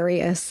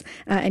hilarious.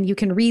 And you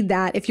can read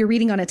that if you're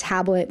reading on a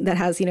tablet that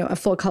has, a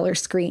full color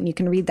screen, you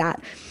can read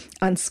that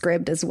on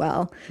Scribd as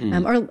well.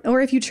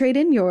 Or if you trade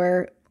in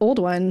your old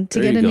one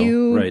to get a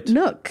new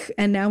Nook.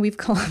 And now we've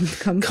come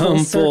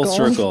full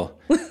circle.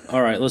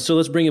 All right.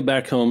 Let's bring it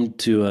back home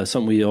to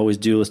something we always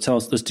do.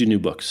 Let's do new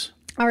books.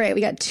 All right.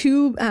 We got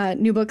 2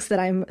 new books that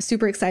I'm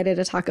super excited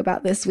to talk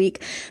about this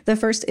week. The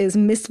first is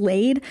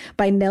Mislaid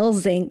by Nell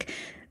Zink.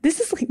 This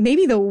is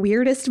maybe the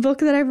weirdest book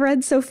that I've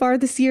read so far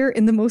this year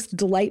in the most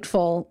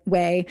delightful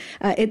way.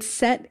 It's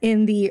set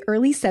in the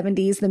early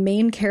 70s. The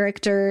main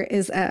character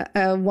is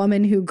a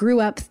woman who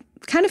grew up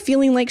kind of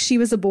feeling like she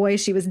was a boy.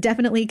 She was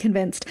definitely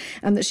convinced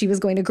that she was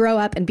going to grow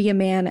up and be a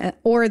man,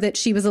 or that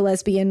she was a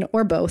lesbian,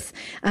 or both.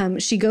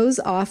 She goes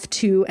off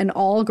to an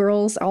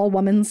all-girls,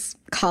 all-women's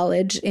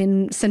college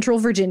in Central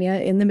Virginia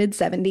in the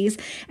mid-70s,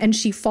 and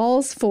she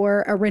falls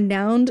for a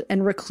renowned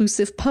and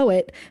reclusive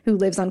poet who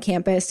lives on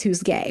campus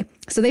who's gay.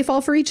 So they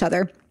fall for each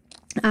other.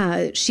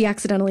 She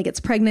accidentally gets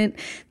pregnant.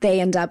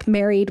 They end up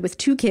married with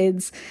 2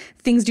 kids.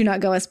 Things do not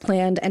go as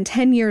planned. And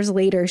 10 years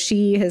later,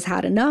 she has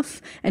had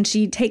enough, and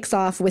she takes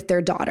off with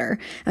their daughter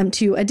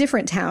to a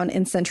different town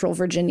in Central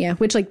Virginia,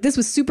 which, like, this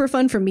was super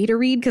fun for me to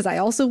read because I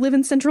also live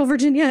in Central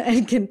Virginia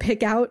and can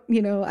pick out,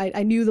 you know,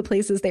 I knew the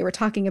places they were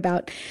talking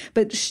about,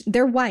 but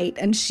they're white,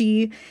 and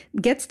she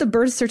gets the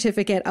birth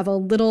certificate of a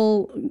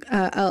little,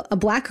 a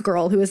black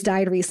girl who has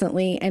died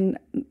recently, and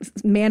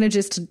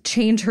manages to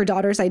change her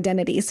daughter's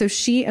identity. So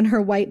she and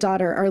her white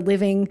daughter are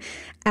living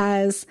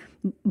as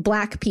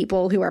Black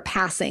people who are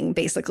passing,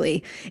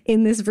 basically,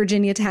 in this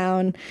Virginia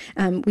town.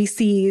 We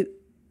see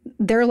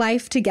their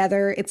life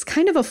together. It's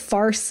kind of a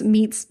farce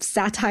meets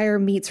satire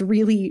meets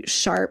really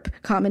sharp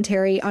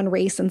commentary on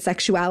race and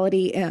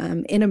sexuality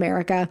in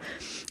America.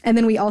 And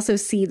then we also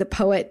see the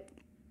poet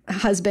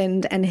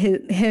husband and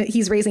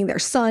he's raising their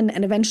son,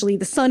 and eventually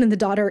the son and the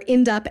daughter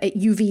end up at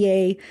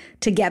UVA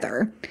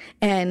together,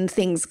 and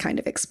things kind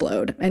of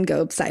explode and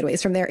go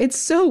sideways from there. It's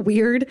so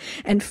weird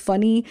and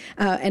funny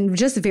and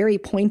just very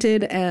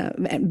pointed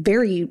and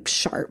very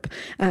sharp.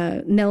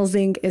 Nell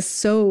Zink is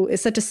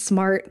such a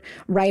smart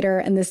writer,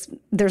 and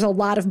there's a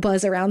lot of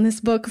buzz around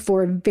this book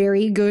for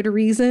very good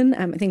reason.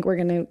 I think we're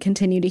going to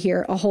continue to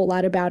hear a whole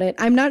lot about it.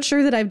 I'm not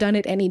sure that I've done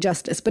it any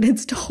justice, but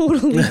it's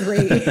totally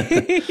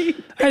great.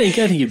 I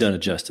think you've done it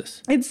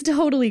justice. It's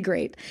totally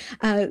great.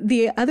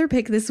 The other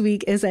pick this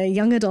week is a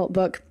young adult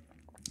book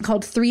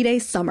called 3 Day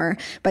Summer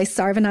by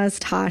Sarvanaz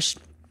Tosh.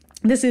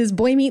 This is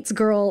boy meets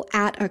girl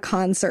at a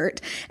concert,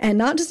 and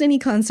not just any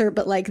concert,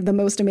 but like the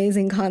most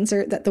amazing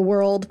concert that the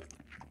world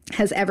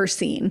has ever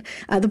seen.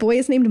 The boy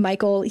is named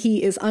Michael.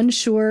 He is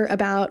unsure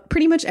about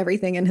pretty much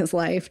everything in his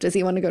life. Does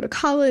he want to go to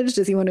college?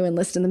 Does he want to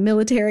enlist in the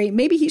military?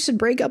 Maybe he should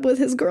break up with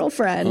his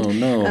girlfriend. Oh,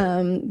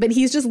 no. But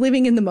he's just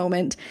living in the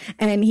moment,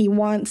 and he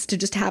wants to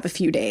just have a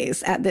few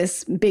days at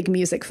this big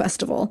music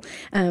festival.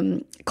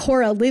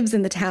 Cora lives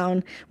in the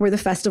town where the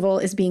festival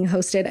is being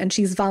hosted, and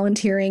she's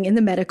volunteering in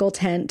the medical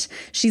tent.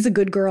 She's a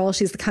good girl.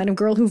 She's the kind of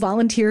girl who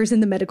volunteers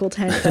in the medical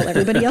tent while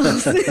everybody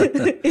else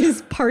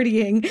is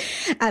partying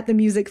at the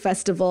music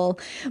festival.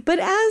 But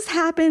as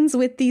happens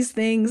with these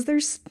things,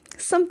 there's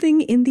something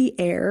in the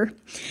air,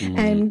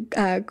 and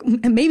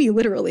maybe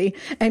literally,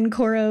 and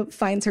Cora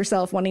finds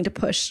herself wanting to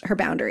push her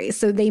boundaries.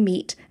 So they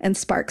meet, and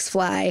sparks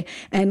fly,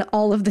 and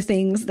all of the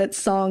things that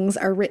songs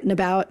are written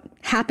about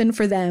happen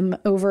for them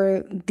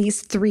over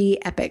these 3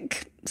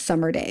 epic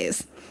summer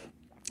days.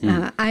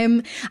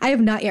 I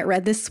have not yet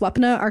read this.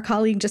 Swapna, our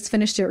colleague, just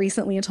finished it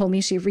recently and told me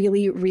she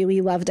really,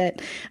 really loved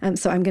it.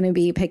 So I'm going to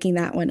be picking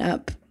that one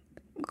up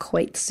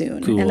quite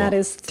soon. Cool. And that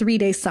is 3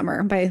 Day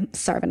Summer by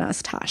Sarvanaz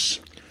Tosh.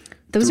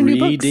 Those are new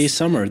books. 3 Day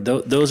Summer.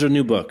 Those are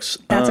new books.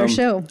 That's our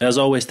show. As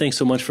always, thanks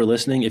so much for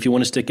listening. If you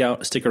want to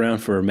stick around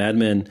for Mad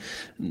Men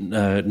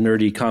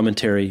nerdy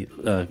commentary,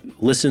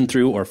 listen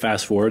through or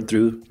fast forward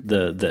through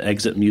the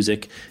exit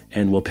music,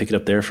 and we'll pick it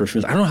up there for a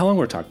few minutes. I don't know how long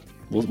we're talking.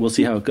 We'll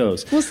see how it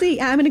goes. We'll see.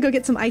 I'm going to go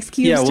get some ice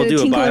cubes. Yeah, we'll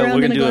do We're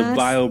going to do a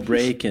bio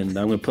break, and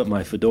I'm going to put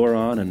my fedora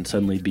on and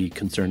suddenly be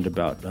concerned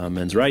about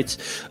men's rights.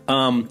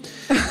 No,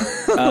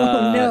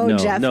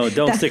 Jeff. No,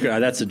 don't stick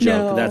around. That's a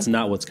joke. No. That's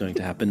not what's going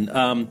to happen.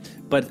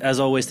 But as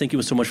always, thank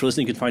you so much for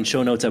listening. You can find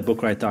show notes at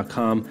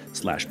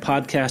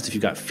bookriot.com/podcast. If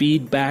you've got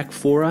feedback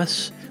for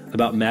us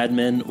about Mad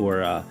Men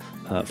or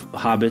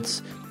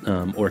Hobbits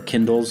or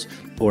Kindles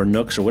or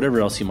Nooks or whatever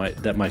else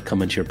that might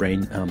come into your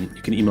brain,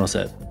 you can email us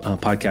at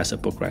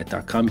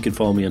podcast@bookriot.com. You can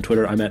follow me on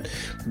Twitter. I'm at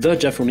the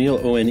Jeff O'Neill,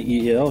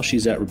 O'Neill.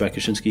 She's at Rebecca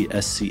Schinsky,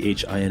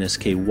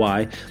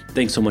 SCHINSKY.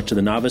 Thanks so much to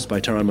The Novice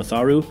by Taran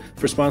Matharu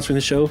for sponsoring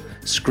the show,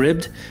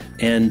 Scribd,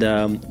 and do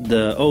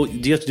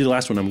you have to do the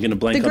last one? I'm going to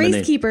blank on the name. The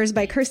Grace Keepers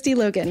by Kirsty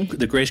Logan.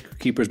 The Grace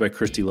Keepers by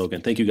Kirsty Logan.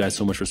 Thank you guys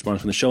so much for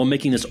sponsoring the show and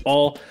making this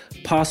all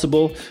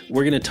possible.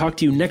 We're going to talk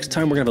to you next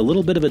time. We're going to have a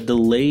little bit of a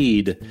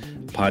delayed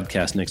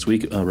podcast next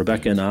week.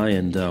 Rebecca and I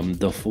and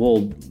the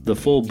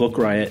full Book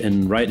Riot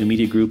and Riot New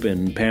Media Group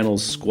and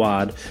panels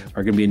squad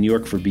are going to be in New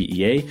York for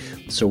BEA.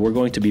 So we're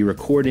going to be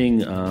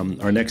recording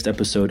our next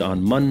episode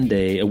on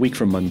Monday, a week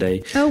from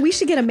Monday. Oh, we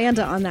should get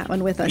Amanda on that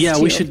one with us. Yeah,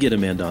 too. We should get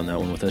Amanda on that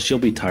one with us. She'll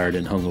be tired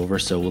and hungover,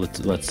 so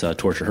let's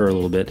torture her a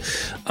little bit.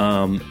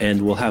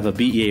 And we'll have a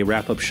BEA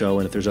wrap-up show,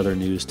 and if there's other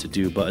news to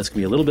do, but it's going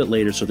to be a little bit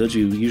later. So those of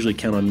you who usually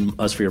count on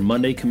us for your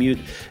Monday commute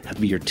have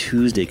to be your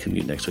Tuesday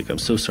commute next week. I'm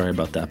so sorry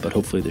about that, but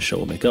hopefully the show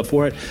will make up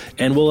for it.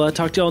 And we'll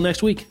talk to you all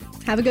next week.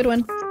 Have a good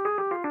one.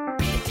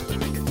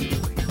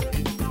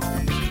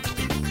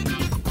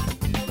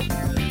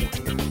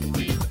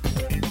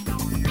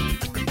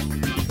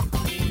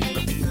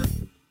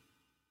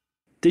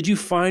 Did you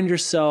find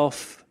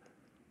yourself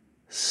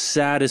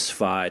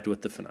satisfied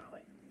with the finale?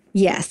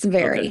 Yes,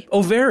 very. Okay.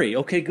 Oh, very.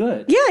 Okay,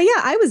 good. Yeah,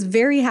 I was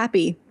very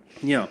happy.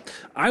 Yeah.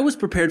 I was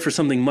prepared for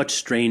something much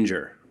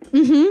stranger.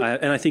 Mm-hmm.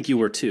 And I think you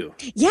were too.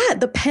 Yeah,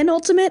 the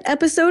penultimate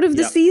episode of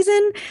the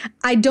season.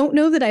 I don't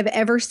know that I've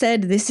ever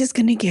said this is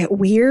going to get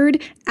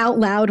weird out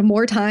loud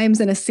more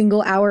times in a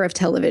single hour of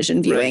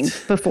television viewing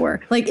before.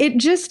 Like it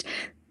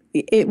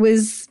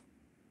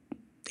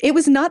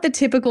was not the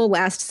typical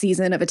last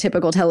season of a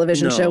typical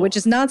television show, which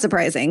is not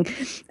surprising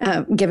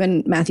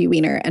given Matthew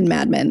Weiner and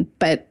Mad Men.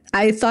 But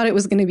I thought it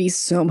was going to be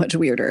so much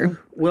weirder.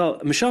 Well,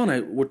 Michelle and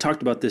I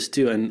talked about this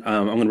too, and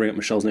I'm going to bring up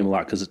Michelle's name a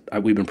lot because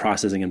we've been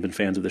processing and been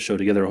fans of the show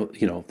together,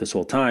 this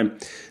whole time.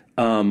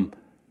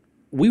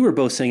 We were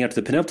both saying after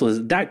the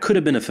penultimate that could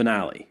have been a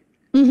finale.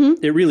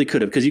 Mm-hmm. It really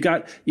could have, because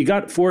you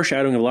got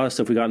foreshadowing of a lot of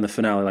stuff we got in the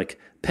finale, like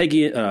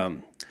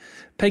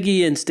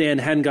Peggy and Stan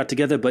hadn't got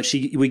together, but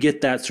we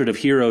get that sort of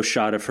hero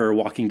shot of her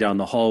walking down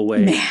the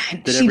hallway.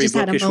 Man, that every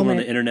bookish woman on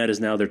the internet is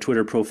now their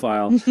Twitter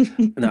profile.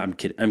 No, I'm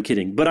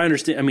kidding. But I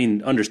understand. I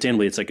mean,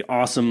 understandably, it's like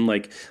awesome.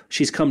 Like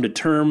she's come to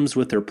terms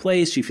with her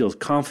place. She feels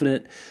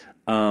confident.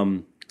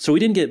 So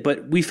we didn't get,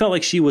 but we felt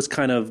like she was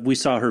we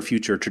saw her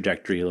future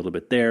trajectory a little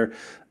bit there.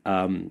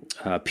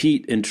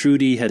 Pete and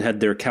Trudy had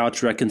their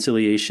couch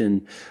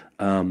reconciliation.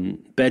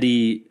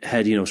 Betty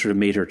had, sort of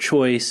made her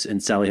choice,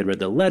 and Sally had read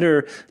the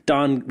letter.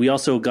 Don, we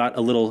also got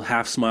a little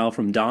half smile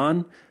from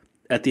Don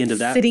at the end of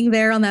that. Sitting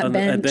there on that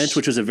bench.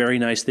 Which was a very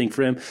nice thing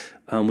for him.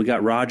 We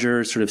got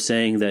Roger sort of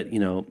saying that,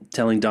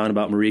 telling Don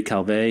about Marie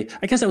Calvé.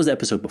 I guess that was the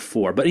episode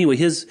before. But anyway,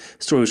 his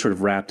story was sort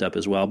of wrapped up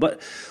as well. But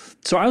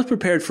so I was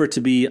prepared for it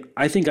to be,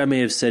 I think I may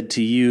have said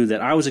to you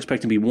that I was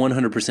expecting to be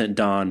 100%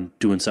 Don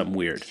doing something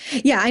weird.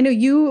 Yeah, I know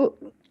you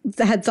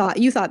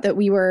thought that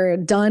we were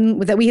done,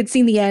 that we had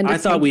seen the end. I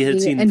thought we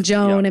had seen, and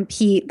Joan and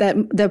Pete, that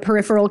the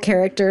peripheral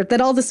character,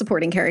 that all the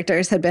supporting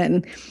characters had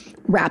been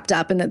wrapped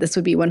up, and that this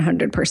would be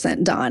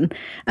 100% Don.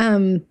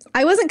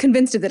 I wasn't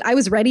convinced of it. I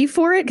was ready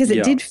for it because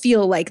it did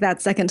feel like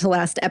that second to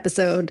last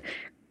episode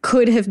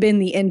could have been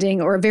the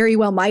ending, or very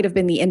well might have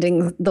been the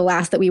ending, the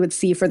last that we would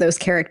see for those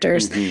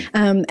characters.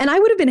 Mm-hmm. And I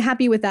would have been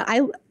happy with that.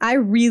 I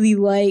really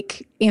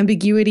like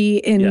ambiguity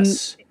in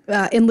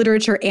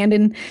literature and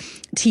in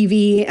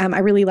TV. I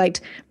really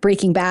liked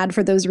Breaking Bad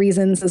for those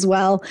reasons as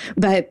well.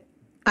 But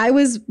I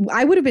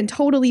would have been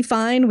totally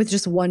fine with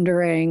just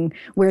wondering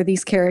where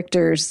these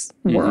characters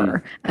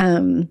were.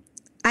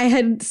 I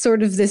had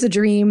sort of this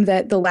dream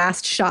that the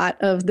last shot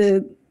of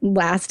the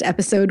last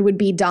episode would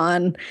be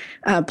Don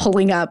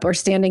pulling up or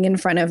standing in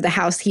front of the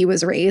house he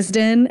was raised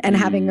in and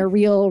having a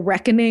real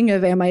reckoning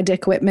of, am I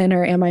Dick Whitman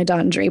or am I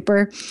Don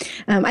Draper?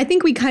 I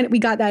think we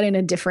got that in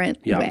a different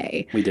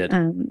way. We did.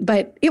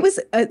 But it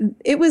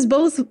was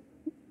both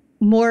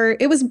more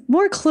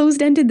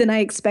closed-ended than I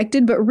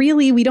expected, but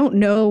really we don't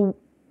know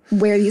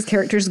where these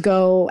characters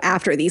go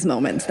after these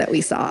moments that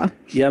we saw.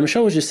 Yeah,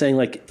 Michelle was just saying,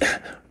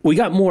 we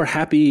got more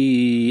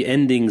happy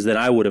endings than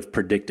I would have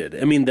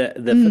predicted. I mean, the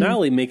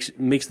finale makes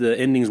the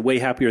endings way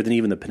happier than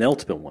even the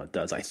penultimate one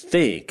does, I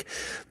think,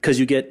 because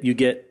you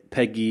get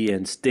Peggy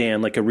and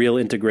Stan, like a real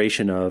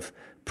integration of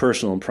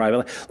personal and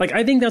private. Like,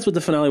 I think that's what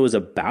the finale was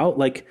about,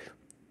 like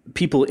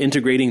people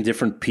integrating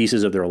different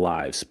pieces of their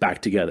lives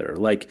back together,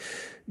 like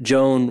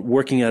Joan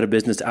working out a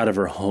business out of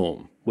her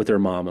home with her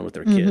mom and with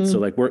their kids.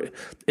 So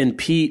and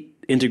Pete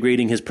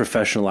integrating his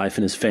professional life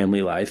and his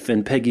family life,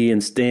 and Peggy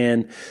and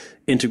Stan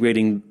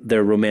integrating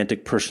their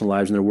romantic personal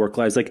lives and their work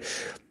lives. Like,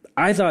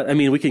 I thought,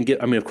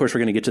 of course we're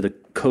going to get to the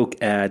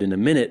Coke ad in a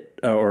minute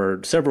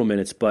or several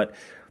minutes, but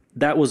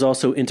that was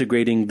also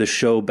integrating the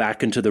show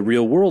back into the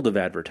real world of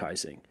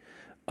advertising,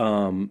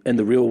 and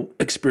the real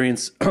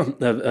experience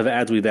of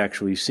ads we've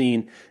actually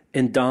seen.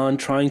 And Don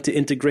trying to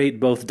integrate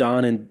both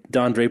Don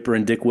Draper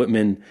and Dick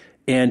Whitman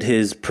and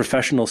his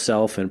professional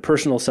self and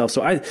personal self.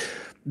 So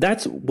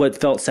that's what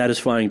felt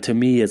satisfying to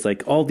me, is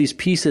like all these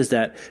pieces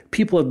that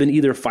people have been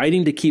either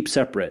fighting to keep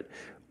separate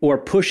or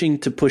pushing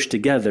to push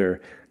together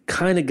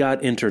kind of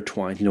got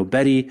intertwined.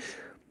 Betty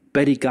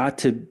got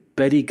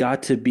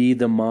to be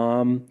the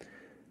mom,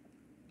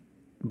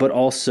 but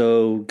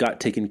also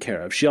got taken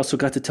care of. She also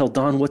got to tell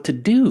Don what to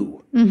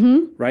do,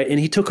 right? And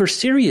he took her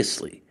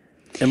seriously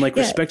and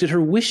respected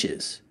her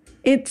wishes.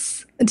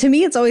 To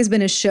me, it's always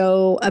been a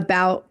show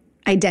about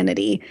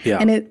identity. Yeah.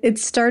 And it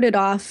started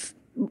off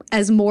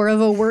as more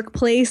of a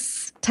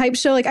workplace type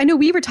show. Like, I know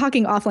we were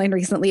talking offline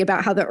recently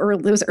about how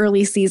those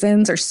early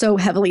seasons are so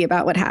heavily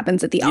about what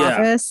happens at the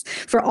office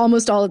for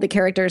almost all of the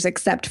characters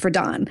except for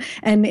Don.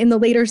 And in the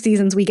later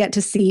seasons, we get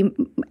to see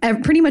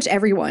pretty much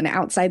everyone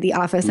outside the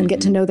office and get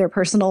to know their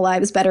personal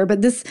lives better.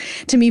 But this,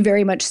 to me,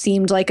 very much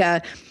seemed like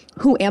a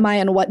who am I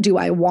and what do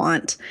I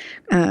want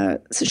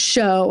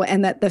show,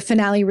 and that the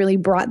finale really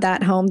brought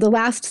that home. The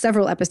last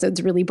several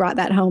episodes really brought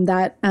that home,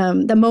 that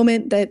the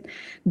moment that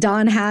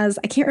Don has,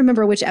 I can't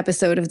remember which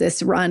episode of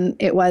this run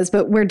it was,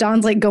 but where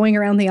Don's going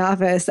around the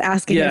office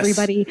asking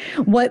everybody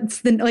what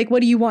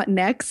do you want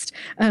next?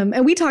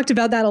 And we talked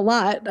about that a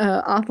lot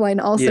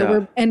offline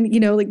also,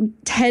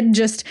 Ted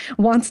just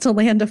wants to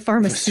land a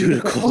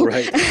pharmaceutical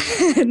right?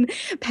 And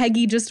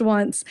Peggy just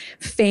wants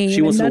fame.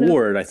 She wants an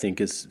award, I think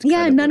is.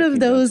 Yeah, none of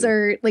those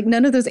are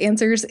none of those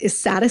answers is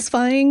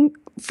satisfying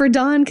for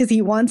Don because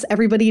he wants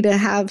everybody to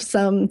have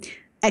some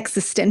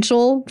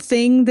existential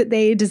thing that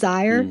they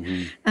desire.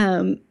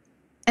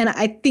 And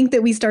I think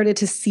that we started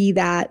to see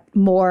that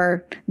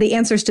more, the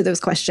answers to those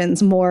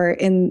questions more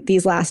in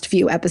these last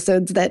few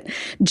episodes, that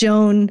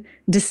Joan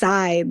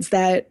decides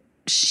that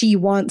she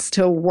wants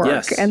to work.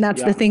 Yes, and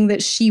that's the thing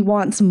that she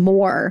wants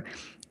more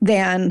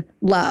than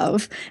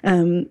love.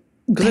 Because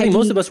I think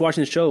most of us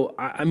watching the show,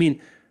 I mean,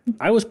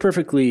 I was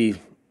perfectly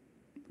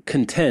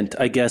content,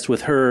 I guess,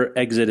 with her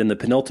exit in the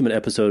penultimate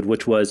episode,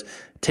 which was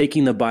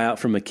taking the buyout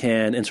from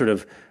McCann and sort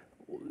of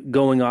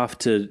going off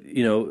to,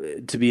 you know,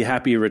 to be a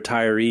happy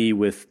retiree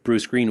with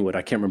Bruce Greenwood.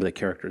 I can't remember the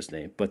character's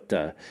name, but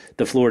the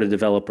Florida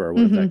developer, or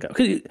whatever that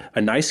guy.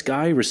 A nice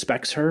guy,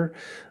 respects her.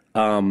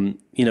 You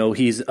know,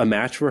 he's a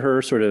match for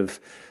her, sort of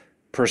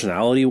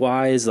personality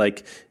wise.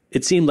 Like,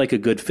 it seemed like a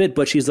good fit,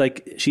 but she's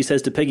like, she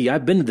says to Peggy,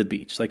 I've been to the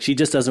beach. Like, she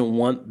just doesn't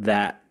want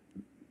that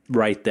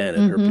right then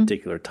in her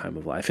particular time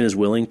of life, and is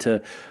willing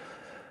to.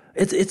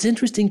 It's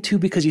interesting too,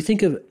 because you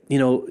think of, you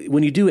know,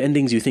 when you do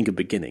endings, you think of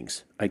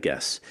beginnings, I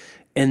guess.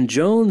 And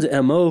Joan's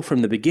MO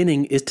from the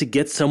beginning is to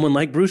get someone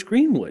like Bruce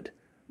Greenwood,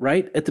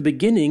 right? At the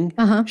beginning,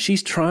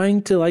 she's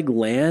trying to like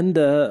land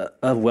a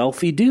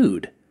wealthy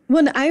dude.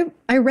 Well,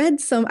 I've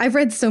read so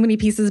many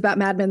pieces about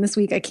Mad Men this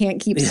week, I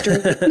can't keep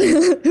straight. Like,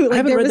 I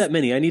haven't read that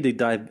many. I need to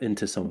dive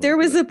into some of them. There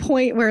was a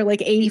point where like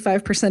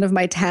 85% of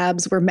my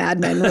tabs were Mad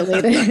Men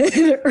related.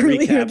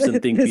 Recaps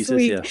and think pieces,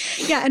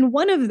 week. Yeah, and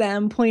one of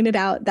them pointed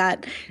out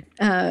that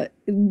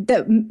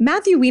that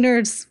Matthew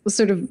Weiner's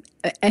sort of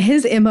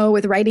his MO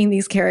with writing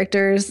these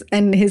characters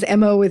and his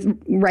MO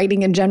with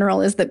writing in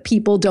general is that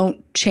people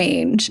don't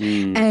change.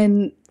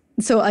 And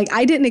so like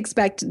I didn't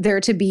expect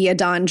there to be a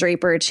Don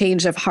Draper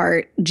change of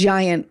heart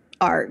giant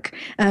arc.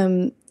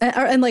 And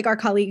like our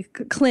colleague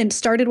Clint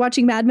started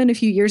watching Mad Men a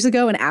few years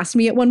ago and asked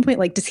me at one point,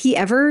 like, does he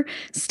ever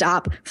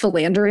stop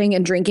philandering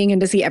and drinking, and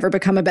does he ever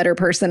become a better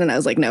person? And I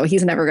was like, no,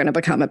 he's never going to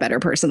become a better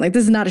person. Like,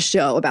 this is not a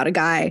show about a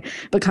guy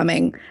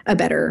becoming a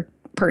better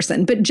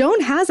person. But Joan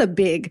has a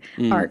big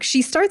arc.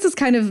 She starts as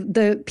kind of,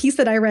 the piece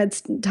that I read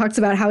talks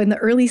about how in the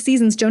early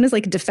seasons, Joan is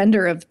like a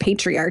defender of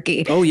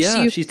patriarchy. Oh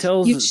yeah, she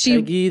tells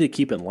Peggy to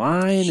keep in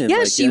line and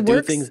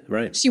do things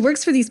right. She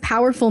works for these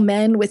powerful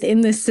men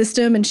within this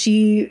system, and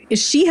she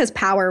has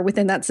power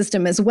within that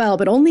system as well,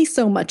 but only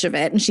so much of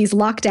it. And she's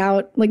locked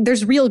out. Like,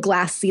 there's real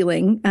glass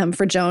ceiling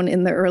for Joan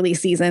in the early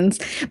seasons,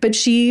 but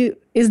she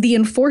is the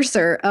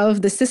enforcer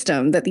of the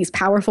system that these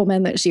powerful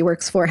men that she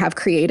works for have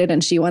created,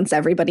 and she wants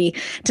everybody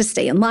to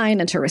stay in line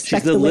and to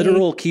respect. She's the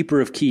literal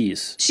keeper of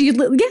keys. She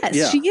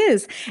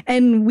is.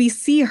 And we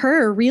see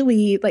her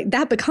really, like,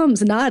 that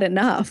becomes not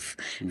enough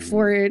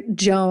for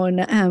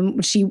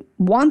Joan. She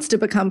wants to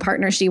become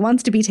partner. She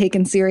wants to be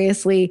taken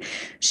seriously.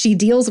 She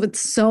deals with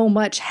so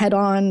much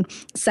head-on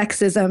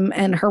sexism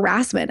and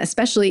harassment,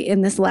 especially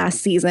in this last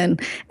season,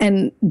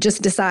 and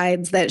just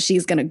decides that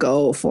she's going to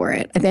go for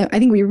it. I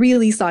think we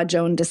really saw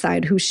Joan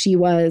decide who she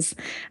was.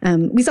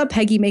 We saw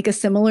Peggy make a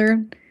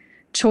similar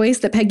choice,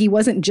 that Peggy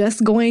wasn't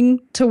just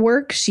going to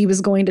work. She was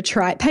going to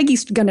try.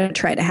 Peggy's going to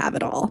try to have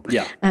it all.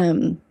 Yeah.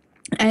 And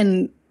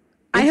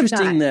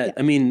interesting that,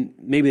 I mean,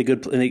 maybe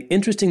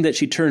interesting that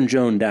she turned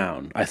Joan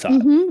down, I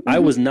thought.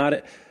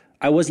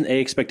 I wasn't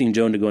expecting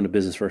Joan to go into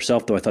business for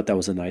herself, though I thought that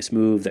was a nice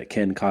move that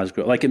Ken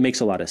Cosgrove, like, it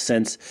makes a lot of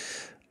sense.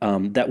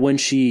 That when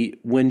she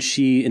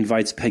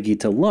invites Peggy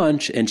to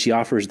lunch and she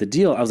offers the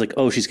deal, I was like,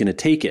 oh, she's going to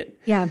take it.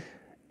 Yeah.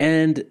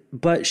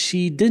 But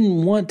she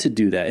didn't want to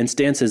do that. And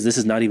Stan says, this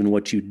is not even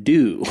what you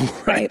do,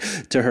 right,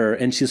 to her.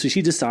 And so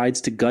she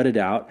decides to gut it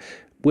out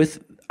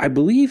with, I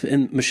believe,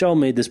 and Michelle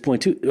made this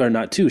point too, or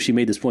not too, she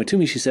made this point to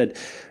me. She said,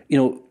 you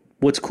know,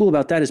 what's cool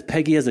about that is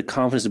Peggy has the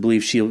confidence to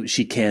believe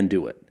she can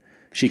do it.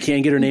 She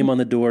can get her name on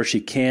the door.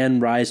 She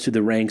can rise through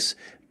the ranks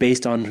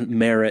based on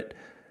merit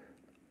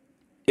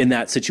in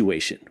that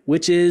situation,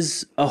 which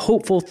is a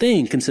hopeful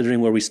thing considering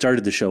where we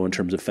started the show in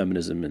terms of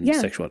feminism and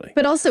sexuality.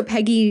 But also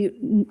Peggy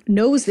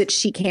knows that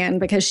she can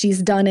because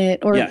she's done it,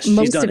 or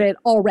most of it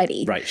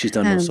already. Right, she's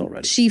done most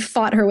already. She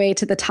fought her way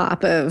to the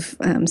top of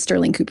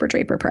Sterling Cooper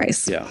Draper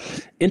Price. Yeah.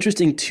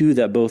 Interesting, too,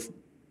 that both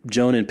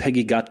Joan and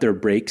Peggy got their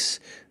breaks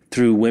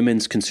through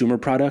women's consumer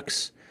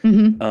products.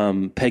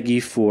 Peggy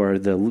for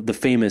the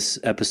famous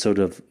episode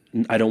of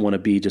I Don't Want to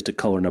Be Just a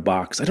Color in a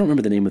Box. I don't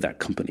remember the name of that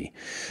company.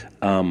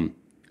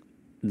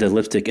 The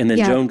lipstick, and then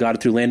Joan got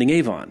it through Landing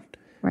Avon,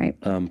 right?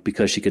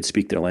 Because she could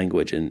speak their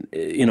language, and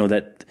you know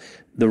that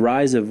the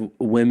rise of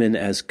women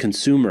as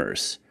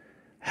consumers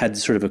had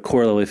sort of a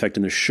corollary effect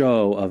in the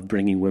show of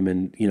bringing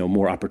women, you know,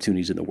 more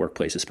opportunities in the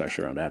workplace,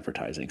 especially around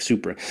advertising.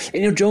 Super, and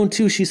you know, Joan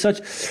too. She's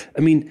such,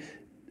 I mean,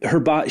 her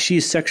body.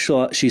 She's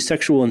sexual and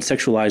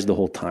sexualized the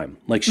whole time.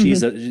 Like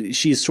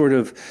she's sort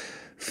of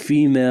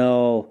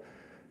female.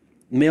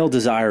 Male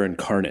desire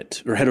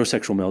incarnate, or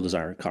heterosexual male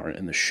desire incarnate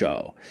in the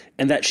show.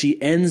 And that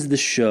she ends the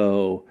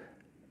show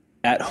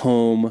at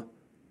home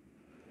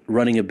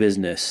running a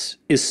business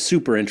is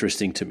super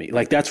interesting to me.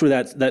 Like, that's where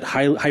that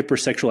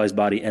hypersexualized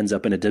body ends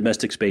up in a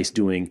domestic space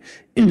doing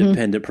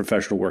independent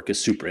professional work is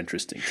super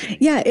interesting to me.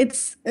 Yeah,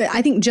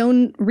 I think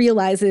Joan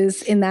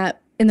realizes in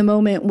that in the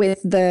moment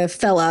with the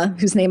fella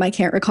whose name I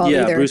can't recall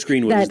either. Yeah, Bruce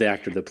Greenwood is the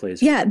actor that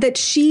plays. Yeah, that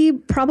she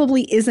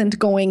probably isn't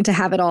going to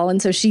have it all.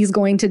 And so she's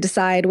going to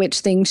decide which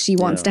things she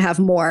wants to have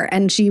more.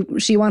 And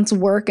she wants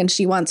work, and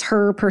she wants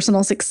her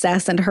personal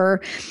success and her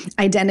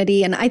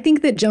identity. And I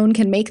think that Joan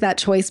can make that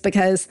choice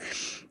because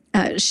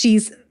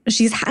she's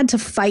had to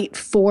fight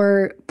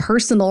for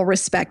personal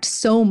respect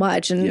so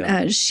much.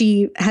 And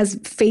she has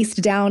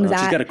faced down that.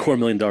 She's got $250,000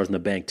 million in the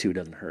bank too.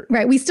 Doesn't hurt.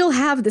 Right. We still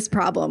have this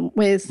problem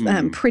with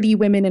pretty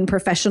women in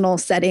professional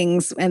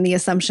settings and the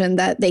assumption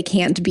that they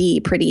can't be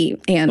pretty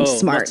and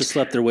smart. Must have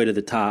slept their way to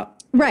the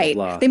top. Right.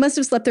 Blah, blah. They must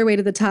have slept their way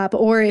to the top.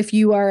 Or if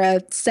you are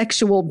a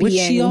sexual being.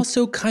 Which she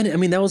also kind of,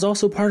 that was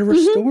also part of her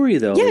story,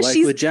 though. Yeah, like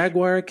with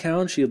Jaguar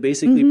Account, she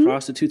basically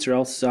prostitutes her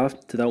off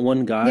to that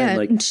one guy. Yeah,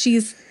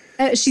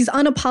 and she's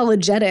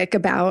unapologetic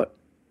about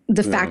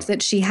the fact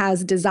that she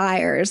has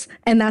desires,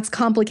 and that's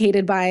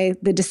complicated by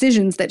the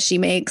decisions that she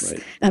makes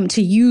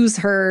to use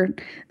her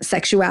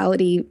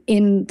sexuality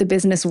in the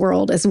business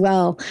world as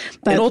well.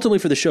 But and ultimately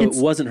for the show, it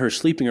wasn't her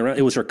sleeping around.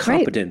 It was her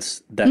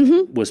competence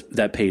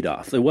that paid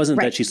off. It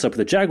wasn't that she slept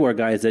with the Jaguar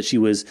guy. It's that she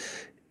was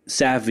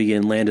savvy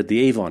and landed the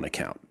Avon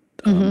account.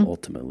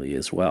 Ultimately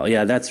as well.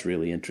 Yeah, that's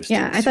really interesting.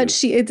 Yeah, I thought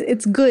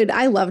it's good.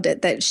 I loved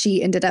it that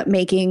she ended up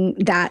making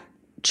that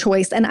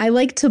choice. And I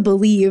like to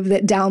believe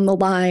that down the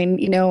line,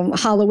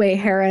 Holloway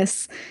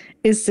Harris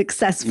is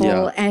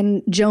successful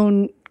and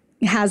Joan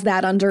has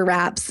that under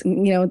wraps,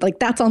 like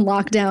that's on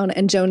lockdown,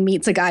 and Joan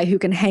meets a guy who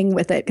can hang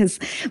with it. Because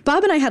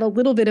Bob and I had a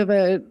little bit of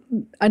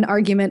an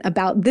argument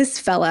about this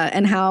fella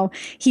and how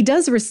he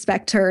does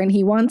respect her and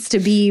he wants to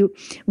be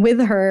with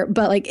her,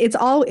 but like it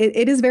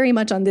is very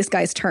much on this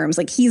guy's terms.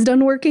 Like he's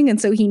done working, and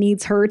so he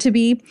needs her to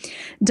be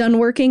done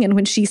working. And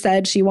when she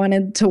said she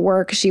wanted to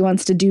work, she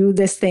wants to do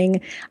this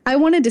thing, I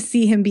wanted to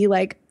see him be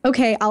like,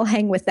 okay, I'll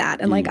hang with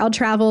that. And like, I'll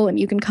travel and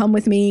you can come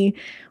with me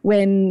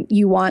when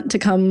you want to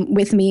come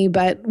with me,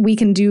 but we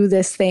can do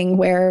this thing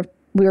where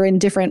we're in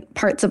different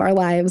parts of our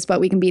lives, but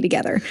we can be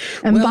together.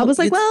 And Bob was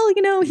like,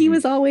 he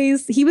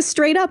was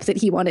straight up that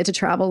he wanted to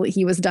travel, that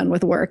he was done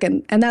with work.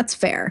 And that's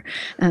fair.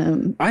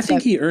 I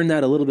think he earned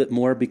that a little bit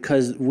more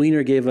because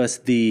Weiner gave us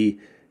he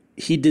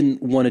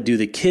didn't want to do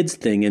the kids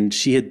thing, and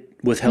she had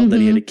withheld that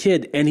he had a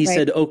kid. And he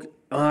said,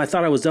 I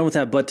thought I was done with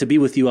that, but to be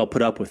with you, I'll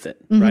put up with it.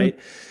 Right.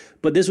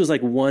 But this was like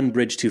one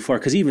bridge too far,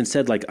 because he even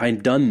said, like,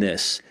 I'm done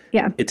this.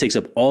 Yeah. It takes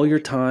up all your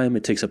time.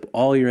 It takes up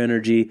all your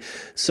energy.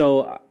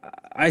 So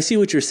I see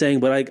what you're saying,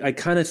 but I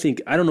kind of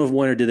think, I don't know if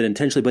Weiner did it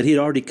intentionally, but he had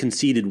already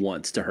conceded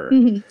once to her.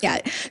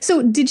 Yeah. So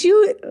what did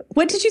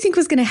you think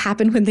was going to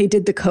happen when they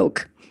did the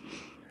Coke?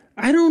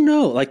 I don't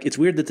know. Like, it's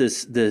weird that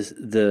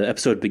the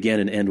episode began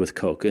and ended with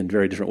Coke in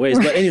very different ways.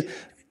 Right. But anyway,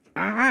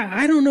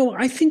 I don't know.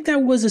 I think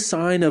that was a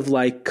sign of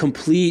like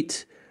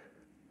complete...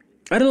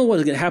 I don't know what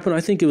was going to happen. I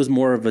think it was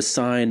more of a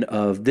sign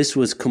of this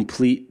was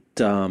complete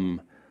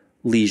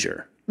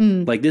leisure.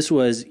 Like this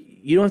was,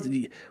 you don't have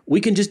to,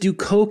 we can just do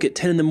Coke at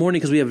 10 in the morning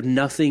because we have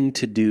nothing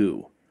to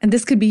do. And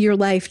this could be your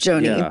life,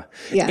 Joni.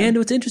 Yeah. And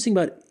what's interesting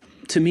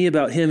to me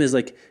about him is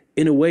like,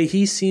 in a way,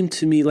 he seemed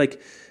to me like,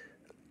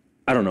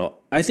 I don't know.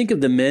 I think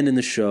of the men in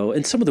the show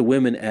and some of the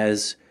women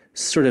as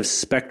sort of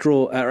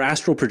spectral or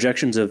astral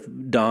projections of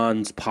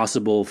Don's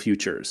possible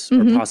futures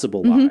or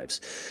possible lives.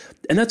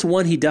 And that's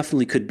one he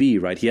definitely could be,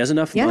 right? He has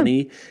enough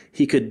money.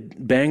 He could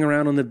bang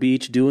around on the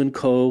beach doing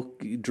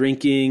Coke,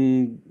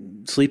 drinking,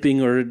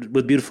 sleeping or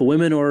with beautiful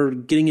women, or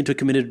getting into a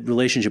committed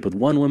relationship with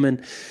one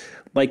woman.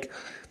 Like,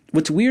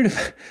 what's weird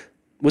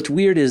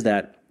is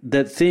that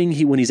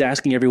thing when he's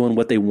asking everyone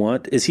what they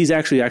want is he's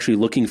actually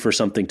looking for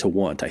something to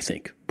want, I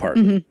think,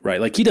 partly, right?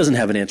 Like he doesn't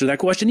have an answer to that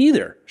question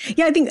either.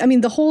 Yeah, I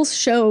mean, the whole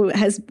show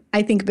has,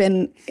 I think,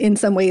 been in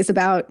some ways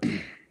about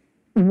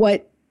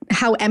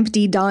how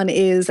empty Don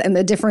is and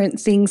the different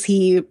things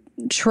he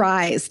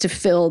tries to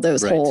fill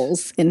those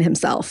holes in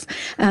himself.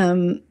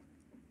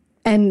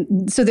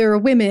 And so there are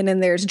women,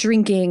 and there's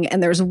drinking,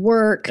 and there's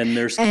work. And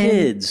there's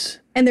kids.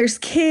 And there's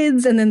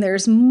kids, and then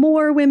there's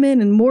more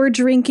women and more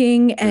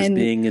drinking. And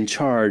there's being in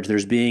charge.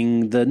 There's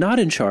being the not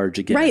in charge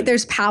again. Right.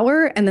 There's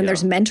power, and then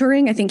there's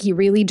mentoring. I think he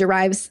really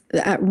derives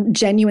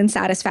genuine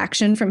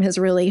satisfaction from his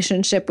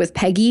relationship with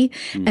Peggy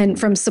and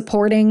from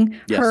supporting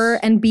her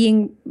and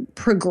being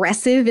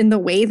progressive in the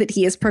way that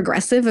he is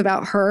progressive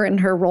about her and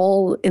her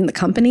role in the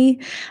company.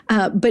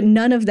 But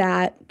none of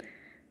that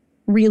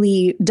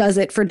really does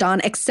it for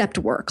Don except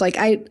work. Like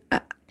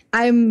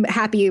I'm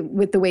happy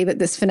with the way that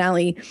this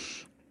finale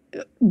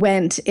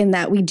went, in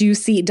that we do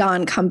see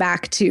Don come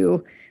back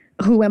to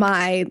who am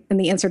I? And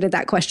the answer to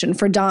that question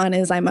for Don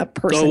is I'm a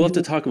person we'll have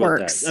to talk about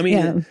works. That. I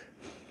mean,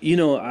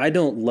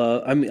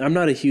 I'm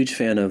not a huge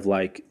fan of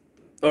like,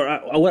 or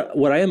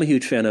what I am a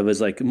huge fan of is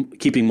like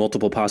keeping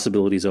multiple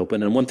possibilities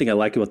open. And one thing I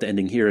like about the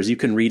ending here is you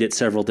can read it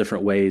several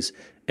different ways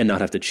and not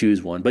have to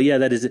choose one. But yeah,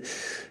 that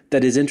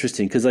is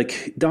interesting because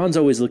like Don's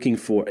always looking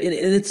for, and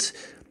it's,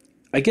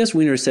 I guess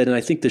Weiner said, and I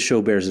think the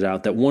show bears it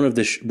out, that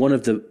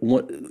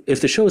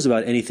if the show is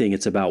about anything,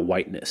 it's about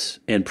whiteness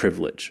and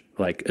privilege,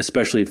 like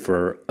especially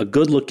for a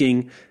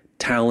good-looking,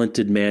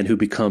 talented man who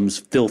becomes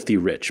filthy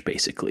rich,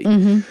 basically.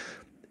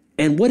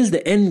 And what is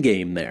the end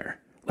game there?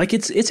 Like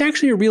it's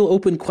actually a real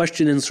open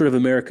question in sort of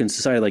American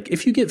society. Like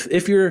if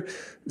you're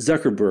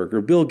Zuckerberg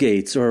or Bill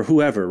Gates or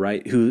whoever,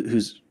 right,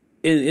 who's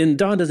and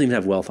Don doesn't even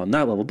have wealth on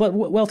that level, but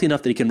wealthy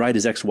enough that he can write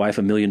his ex-wife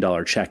 $1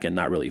 million check and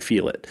not really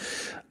feel it.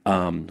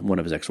 One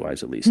of his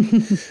ex-wives, at least.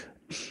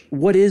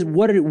 What is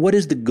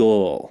the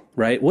goal,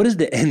 right? What is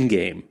the end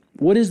game?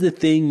 What is the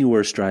thing you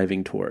are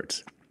striving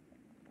towards?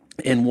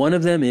 And one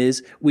of them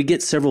is we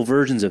get several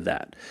versions of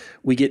that.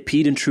 We get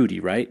Pete and Trudy,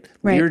 right?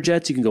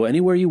 Learjets, you can go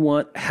anywhere you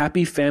want.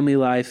 Happy family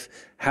life,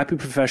 happy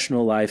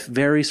professional life,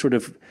 very sort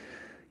of,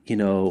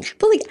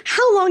 But like,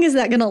 how long is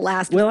that going to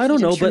last? Well, I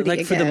don't know, but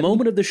like for the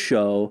moment of the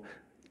show,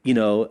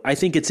 I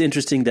think it's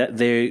interesting that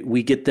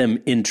we get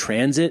them in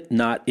transit,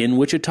 not in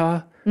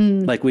Wichita.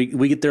 Like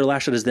we get their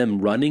last shot as them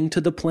running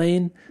to the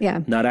plane,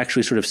 not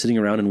actually sort of sitting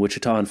around in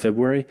Wichita in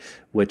February,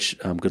 which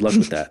good luck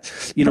with that.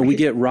 Right. We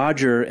get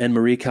Roger and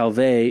Marie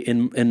Calvé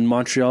in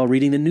Montreal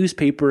reading the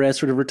newspaper as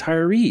sort of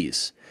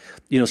retirees,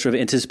 sort of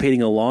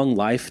anticipating a long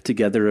life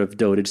together of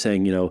dotage,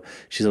 saying,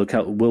 she's like,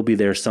 we'll be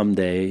there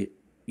someday,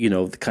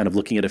 kind of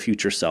looking at a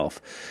future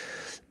self.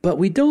 But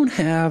we don't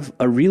have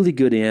a really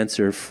good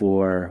answer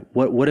for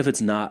what if it's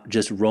not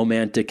just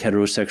romantic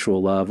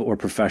heterosexual love or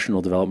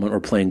professional development or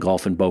playing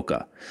golf in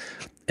Boca.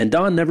 And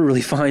Don never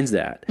really finds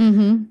that.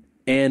 Mm-hmm.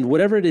 And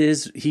whatever it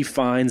is he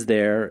finds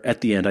there at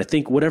the end, I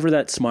think whatever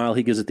that smile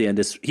he gives at the end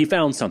is he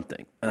found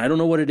something. And I don't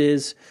know what it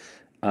is.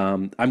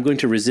 I'm going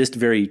to resist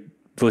very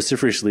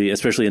vociferously,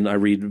 especially when I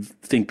read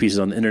think pieces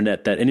on the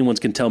internet, that anyone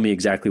can tell me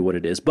exactly what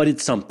it is. But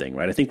it's something,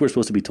 right? I think we're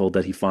supposed to be told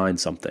that he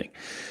finds something.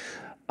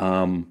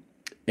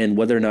 And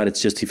whether or not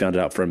it's just he found it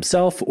out for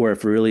himself, or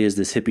if it really is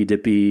this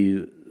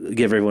hippy-dippy,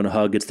 give everyone a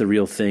hug, it's the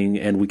real thing,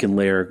 and we can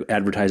layer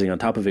advertising on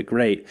top of it,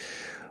 great.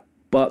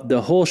 But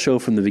the whole show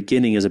from the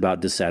beginning is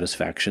about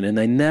dissatisfaction, and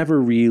I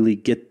never really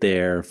get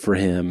there for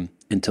him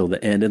until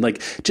the end. And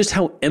like just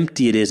how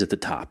empty it is at the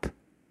top,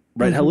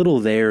 right? Mm-hmm. How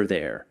little there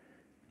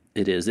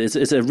it is.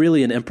 It's a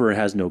really an emperor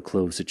has no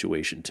clothes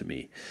situation to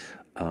me.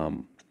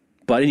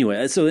 But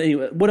anyway,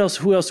 what else?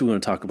 Who else do we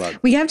want to talk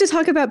about? We have to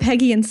talk about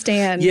Peggy and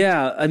Stan.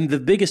 Yeah, and the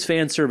biggest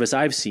fan service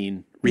I've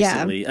seen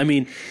recently. Yeah. I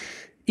mean,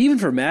 even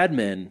for Mad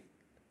Men,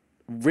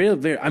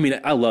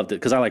 I loved it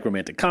because I like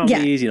romantic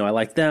comedies. Yeah. I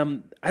like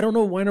them. I don't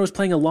know why I was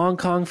playing a Long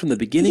Kong from the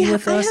beginning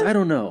with us. I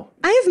don't know.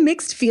 I have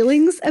mixed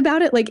feelings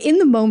about it. Like in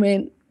the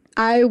moment,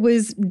 I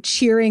was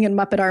cheering and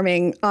Muppet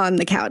arming on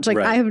the couch. Like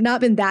I have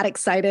not been that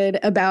excited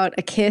about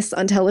a kiss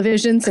on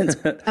television since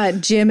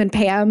Jim and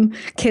Pam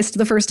kissed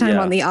the first time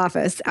on The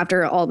Office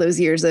after all those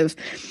years of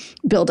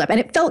buildup. And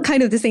it felt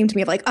kind of the same to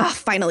me of like,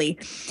 finally.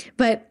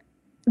 But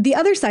the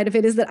other side of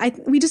it is that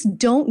we just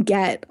don't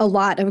get a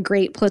lot of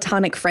great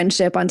platonic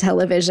friendship on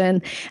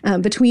television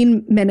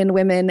between men and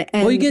women.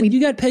 And well,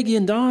 you got Peggy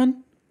and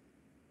Don.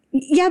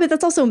 Yeah, but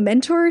that's also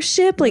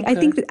mentorship. Like,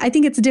 okay. I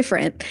think it's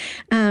different.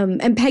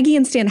 And Peggy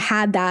and Stan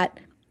had that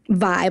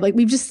vibe. Like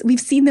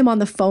we've seen them on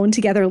the phone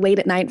together late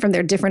at night from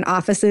their different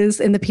offices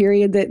in the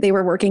period that they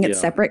were working at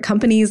separate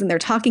companies, and they're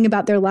talking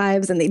about their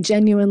lives and they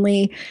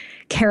genuinely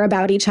care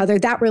about each other.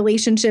 That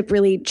relationship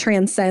really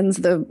transcends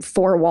the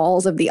four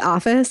walls of the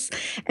office.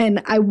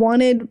 And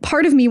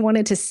part of me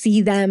wanted to see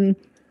them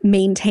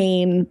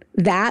maintain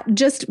that,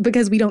 just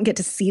because we don't get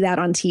to see that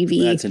on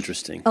TV. That's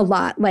interesting. A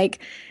lot. Like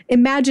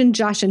imagine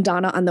Josh and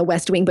Donna on The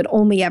West Wing, but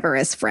only ever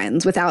as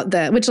friends without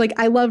which like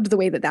I loved the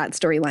way that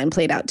storyline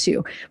played out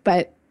too.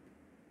 But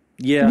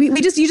yeah,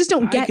 you just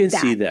don't get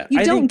that. See that.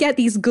 You don't get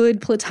these good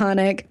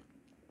platonic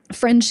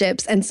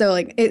friendships. And so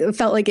like it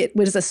felt like it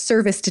was a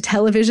service to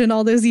television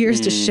all those years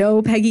to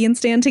show Peggy and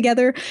Stan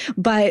together.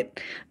 But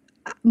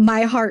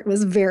my heart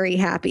was very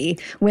happy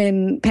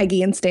when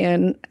Peggy and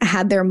Stan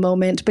had their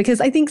moment, because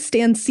I think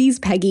Stan sees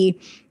Peggy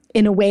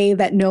in a way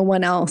that no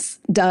one else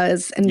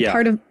does.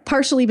 And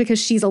partially because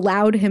she's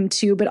allowed him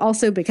to, but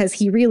also because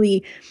he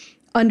really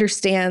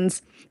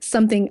understands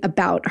something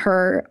about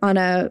her on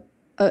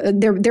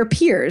they're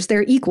peers,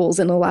 they're equals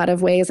in a lot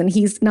of ways. And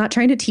he's not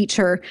trying to teach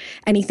her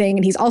anything.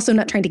 And he's also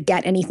not trying to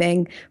get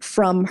anything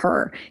from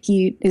her.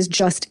 He is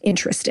just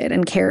interested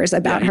and cares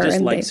about her. He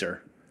just likes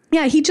her.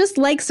 Yeah, he just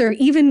likes her,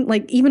 even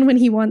when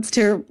he wants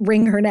to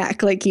wring her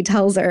neck, like he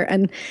tells her.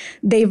 And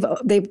they've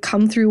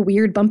come through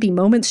weird, bumpy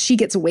moments. She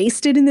gets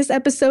wasted in this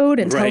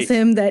episode and tells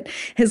him that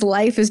his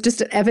life is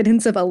just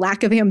evidence of a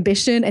lack of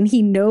ambition, and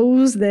he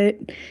knows that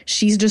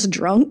she's just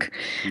drunk.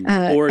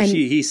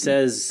 He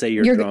says, "Say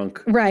you're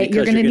drunk." Right,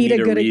 you're going to need a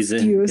good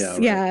excuse.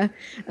 Yeah,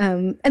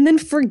 and then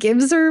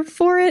forgives her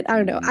for it.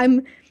 I don't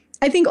know.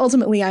 I think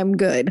ultimately I'm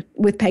good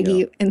with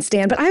Peggy and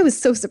Stan, but I was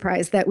so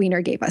surprised that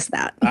Wiener gave us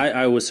that.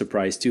 I was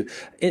surprised too.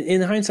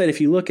 In hindsight, if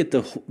you look at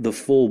the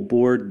full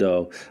board,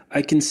 though,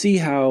 I can see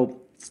how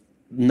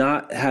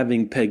not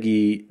having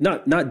Peggy,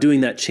 not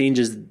doing that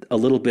changes a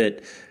little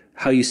bit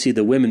how you see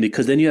the women,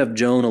 because then you have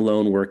Joan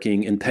alone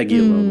working and Peggy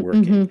alone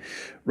working,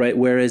 right?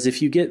 Whereas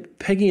if you get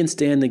Peggy and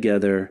Stan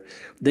together,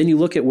 then you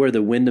look at where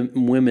the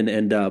women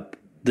end up.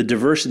 the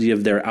diversity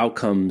of their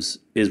outcomes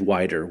is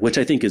wider, which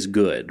I think is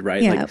good,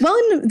 right? Yeah. Well,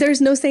 and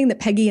there's no saying that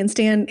Peggy and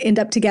Stan end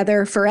up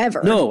together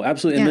forever. No,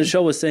 absolutely. Yeah. And the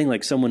show was saying,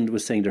 like, someone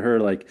was saying to her,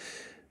 like,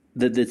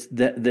 that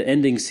the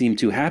ending seemed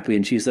too happy.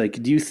 And she's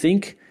like, do you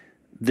think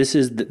this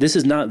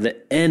is not the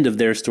end of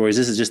their stories?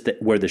 This is just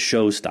where the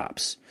show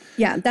stops.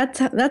 Yeah,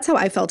 that's how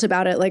I felt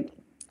about it. Like,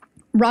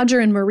 Roger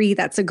and Marie,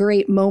 that's a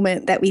great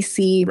moment that we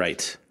see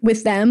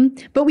with them.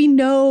 But we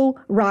know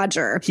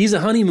Roger. He's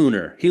a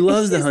honeymooner. He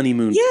loves the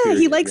honeymoon. Yeah,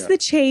 period. He likes the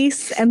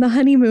chase and the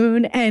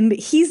honeymoon. And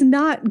he's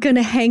not going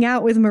to hang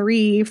out with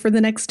Marie for the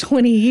next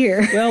 20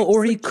 years. Well,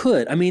 or he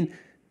could. I mean,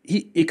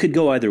 it could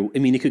go either. I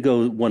mean, it could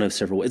go one of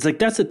several ways. It's like,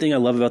 that's the thing I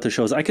love about the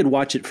show is I could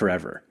watch it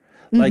forever.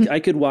 Like, I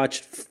could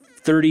watch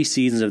 30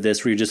 seasons of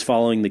this where you're just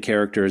following the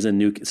characters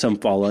and some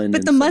fall in.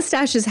 But the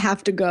mustaches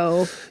have to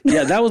go.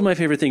 Yeah, that was my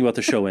favorite thing about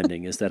the show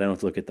ending is that I don't have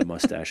to look at the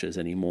mustaches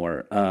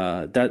anymore.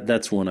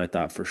 That's one I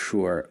thought for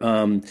sure.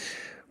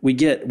 We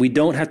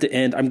don't have to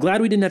end. I'm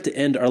glad we didn't have to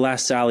end. Our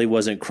last Sally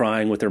wasn't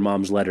crying with her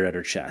mom's letter at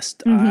her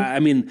chest. I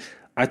mean,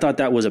 I thought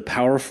that was a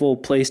powerful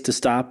place to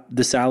stop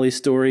the Sally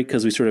story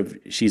because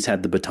she's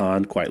had the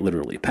baton quite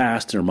literally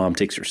passed, and her mom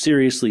takes her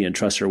seriously and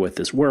trusts her with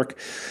this work.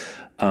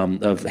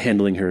 Of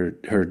handling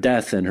her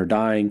death and her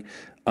dying.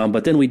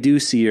 But then we do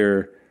see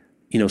her,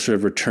 sort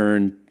of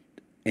return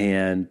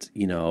and,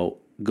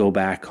 go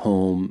back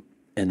home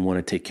and want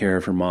to take care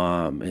of her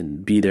mom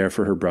and be there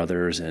for her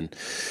brothers and,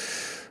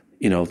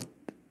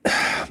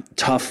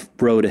 tough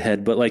road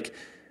ahead. But like,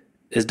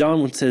 as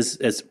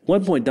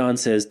one point Don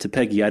says to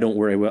Peggy, I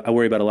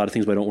worry about a lot of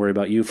things, but I don't worry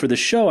about you. For the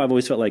show, I've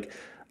always felt like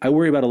I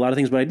worry about a lot of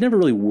things, but I'd never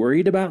really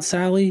worried about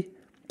Sally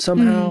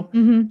somehow.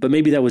 But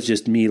maybe that was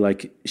just me.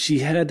 Like, she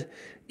had,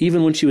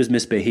 even when she was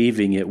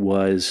misbehaving, it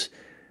was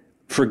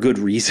for good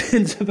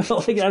reasons. I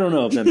don't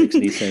know if that makes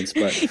any sense,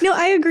 but no,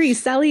 I agree.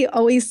 Sally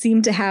always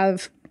seemed to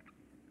have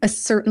a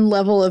certain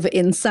level of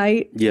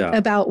insight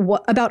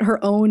about her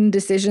own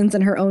decisions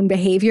and her own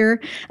behavior.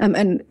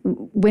 And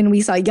when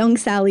we saw young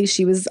Sally,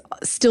 she was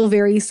still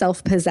very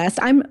self-possessed.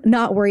 I'm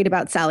not worried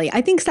about Sally.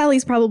 I think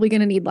Sally's probably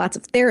going to need lots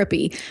of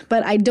therapy,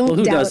 but I don't doubt.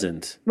 Who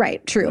doesn't?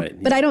 Right, true.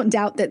 Right, but I don't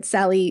doubt that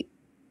Sally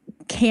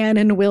can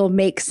and will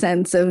make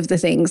sense of the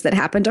things that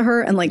happen to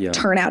her and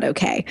turn out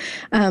okay.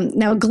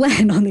 Now,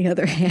 Glenn, on the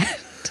other hand.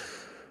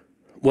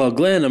 Well,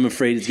 Glenn, I'm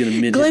afraid is going to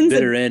meet his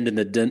bitter end in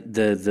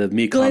the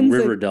Mekong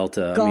River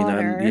Delta.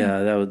 Goner. I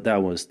mean,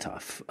 that was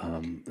tough.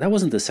 That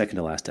wasn't the second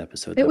to last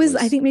episode. It was,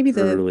 I think, maybe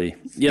the early.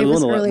 Yeah,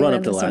 we'll run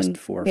up the last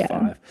 4 or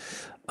 5.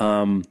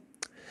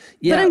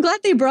 But I'm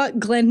glad they brought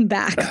Glenn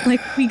back.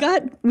 Like, we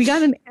got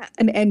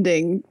an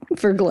ending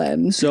for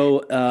Glenn.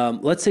 So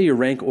let's say you're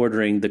rank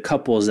ordering the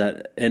couples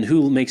and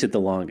who makes it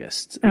the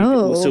longest.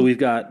 Oh, so we've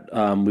got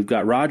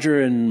Roger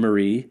and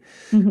Marie.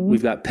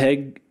 We've got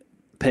Peg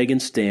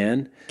and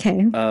Stan.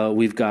 Okay.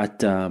 We've got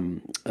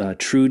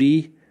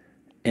Trudy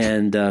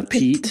and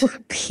Pete.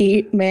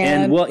 Pete,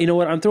 man. And well, you know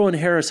what? I'm throwing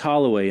Harris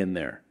Holloway in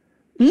there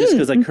just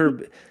because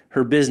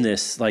her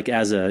business, like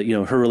as a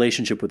her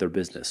relationship with her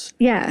business.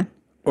 Yeah.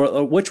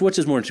 Or which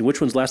is more interesting? Which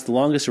ones last the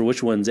longest, or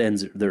which ones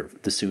ends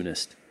the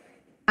soonest?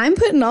 I'm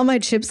putting all my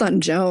chips on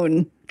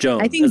Joan.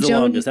 I think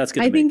Joan. Longest. That's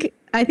good.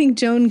 I think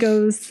Joan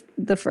goes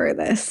the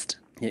furthest.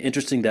 Yeah,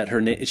 interesting that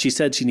her name. She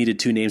said she needed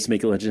 2 names to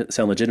make it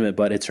sound legitimate,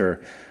 but it's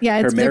her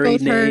it's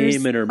married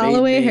name and her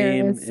maiden name,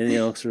 Harris.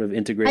 And sort of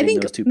integrating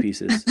those 2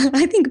 pieces.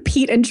 I think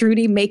Pete and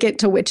Trudy make it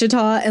to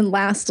Wichita and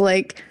last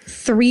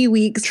 3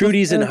 weeks.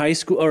 Trudy's in high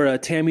school, or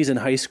Tammy's in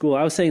high school.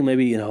 I was saying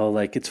maybe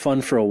it's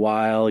fun for a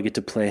while. I get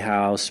to play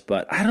house,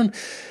 but I don't.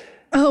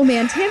 Oh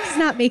man, Tammy's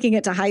not making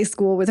it to high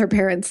school with her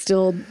parents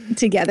still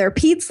together.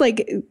 Pete's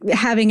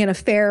having an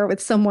affair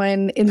with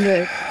someone in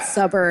the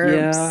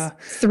suburbs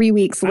 3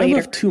 weeks later.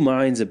 I'm of 2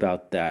 minds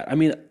about that. I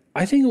mean,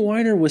 I think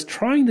Weiner was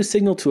trying to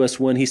signal to us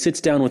when he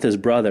sits down with his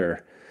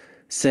brother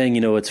saying,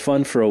 it's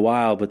fun for a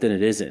while, but then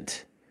it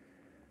isn't.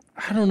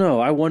 I don't know.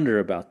 I wonder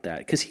about that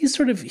because he's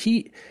sort of,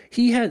 he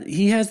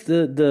has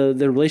the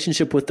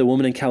relationship with the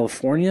woman in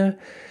California.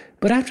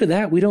 But after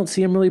that, we don't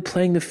see him really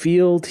playing the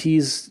field.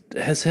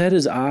 Has had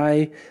his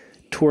eye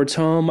towards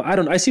home.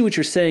 I see what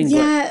you're saying.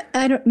 Yeah,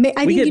 but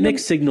we get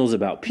mixed signals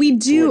about Pete. We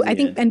do. I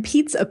think, and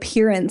Pete's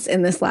appearance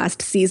in this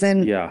last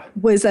season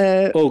was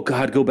a. Oh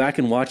God, go back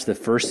and watch the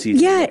first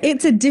season. Yeah,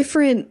 it's a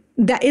different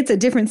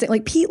thing.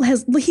 Like he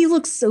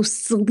looks so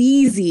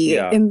sleazy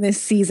in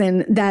this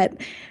season that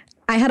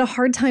I had a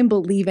hard time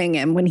believing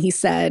him when he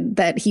said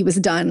that he was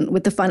done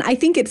with the fun. I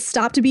think it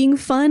stopped being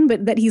fun,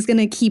 but that he's going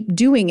to keep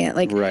doing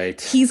it.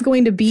 He's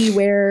going to be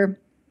where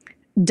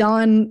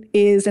Don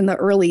is in the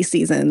early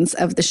seasons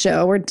of the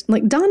show, where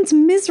Don's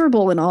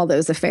miserable in all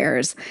those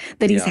affairs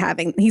that he's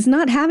having. He's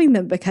not having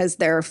them because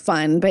they're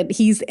fun, but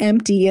he's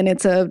empty, and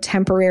it's a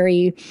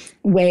temporary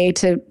way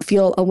to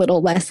feel a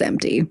little less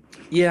empty.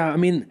 Yeah, I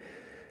mean,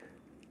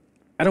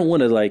 I don't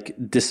want to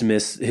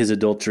dismiss his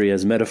adultery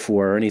as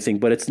metaphor or anything,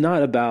 but it's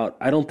not about,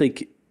 I don't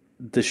think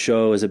the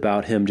show is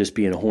about him just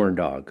being a horn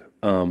dog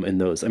in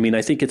those. I mean,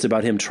 I think it's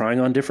about him trying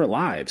on different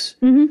lives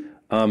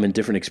and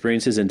different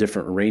experiences and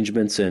different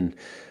arrangements. And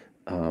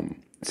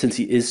since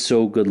he is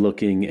so good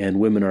looking and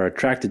women are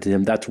attracted to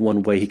him, that's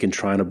one way he can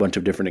try on a bunch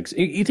of different.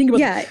 You think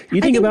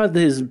about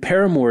his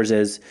paramours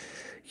as,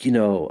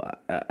 a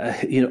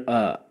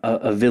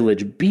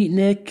village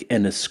beatnik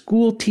and a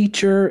school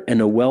teacher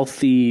and a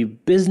wealthy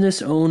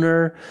business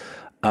owner.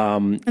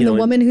 And the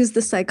woman who's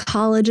the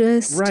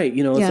psychologist. Right.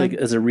 It's like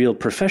as a real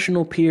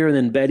professional peer, and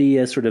then Betty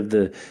as sort of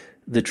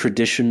the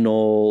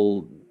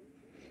traditional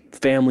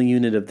family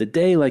unit of the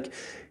day. Like,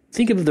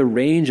 think of the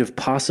range of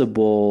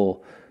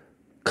possible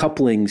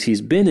couplings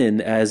he's been in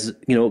as,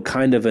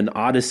 kind of an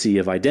odyssey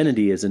of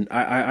identity.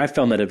 I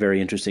found that a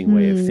very interesting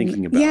way of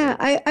thinking about it.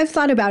 Yeah, I've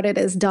thought about it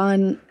as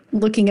Don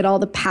looking at all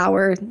the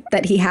power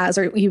that he has,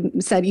 or you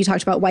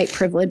talked about white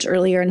privilege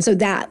earlier. And so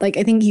that,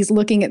 I think he's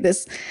looking at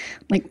this,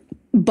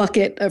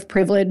 bucket of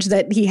privilege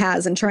that he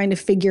has and trying to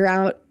figure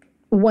out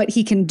what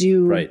he can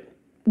do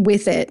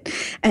with it.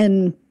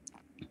 And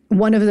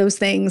one of those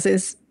things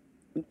is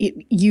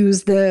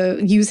use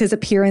his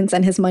appearance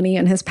and his money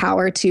and his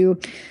power to,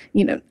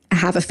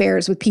 have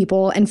affairs with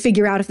people and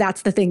figure out if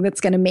that's the thing that's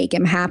going to make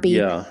him happy.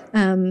 Yeah.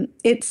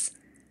 It's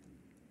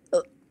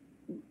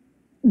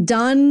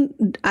Don,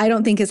 I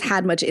don't think, has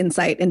had much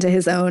insight into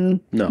his own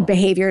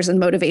behaviors and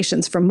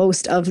motivations for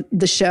most of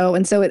the show.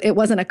 And so it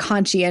wasn't a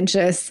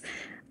conscientious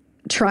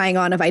trying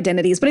on of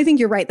identities, but I think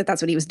you're right that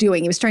that's what he was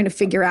doing. He was trying to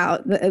figure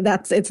out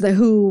it's the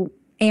who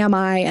am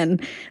I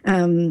and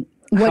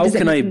how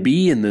can I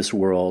be in this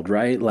world,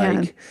 right?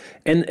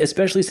 And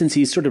especially since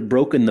he's sort of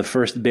broken the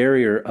first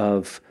barrier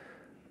of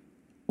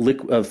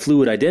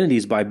fluid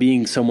identities by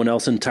being someone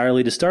else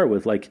entirely to start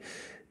with.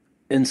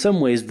 In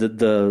some ways,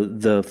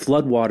 the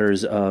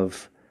floodwaters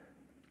of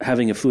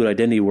having a fluid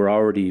identity were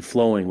already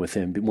flowing with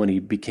him when he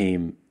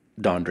became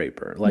Don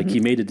Draper. He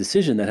made a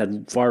decision that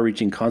had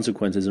far-reaching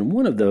consequences, and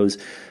one of those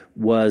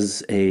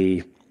was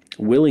a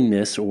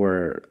willingness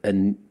or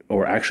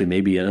actually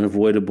maybe an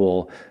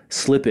unavoidable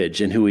slippage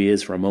in who he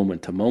is from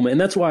moment to moment.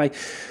 And that's why,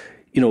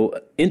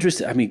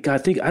 interesting. I mean,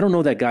 God, I don't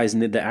know that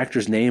the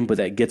actor's name, but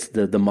that gets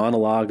the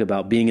monologue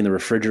about being in the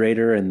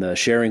refrigerator and the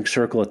sharing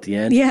circle at the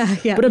end. Yeah.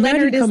 But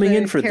imagine Leonard coming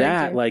in for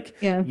character.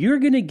 That. You're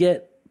going to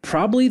get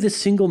probably the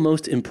single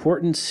most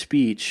important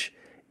speech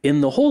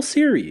in the whole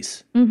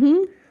series.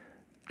 Mm-hmm.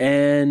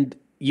 And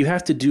you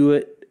have to do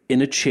it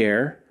in a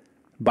chair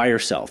by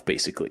yourself,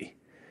 basically.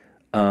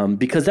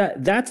 Because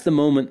that's the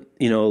moment,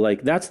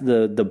 that's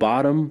the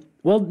bottom.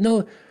 Well,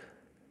 no,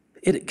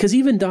 because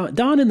even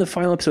Don in the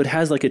final episode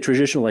has a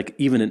traditional,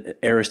 even an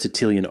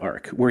Aristotelian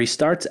arc where he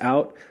starts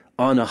out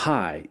on a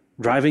high,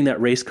 driving that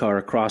race car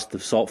across the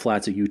salt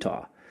flats of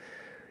Utah.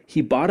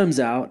 He bottoms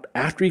out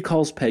after he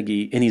calls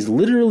Peggy, and he's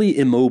literally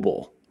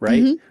immobile,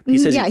 right? Mm-hmm. He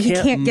says he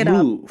can't get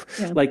move.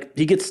 Up. Yeah.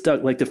 He gets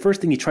stuck. The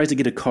first thing, he tries to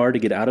get a car to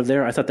get out of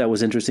there. I thought that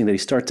was interesting that he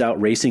starts out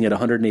racing at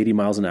 180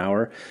 miles an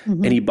hour,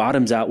 and he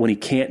bottoms out when he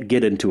can't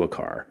get into a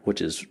car,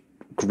 which is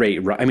great.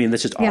 I mean,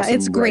 that's just awesome. Yeah,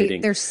 it's great.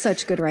 Writing. They're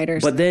such good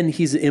writers. But then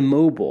he's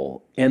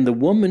immobile, and the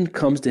woman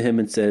comes to him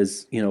and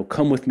says,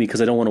 come with me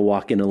because I don't want to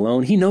walk in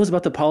alone. He knows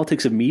about the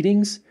politics of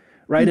meetings,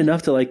 right?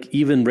 Enough to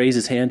even raise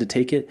his hand to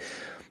take it.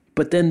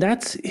 But then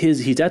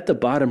he's at the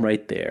bottom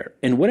right there.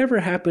 And whatever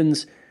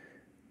happens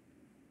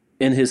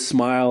in his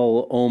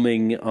smile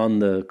oming on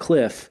the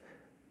cliff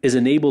is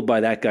enabled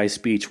by that guy's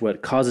speech,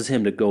 what causes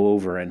him to go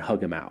over and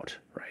hug him out,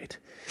 right?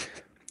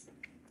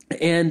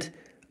 And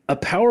a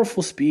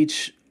powerful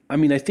speech, I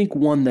mean, I think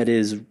one that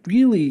is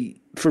really,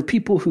 for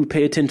people who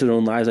pay attention to their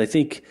own lives, I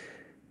think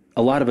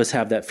a lot of us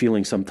have that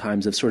feeling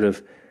sometimes of sort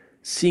of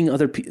seeing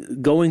other people,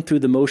 going through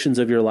the motions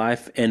of your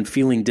life and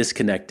feeling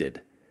disconnected.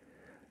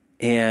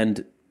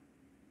 And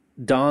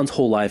Don's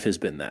whole life has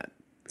been that.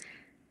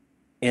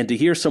 And to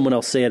hear someone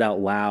else say it out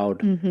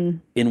loud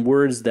in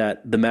words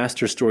that the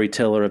master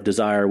storyteller of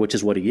desire, which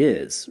is what he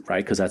is,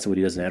 right? Because that's what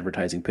he does in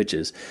advertising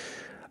pitches.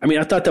 I mean,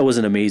 I thought that was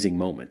an amazing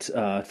moment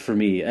for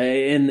me,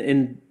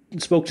 and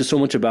spoke to so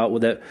much about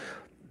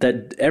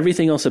that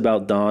everything else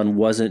about Don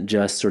wasn't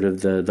just sort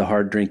of the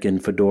hard drinking,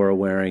 fedora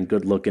wearing,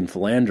 good looking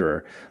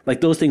philanderer.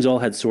 Those things all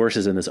had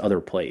sources in this other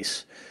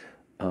place.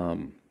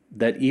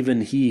 That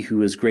even he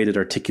who is great at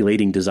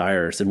articulating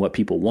desires and what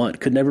people want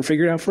could never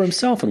figure it out for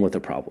himself and what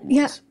the problem was.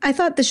 Yeah, I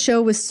thought the show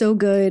was so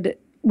good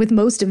with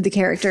most of the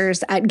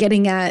characters at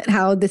getting at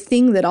how the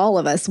thing that all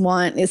of us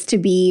want is to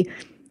be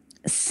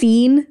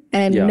seen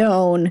and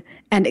known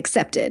and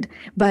accepted.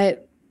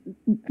 But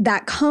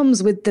that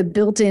comes with the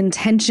built-in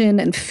tension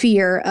and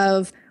fear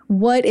of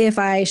what if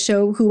I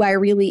show who I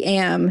really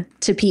am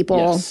to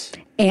people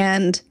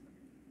and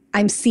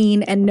I'm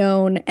seen and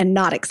known and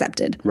not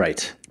accepted.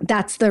 Right.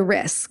 That's the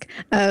risk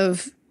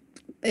of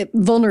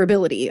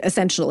vulnerability,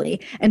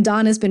 essentially. And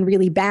Don has been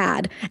really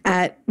bad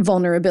at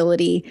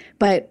vulnerability,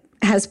 but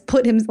has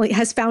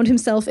found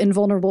himself in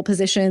vulnerable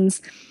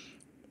positions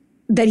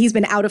that he's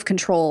been out of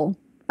control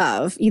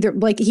of. Either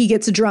he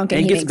gets drunk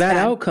and he gets bad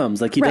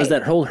outcomes. He does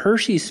that whole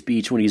Hershey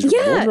speech when he's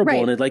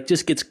vulnerable, and it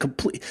just gets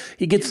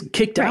he gets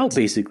kicked out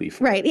basically.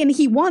 Right. And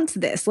he wants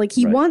this.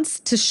 He wants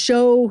to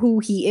show who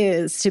he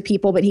is to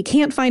people, but he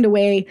can't find a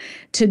way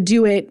to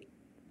do it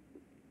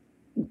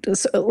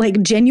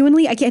like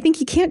genuinely, I think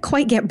he can't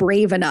quite get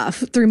brave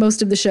enough through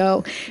most of the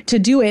show to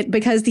do it,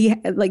 because he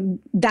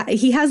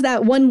has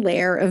that one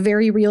layer of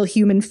very real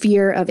human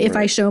fear of, if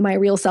I show my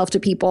real self to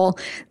people,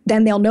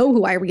 then they'll know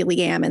who I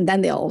really am, and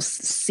then they'll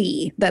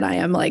see that I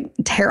am like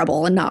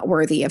terrible and not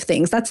worthy of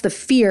things. That's the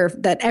fear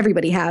that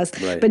everybody has.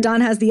 Right. But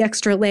Don has the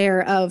extra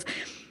layer of,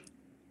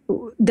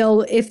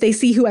 if they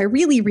see who I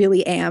really,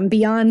 really am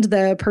beyond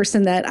the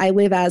person that I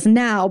live as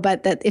now,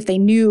 but that if they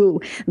knew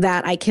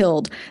that I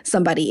killed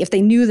somebody, if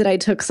they knew that I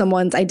took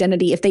someone's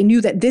identity, if they knew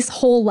that this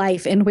whole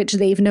life in which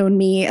they've known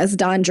me as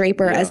Don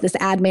Draper, as this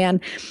ad man,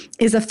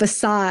 is a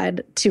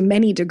facade to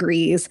many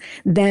degrees,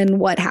 then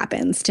what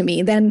happens to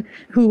me? Then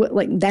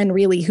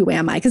really who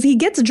am I? Because he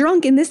gets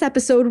drunk in this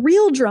episode,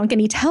 real drunk,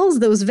 and he tells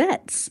those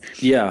vets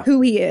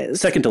who he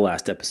is. Second to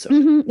last episode.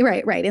 Mm-hmm.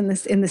 Right. In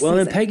this well, season.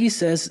 And Peggy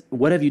says,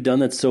 "What have you done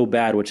that's so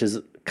bad?" Which is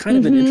kind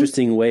of an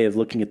interesting way of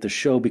looking at the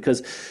show,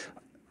 because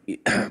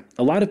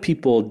a lot of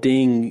people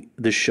ding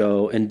the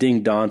show and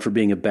ding Don for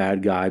being a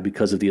bad guy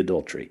because of the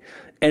adultery.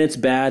 And it's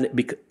bad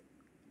because,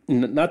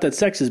 not that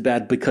sex is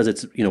bad, because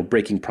it's,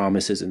 breaking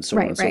promises and so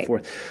on and so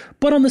forth.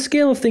 But on the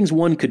scale of things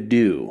one could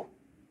do,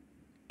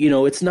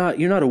 it's not,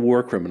 you're not a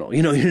war criminal.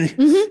 You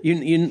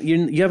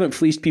haven't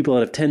fleeced people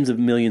out of tens of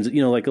millions,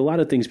 like a lot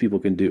of things people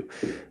can do.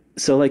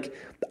 So I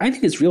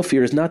think his real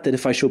fear is not that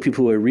if I show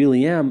people who I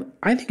really am.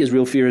 I think his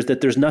real fear is that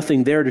there's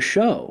nothing there to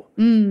show.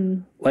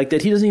 Like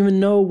that he doesn't even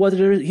know what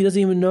he doesn't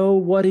even know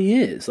what he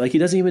is. Like he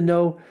doesn't even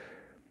know,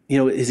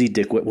 is he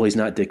Dick? Well, he's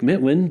not Dick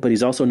Mitwin, but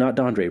he's also not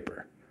Don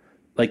Draper.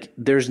 Like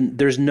there's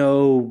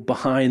no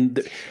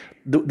behind.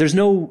 There's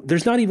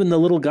not even the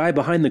little guy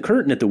behind the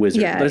curtain at the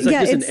Wizard. Yeah, there's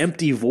just an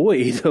empty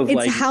void of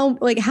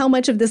how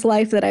much of this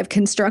life that I've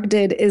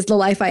constructed is the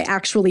life I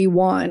actually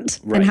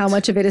want, and how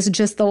much of it is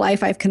just the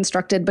life I've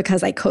constructed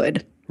because I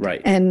could. Right.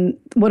 And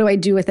what do I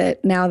do with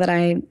it now that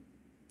I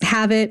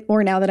have it,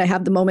 or now that I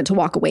have the moment to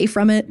walk away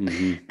from it?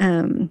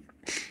 Mm-hmm.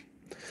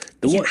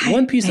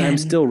 One piece I'm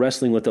still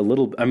wrestling with a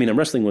little. I mean, I'm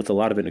wrestling with a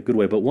lot of it in a good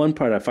way, but one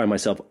part I find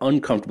myself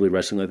uncomfortably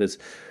wrestling with is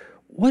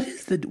what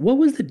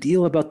was the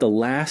deal about the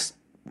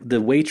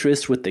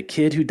waitress with the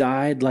kid who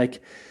died?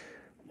 Like,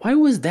 why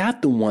was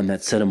that the one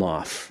that set him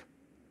off?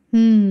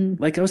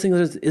 Like, I was thinking,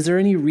 is there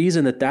any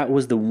reason that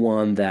was the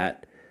one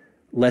that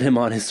led him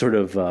on his sort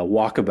of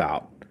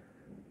walkabout?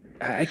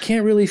 I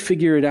can't really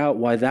figure it out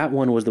why that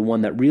one was the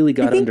one that really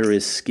got under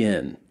his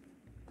skin.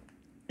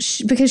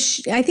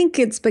 I think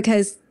it's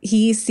because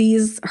he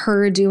sees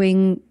her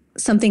doing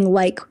something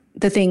like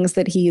the things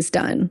that he's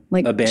done.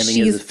 Like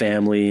abandoning his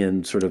family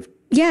and sort of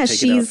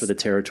taking out for the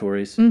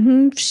territories.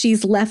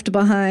 She's left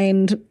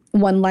behind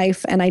one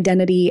life and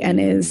identity and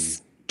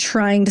is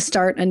trying to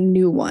start a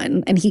new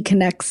one. And he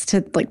connects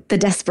to like the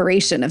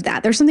desperation of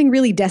that. There's something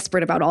really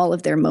desperate about all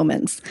of their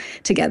moments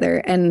together.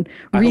 And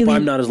I hope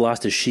I'm not as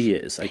lost as she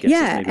is, I guess.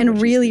 Yeah, and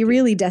really,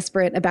 really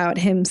desperate about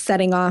him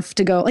setting off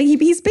to go. Like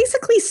he's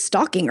basically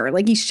stalking her.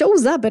 Like he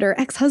shows up at her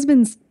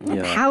ex-husband's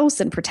house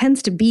and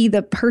pretends to be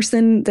the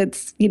person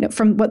that's,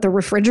 from the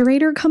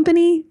refrigerator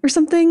company or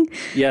something.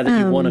 Yeah, that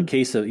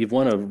you've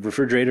won a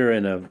refrigerator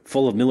and a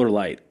full of Miller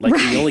Lite. Like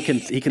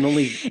he can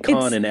only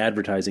con in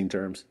advertising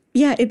terms.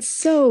 Yeah,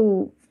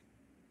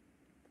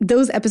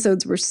 those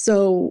episodes were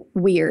so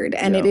weird.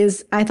 And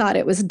I thought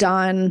it was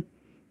Don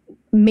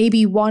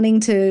maybe wanting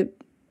to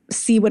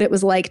see what it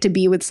was like to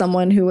be with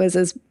someone who was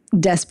as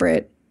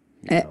desperate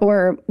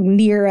or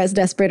near as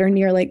desperate or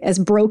near like as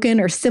broken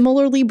or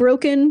similarly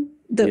broken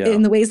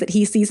in the ways that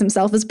he sees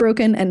himself as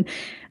broken. And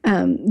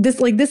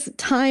this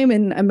time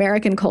in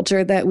American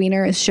culture that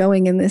Weiner is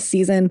showing in this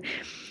season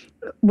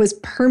was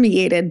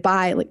permeated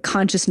by like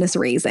consciousness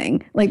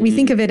raising. Like we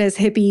think of it as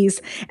hippies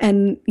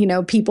and,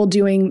 people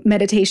doing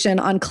meditation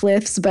on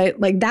cliffs, but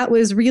like that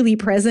was really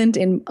present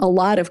in a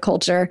lot of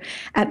culture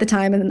at the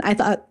time. And I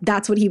thought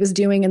that's what he was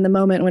doing in the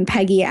moment when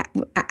Peggy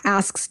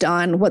asks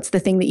Don, what's the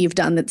thing that you've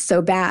done that's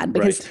so bad?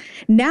 Because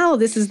now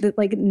this is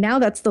now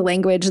that's the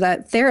language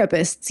that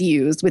therapists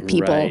use with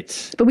people.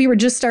 Right. But we were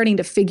just starting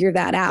to figure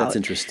that out. That's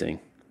interesting.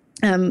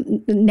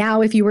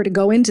 Now, if you were to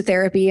go into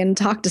therapy and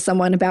talk to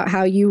someone about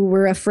how you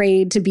were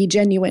afraid to be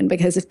genuine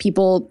because if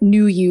people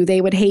knew you,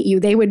 they would hate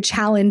you, they would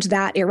challenge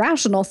that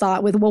irrational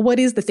thought with, well, what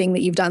is the thing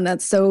that you've done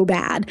that's so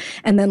bad?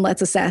 And then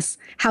let's assess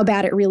how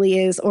bad it really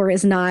is or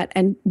is not,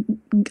 and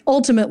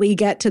ultimately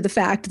get to the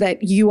fact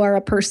that you are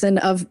a person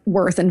of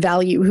worth and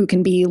value who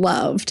can be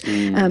loved.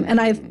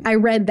 And I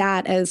read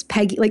that as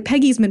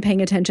Peggy's been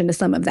paying attention to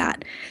some of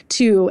that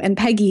too. And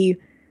Peggy,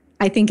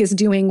 I think, is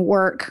doing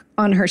work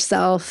on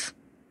herself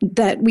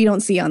that we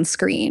don't see on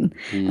screen.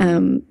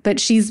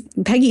 But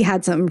Peggy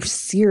had some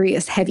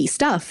serious heavy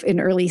stuff in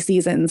early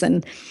seasons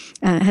and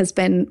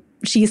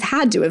she's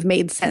had to have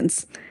made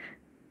sense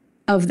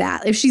of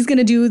that. If she's going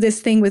to do this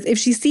thing if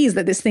she sees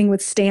that this thing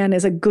with Stan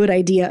is a good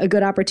idea, a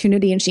good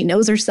opportunity, and she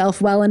knows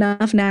herself well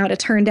enough now to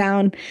turn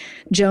down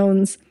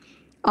Joan's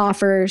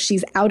offer,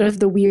 she's out of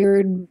the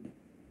weird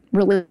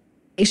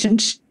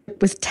relationship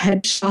with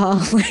Ted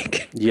Shaw.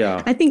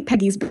 I think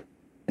Peggy's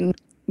been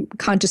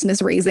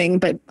consciousness raising,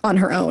 but on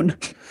her own.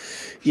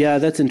 Yeah,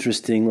 that's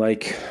interesting.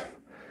 Like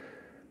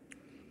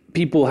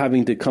people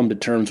having to come to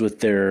terms with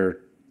their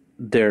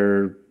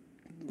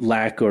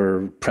lack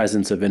or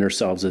presence of inner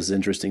selves is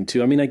interesting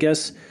too. I mean, I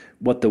guess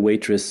what the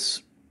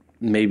waitress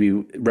maybe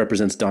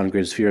represents Dawn's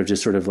greatest fear of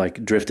just sort of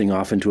like drifting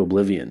off into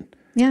oblivion.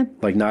 Yeah.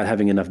 Like not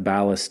having enough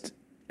ballast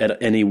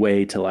at any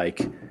way to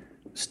like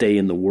stay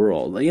in the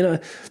world. You know,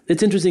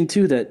 it's interesting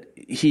too that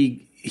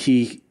he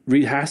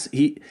reaches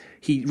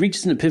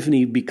an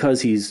epiphany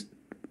because he's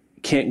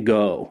can't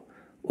go.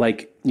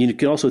 Like you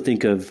can also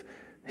think of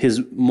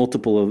his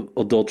multiple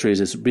adulteries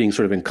as being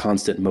sort of in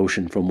constant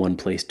motion from one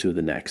place to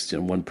the next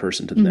and one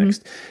person to the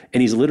next.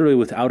 And he's literally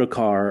without a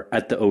car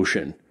at the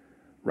ocean,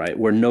 right?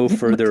 Where no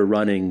further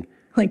running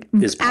like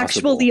is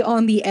possible. Actually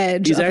on the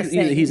edge. He's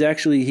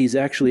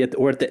actually at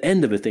the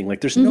end of a thing. Like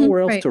there's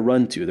nowhere else to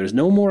run to. There's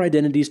no more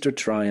identities to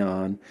try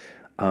on.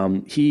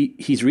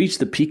 He's reached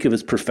the peak of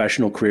his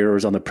professional career, or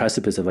is on the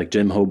precipice of like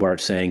Jim Hobart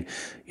saying,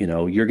 you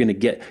know, you're gonna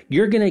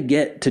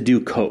get to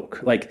do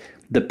coke. Like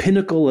the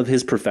pinnacle of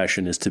his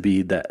profession is to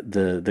be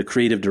the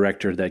creative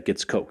director that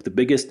gets Coke, the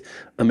biggest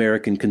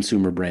American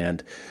consumer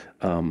brand,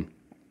 and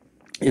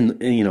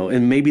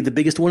maybe the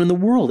biggest one in the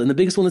world and the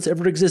biggest one that's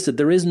ever existed.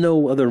 There is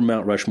no other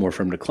Mount Rushmore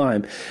for him to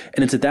climb.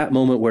 And it's at that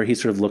moment where he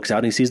sort of looks out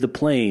and he sees the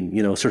plane,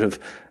 you know, sort of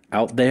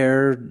out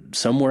there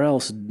somewhere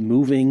else,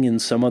 moving in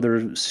some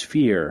other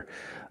sphere.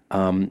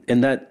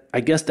 And that, I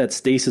guess that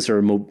stasis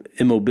or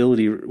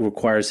immobility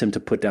requires him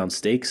to put down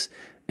stakes.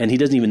 And he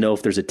doesn't even know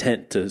if there's a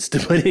tent to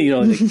put in, you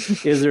know,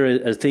 like, is there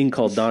a thing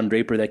called Don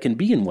Draper that can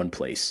be in one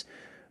place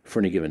for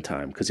any given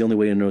time? Because the only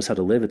way he knows how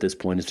to live at this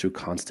point is through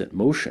constant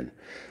motion.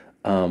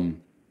 So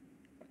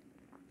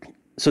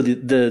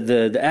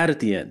the ad at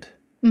the end.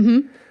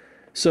 Mm-hmm.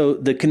 So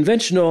the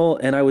conventional,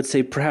 and I would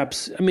say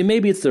perhaps, I mean,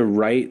 maybe it's the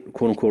right,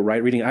 quote unquote,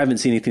 right reading. I haven't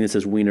seen anything that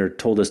says Weiner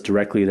told us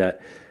directly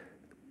that,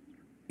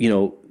 you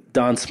know,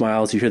 Don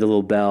smiles, you hear the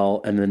little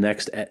bell, and the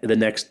next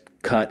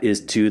cut is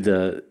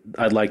to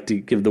I'd like to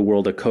give the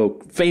world a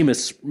Coke,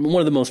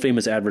 one of the most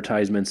famous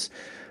advertisements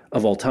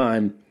of all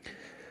time.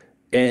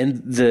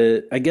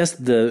 And I guess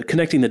the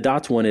connecting the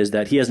dots one is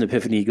that he has an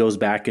epiphany, he goes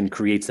back and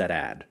creates that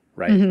ad,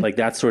 right? Mm-hmm. Like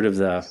that's sort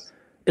of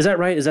is that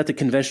right? Is that the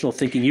conventional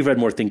thinking? You've read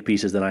more think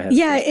pieces than I have.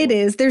 Yeah, it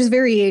is. There's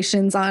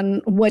variations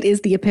on what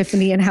is the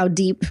epiphany and how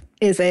deep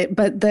is it.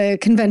 But the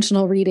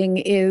conventional reading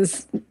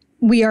is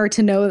we are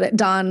to know that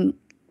Don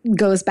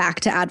goes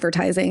back to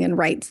advertising and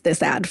writes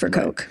this ad for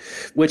Coke.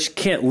 Which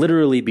can't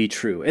literally be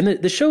true. And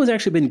the show has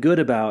actually been good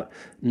about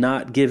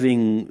not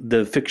giving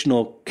the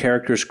fictional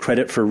characters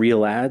credit for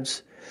real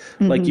ads.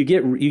 Mm-hmm. Like you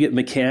get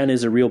McCann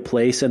is a real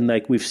place, and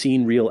like we've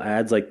seen real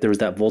ads. Like there was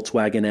that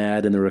Volkswagen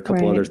ad, and there were a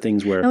couple other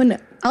things where. Oh, no.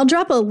 I'll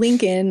drop a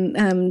link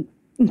in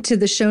to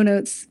the show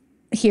notes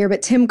here,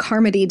 but Tim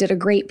Carmody did a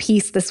great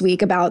piece this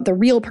week about the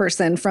real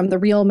person from the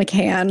real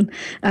McCann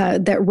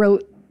that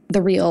wrote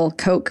the real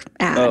Coke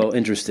ad. Oh,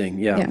 interesting.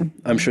 Yeah.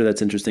 I'm sure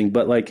that's interesting.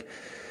 But like,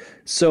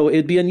 so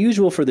it'd be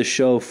unusual for the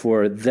show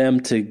for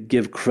them to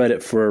give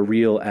credit for a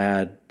real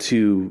ad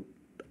to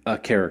a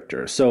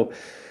character. So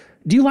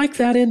do you like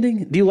that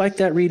ending? Do you like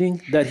that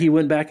reading that he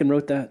went back and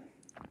wrote that?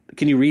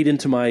 Can you read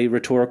into my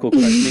rhetorical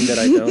questioning that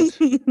I don't?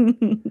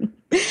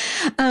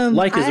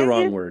 Is the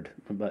wrong word,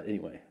 but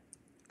anyway.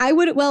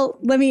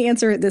 Let me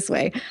answer it this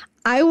way.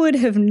 I would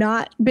have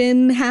not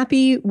been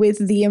happy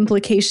with the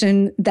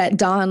implication that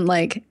Don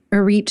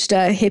reached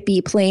a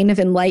hippie plane of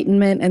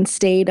enlightenment and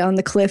stayed on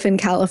the cliff in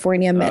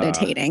California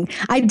meditating.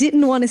 I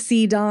didn't want to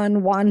see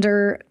Don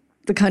wander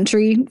the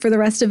country for the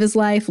rest of his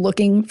life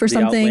looking for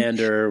something.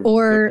 Outlander,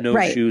 or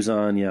no shoes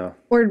on, yeah.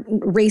 Or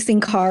racing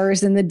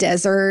cars in the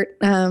desert.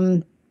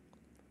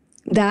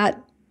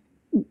 That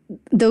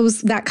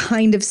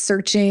kind of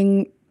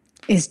searching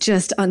is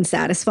just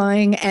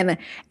unsatisfying.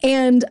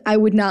 And I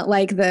would not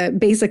like the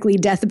basically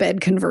deathbed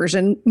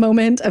conversion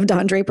moment of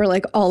Don Draper,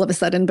 like all of a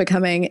sudden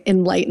becoming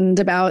enlightened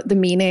about the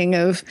meaning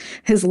of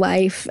his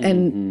life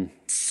and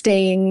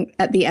staying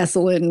at the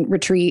Esalen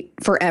retreat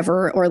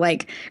forever, or I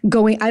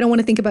don't want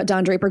to think about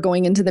Don Draper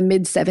going into the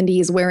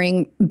mid-70s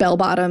wearing bell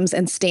bottoms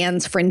and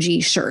Stan's fringy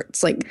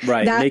shirts.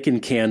 Making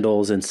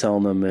candles and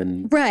selling them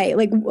in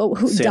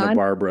Santa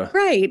Barbara.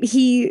 Right.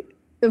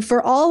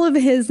 For all of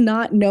his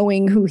not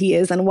knowing who he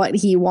is and what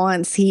he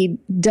wants, he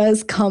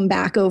does come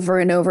back over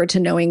and over to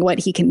knowing what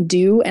he can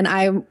do. And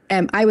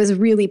I was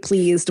really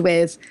pleased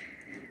with,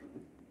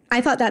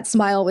 I thought that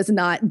smile was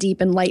not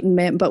deep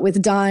enlightenment, but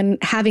with Don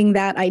having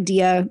that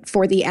idea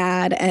for the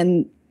ad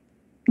and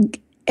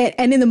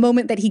in the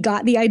moment that he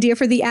got the idea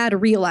for the ad,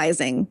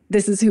 realizing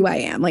this is who I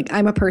am.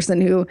 I'm a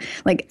person who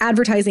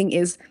advertising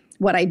is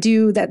what I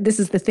do, that this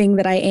is the thing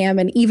that I am.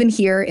 And even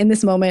here in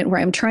this moment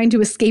where I'm trying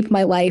to escape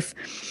my life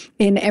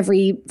in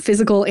every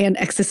physical and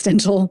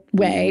existential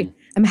way,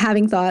 I'm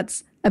having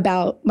thoughts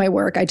about my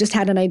work. I just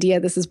had an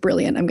idea. This is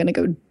brilliant. I'm going to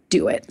go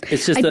do it.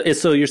 It's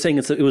just so you're saying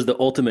it was the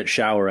ultimate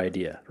shower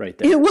idea right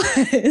there. It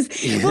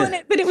was. Yeah.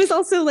 Well, but it was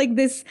also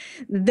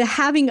the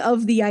having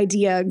of the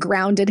idea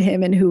grounded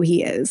him in who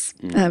he is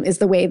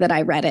the way that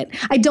I read it.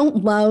 I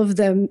don't love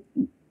the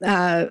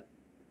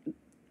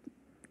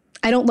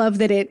I don't love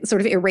that it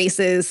sort of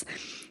erases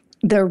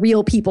the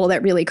real people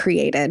that really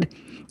created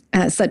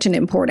such an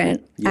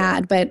important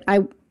ad. But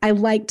I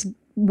liked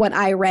what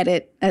I read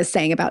it as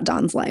saying about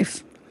Don's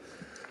life.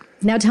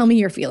 Now tell me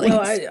your feelings.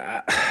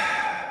 Well,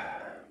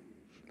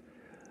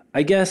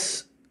 I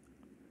guess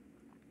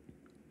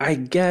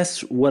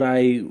what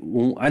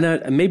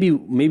maybe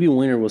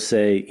Weiner will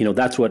say,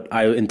 that's what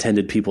I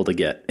intended people to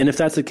get. And if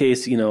that's the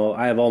case,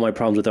 I have all my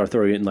problems with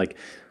authoritarian. Like,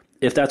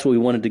 if that's what we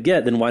wanted to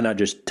get, then why not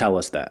just tell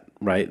us that,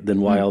 right?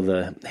 Then why all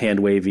the hand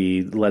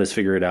wavy, let us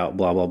figure it out,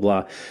 blah, blah,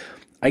 blah.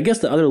 I guess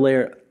the other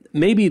layer,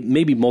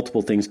 maybe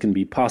multiple things can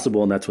be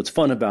possible, and that's what's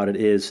fun about it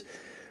is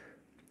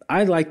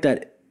I like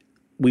that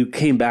we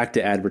came back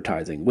to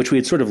advertising, which we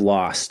had sort of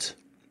lost.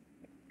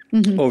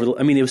 It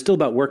was still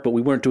about work, but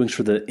we weren't doing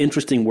sort of the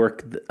interesting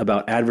work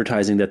about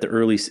advertising that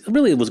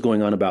really was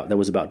going on that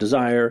was about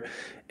desire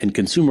and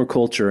consumer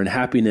culture and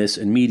happiness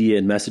and media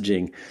and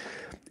messaging.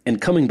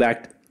 And coming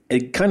back,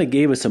 it kind of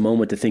gave us a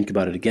moment to think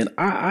about it again.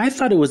 I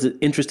thought it was an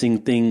interesting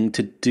thing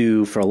to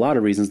do for a lot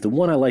of reasons. The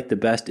one I like the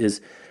best is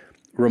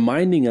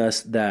reminding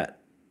us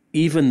that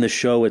even the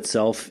show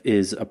itself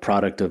is a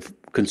product of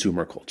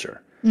consumer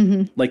culture.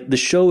 Like, the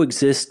show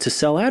exists to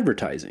sell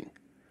advertising.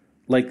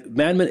 Like,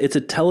 Mad Men, it's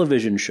a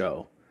television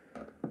show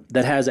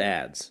that has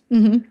ads.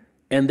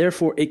 And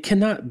therefore, it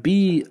cannot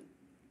be,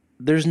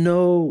 there's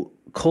no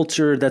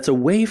culture that's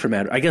away from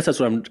ad. I guess that's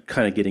what I'm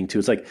kind of getting to.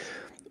 It's like,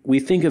 we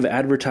think of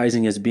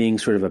advertising as being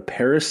sort of a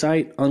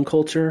parasite on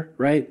culture,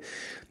 right?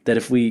 That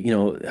if we,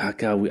 I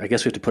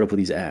guess we have to put up with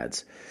these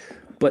ads.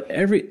 But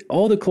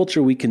all the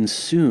culture we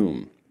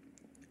consume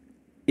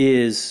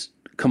is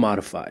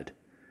commodified.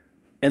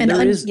 And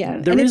there is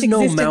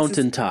no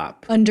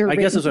mountaintop. I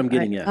guess that's what I'm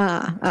getting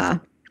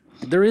at.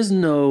 There is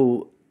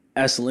no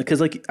essence.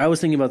 Because, like, I was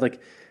thinking about, like,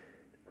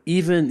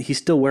 even he's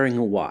still wearing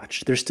a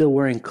watch. They're still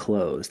wearing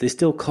clothes. They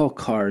still call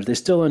cars. They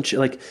still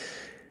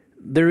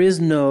there is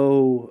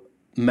no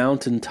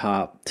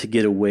mountaintop to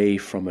get away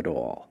from it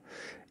all.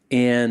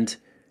 And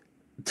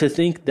to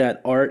think that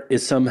art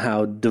is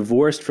somehow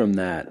divorced from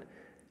that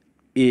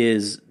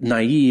is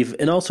naive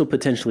and also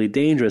potentially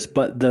dangerous.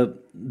 But the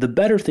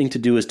better thing to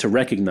do is to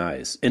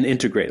recognize and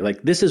integrate.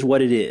 Like, this is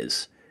what it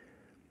is.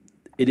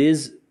 It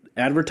is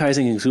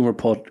advertising and consumer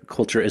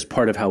culture is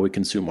part of how we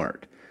consume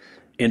art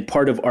and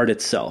part of art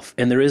itself.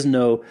 And there is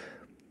no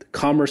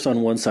commerce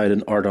on one side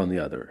and art on the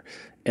other.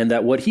 And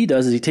that what he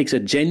does is he takes a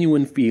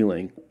genuine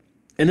feeling.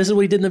 And this is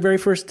what he did in the very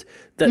first,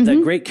 that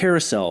great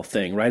carousel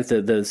thing, right?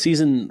 The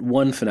season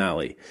 1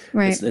 finale.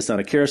 Right. It's not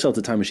a carousel, it's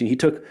a time machine. He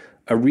took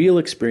a real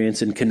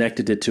experience and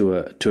connected it to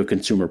a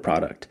consumer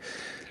product.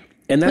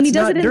 And that's when he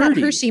does not it in dirty.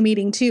 that Hershey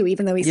meeting too,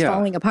 even though he's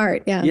falling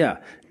apart. Yeah. Yeah.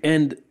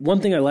 And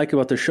one thing I like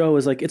about the show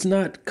is, like, it's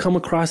not come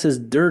across as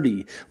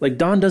dirty. Like,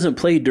 Don doesn't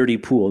play dirty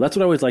pool. That's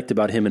what I always liked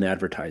about him in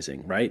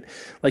advertising, right?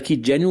 Like, he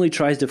genuinely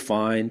tries to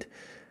find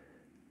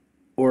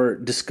or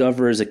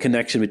discovers a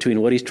connection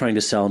between what he's trying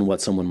to sell and what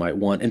someone might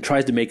want, and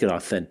tries to make it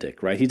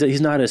authentic, right?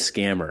 He's not a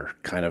scammer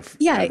kind of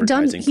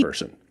advertising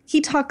person.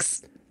 He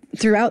talks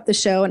throughout the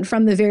show and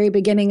from the very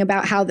beginning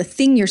about how the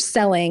thing you're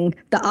selling,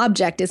 the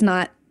object, is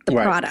not the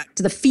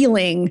product. The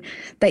feeling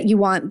that you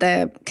want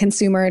the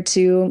consumer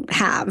to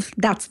have,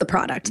 that's the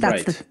product.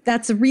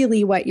 That's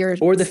really what you're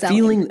or the selling.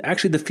 feeling.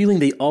 Actually, the feeling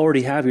they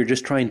already have, you're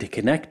just trying to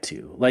connect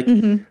to. Like,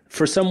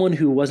 for someone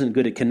who wasn't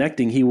good at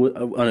connecting,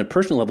 on a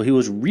personal level, he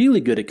was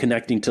really good at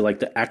connecting to, like,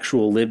 the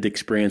actual lived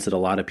experience that a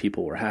lot of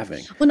people were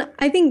having. Well,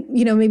 I think,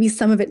 maybe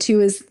some of it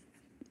too is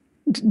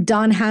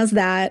Don has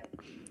that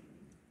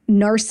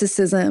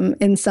narcissism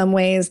in some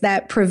ways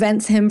that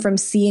prevents him from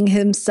seeing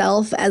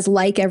himself as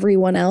like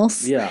everyone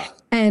else. Yeah.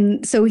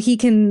 And so he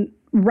can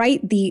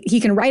write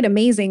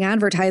amazing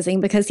advertising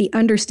because he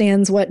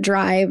understands what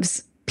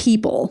drives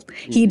people.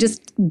 He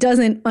just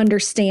doesn't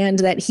understand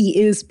that he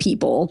is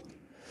people.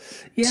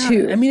 Yeah.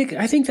 Too. I mean,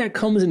 I think that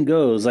comes and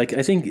goes. Like,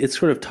 I think it's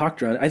sort of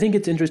talked around. I think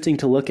it's interesting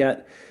to look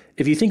at,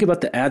 if you think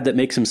about the ad that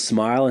makes him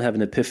smile and have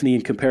an epiphany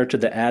and compare it to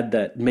the ad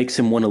that makes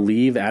him want to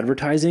leave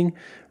advertising,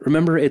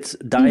 remember, it's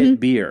diet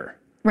beer.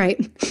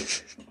 Right.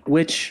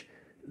 Which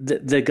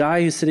the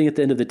guy who's sitting at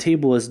the end of the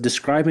table is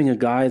describing a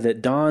guy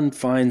that Don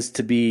finds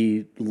to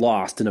be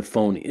lost and a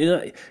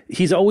phony.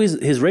 He's always,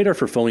 his radar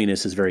for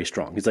phoniness is very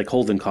strong. He's like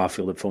Holden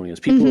Caulfield at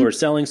phoniness. People who are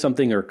selling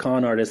something or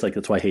con artists, like,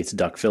 that's why he hates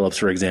Duck Phillips,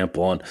 for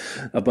example, and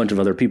a bunch of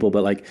other people.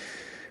 But, like,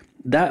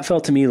 that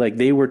felt to me like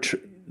they were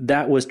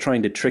that was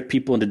trying to trick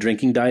people into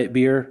drinking diet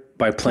beer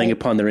by playing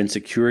upon their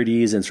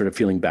insecurities and sort of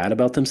feeling bad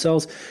about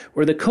themselves.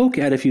 Where the Coke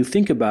ad, if you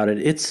think about it,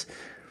 it's,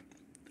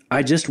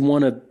 I just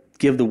want to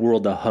give the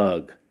world a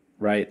hug,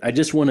 right? I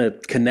just want to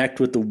connect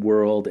with the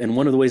world. And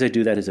one of the ways I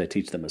do that is I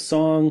teach them a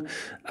song,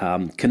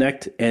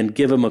 connect and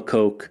give them a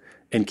Coke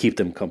and keep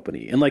them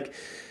company. And, like,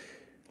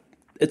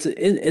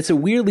 it's a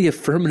weirdly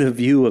affirmative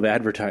view of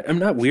advertising. I'm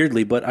not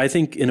weirdly, but I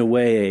think in a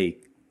way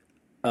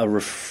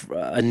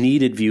a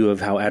needed view of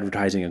how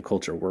advertising and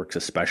culture works,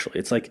 especially.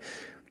 It's like,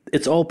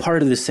 it's all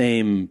part of the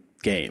same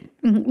game.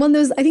 Mm-hmm.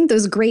 Well, I think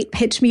those great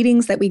pitch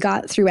meetings that we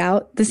got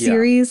throughout the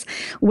series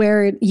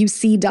where you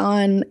see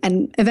Don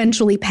and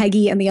eventually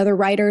Peggy and the other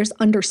writers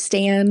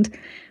understand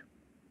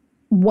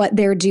what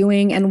they're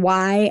doing and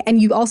why.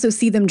 And you also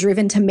see them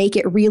driven to make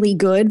it really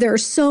good. There are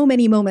so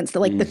many moments that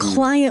like the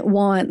client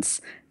wants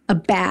a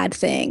bad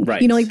thing.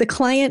 Right. You know, like the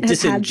client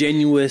has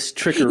disingenuous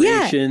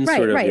trickeration.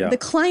 Right. The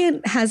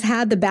client has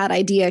had the bad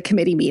idea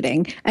committee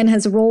meeting and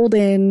has rolled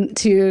in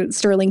to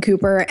Sterling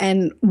Cooper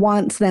and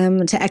wants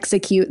them to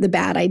execute the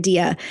bad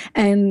idea.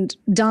 And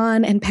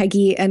Don and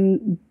Peggy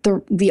and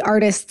the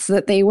artists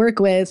that they work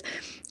with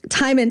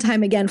time and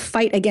time again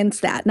fight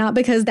against that, not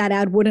because that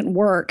ad wouldn't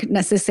work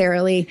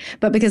necessarily,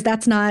 but because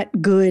that's not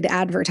good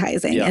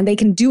advertising. And they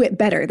can do it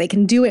better. They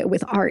can do it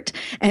with art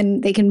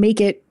and they can make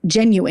it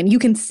genuine. You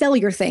can sell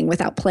your thing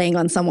without playing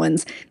on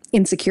someone's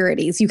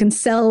insecurities. You can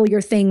sell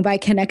your thing by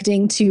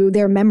connecting to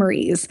their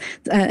memories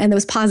and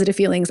those positive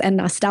feelings and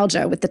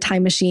nostalgia with the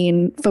time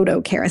machine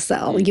photo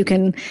carousel. You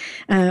can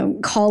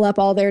call up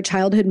all their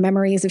childhood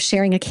memories of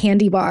sharing a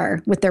candy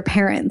bar with their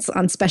parents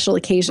on special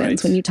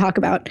occasions when you talk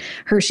about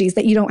Hershey's,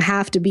 that you don't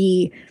have to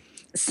be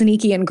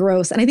sneaky and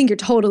gross. And I think you're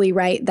totally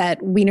right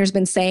that Weiner's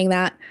been saying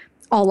that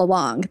all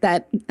along,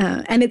 that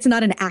and it's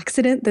not an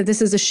accident that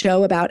this is a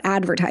show about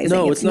advertising.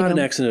 No, it's not an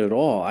accident at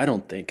all, I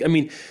don't think. I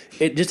mean,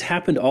 it just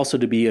happened also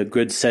to be a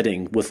good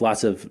setting with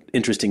lots of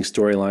interesting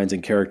storylines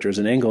and characters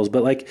and angles.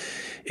 But like,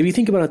 if you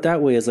think about it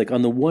that way, it's like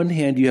on the one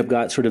hand, you have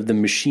got sort of the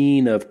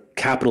machine of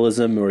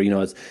capitalism, or, you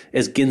know,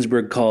 as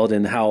Ginsberg called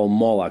in Howl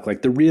Moloch,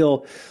 like the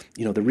real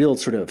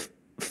sort of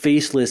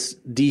faceless,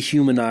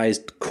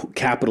 dehumanized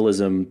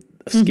capitalism,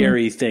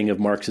 scary thing of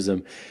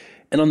Marxism.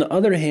 And on the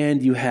other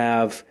hand, you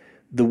have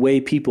the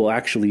way people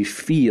actually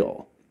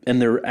feel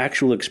and their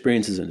actual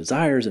experiences and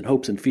desires and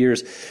hopes and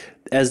fears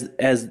as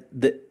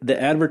the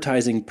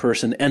advertising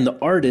person and the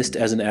artist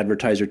as an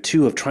advertiser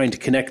too, of trying to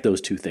connect those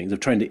two things, of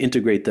trying to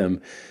integrate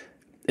them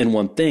in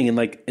one thing. And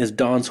like as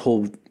Don's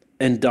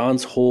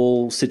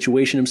whole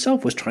situation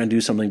himself was trying to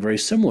do something very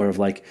similar, of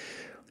like,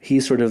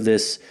 he's sort of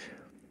this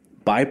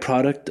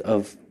byproduct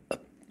of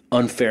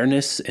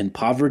unfairness and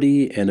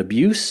poverty and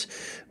abuse,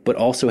 but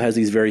also has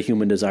these very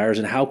human desires.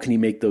 And how can he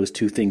make those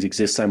two things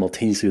exist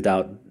simultaneously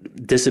without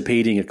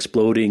dissipating,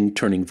 exploding,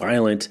 turning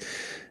violent,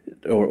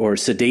 or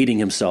sedating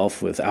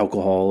himself with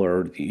alcohol,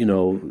 or, you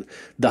know,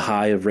 the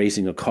high of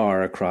racing a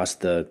car across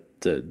the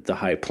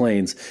high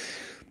plains.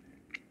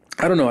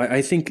 I don't know.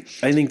 I think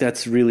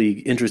that's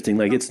really interesting.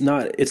 Like, it's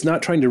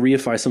not trying to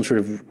reify some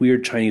sort of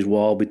weird Chinese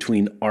wall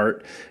between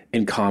art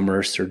and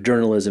commerce, or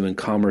journalism and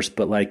commerce,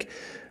 but like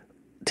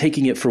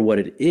taking it for what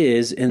it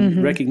is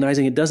and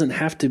recognizing it doesn't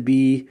have to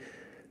be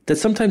that.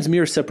 Sometimes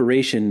mere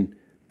separation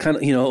kind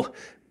of, you know,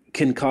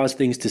 can cause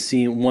things to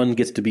seem one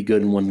gets to be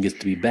good and one gets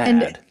to be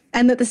bad.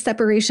 And that the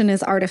separation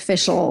is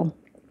artificial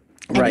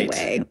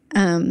anyway,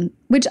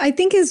 which I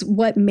think is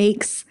what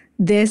makes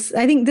this,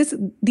 I think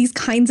these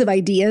kinds of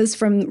ideas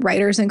from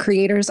writers and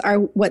creators are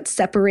what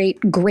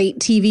separate great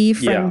TV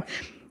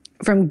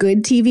from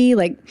good TV.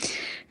 Like,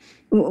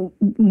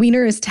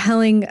 Weiner is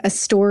telling a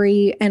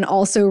story and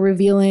also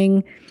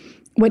revealing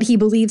what he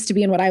believes to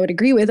be, and what I would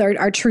agree with,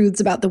 are truths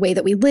about the way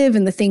that we live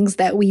and the things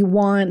that we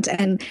want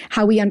and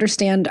how we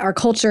understand our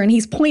culture. And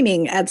he's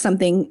pointing at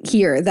something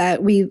here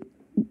that we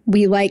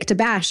like to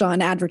bash on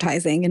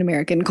advertising in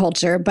American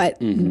culture, but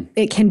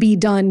it can be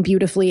done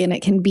beautifully and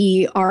it can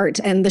be art.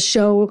 And the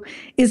show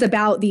is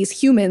about these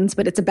humans,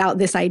 but it's about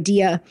this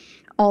idea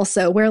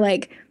also, where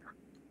like,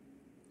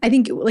 I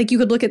think like you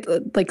could look at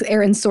like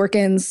Aaron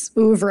Sorkin's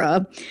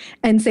oeuvre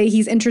and say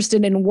he's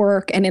interested in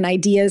work and in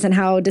ideas and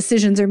how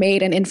decisions are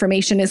made and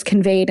information is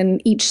conveyed.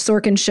 And each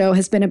Sorkin show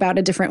has been about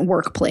a different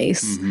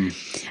workplace.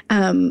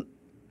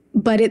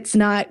 But it's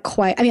not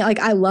quite, I mean, like,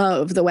 I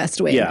love The West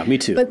Wing. Yeah, me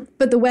too.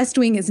 But The West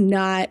Wing is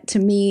not, to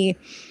me,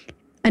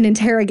 an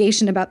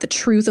interrogation about the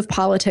truth of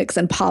politics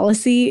and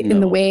policy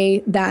in the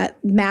way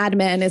that Mad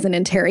Men is an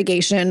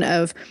interrogation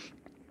of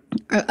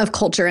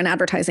culture and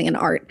advertising and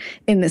art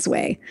in this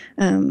way.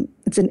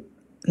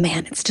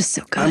 It's just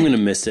so good. I'm going to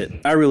miss it.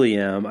 I really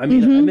am. I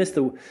mean, I miss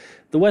the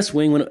West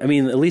Wing. At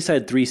least I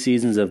had 3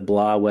 seasons of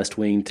blah West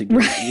Wing to,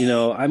 you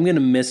know, I'm going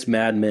to miss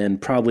Mad Men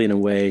probably in a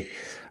way.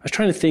 I was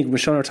trying to think,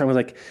 Michelle and I were talking, was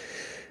like,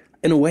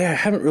 in a way, I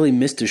haven't really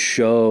missed a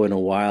show in a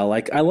while.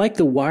 Like, I like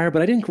The Wire,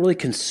 but I didn't really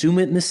consume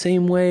it in the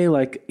same way.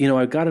 Like, you know,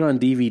 I got it on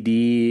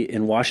DVD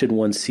and watched it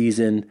one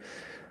season,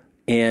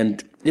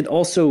 and it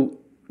also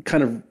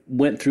kind of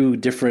went through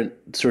different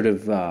sort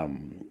of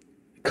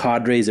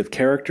cadres of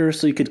characters,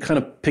 so you could kind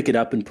of pick it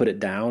up and put it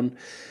down.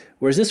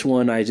 Whereas this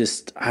one, I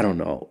don't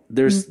know.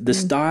 The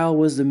style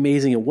was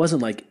amazing. It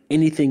wasn't like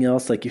anything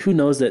else. Like, who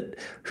knew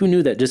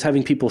that just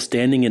having people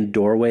standing in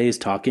doorways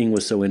talking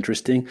was so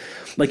interesting?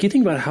 Like, you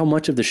think about how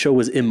much of the show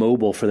was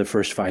immobile for the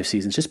first 5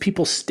 seasons, just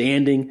people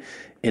standing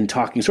and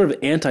talking, sort of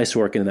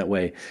anti-Sorkin in that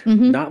way.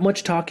 Not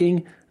much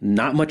talking,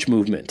 not much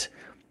movement.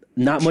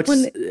 Not much,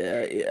 and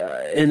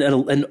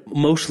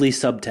mostly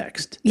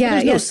subtext.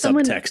 Yeah, there's no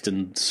subtext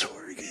in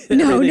Sorkin.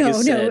 No.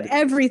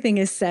 Everything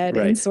is said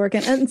in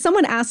Sorkin. And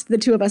someone asked the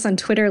two of us on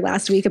Twitter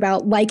last week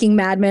about liking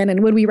Mad Men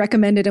and would we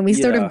recommend it? And we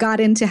sort of got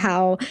into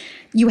how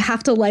you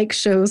have to like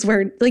shows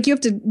where, like, you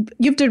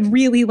have to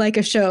really like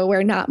a show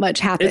where not much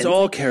happens. It's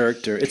all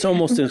character. It's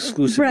almost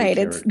exclusively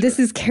character. This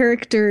is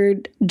character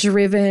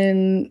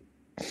driven.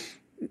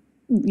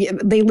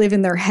 They live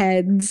in their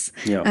heads,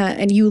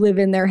 and you live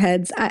in their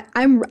heads.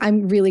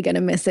 I'm really going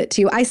to miss it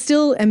too. I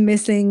still am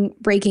missing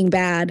Breaking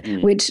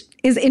Bad, which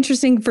is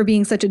interesting for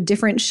being such a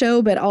different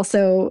show, but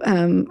also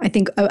I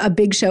think a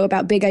big show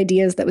about big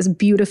ideas that was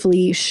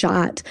beautifully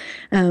shot.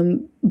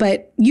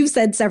 But you've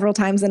said several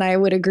times, and I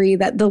would agree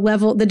that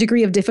the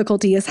degree of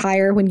difficulty is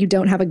higher when you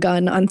don't have a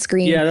gun on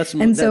screen. Yeah, that's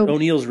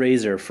O'Neill's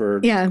razor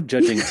for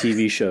judging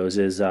TV shows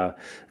is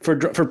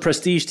for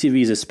prestige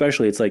TVs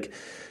especially. It's like,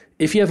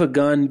 if you have a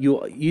gun,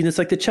 it's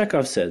like the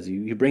Chekhov says,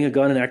 you bring a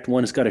gun in Act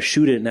 1, it's got to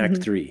shoot it in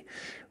Act 3.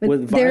 But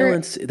with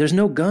violence, there's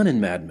no gun in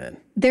Mad Men.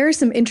 There are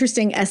some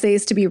interesting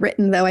essays to be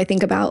written, though, I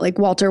think, about like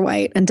Walter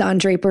White and Don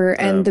Draper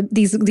and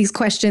these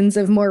questions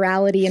of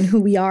morality and who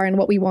we are and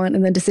what we want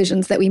and the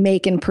decisions that we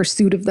make in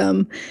pursuit of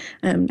them,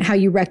 how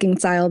you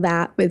reconcile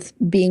that with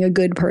being a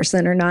good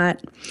person or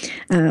not.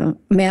 Man,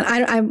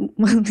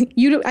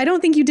 I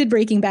don't think you did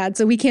Breaking Bad,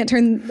 so we can't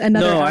turn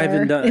another hour I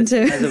haven't done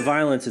into... The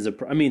violence is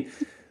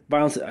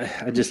violence,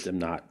 I just am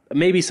not.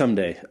 Maybe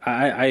someday.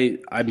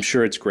 I'm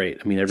sure it's great.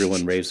 I mean,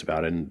 everyone raves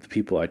about it, and the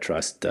people I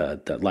trust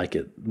that like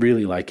it,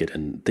 really like it,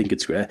 and think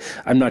it's great.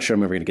 I'm not sure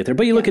I'm ever going to get there.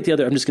 But you look at the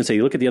other, I'm just going to say,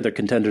 you look at the other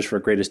contenders for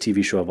greatest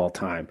TV show of all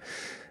time.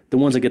 The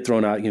ones that get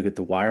thrown out, get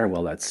The Wire.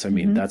 Well, that's off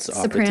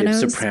the table.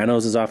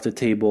 Sopranos is off the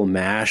table.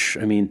 MASH.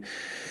 I mean,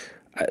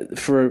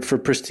 for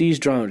prestige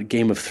drama,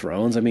 Game of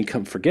Thrones. I mean,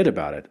 forget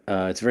about it.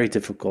 It's very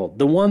difficult.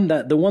 The one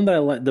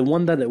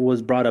that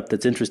was brought up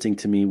that's interesting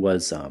to me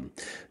was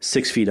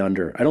 6 Feet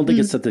Under. I don't think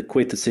it's at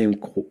quite the same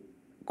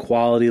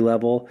quality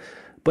level,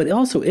 but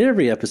also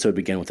every episode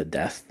began with a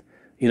death.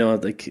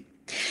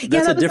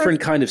 That's a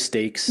different kind of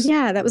stakes.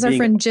 Yeah, that was our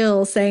friend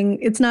Jill saying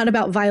it's not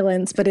about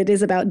violence, but it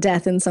is about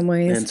death in some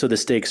ways. And so the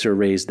stakes are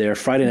raised there.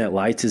 Friday Night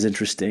Lights is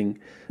interesting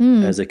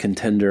as a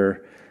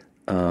contender.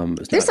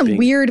 There's some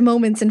weird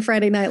moments in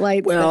Friday Night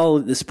Lights. Well,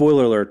 the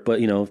spoiler alert,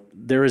 but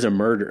there is a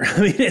murder.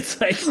 I mean,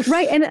 it's like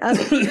right, and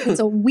it's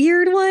a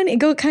weird one. It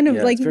go kind of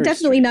definitely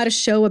strange. Not a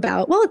show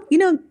about. Well,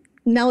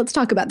 now let's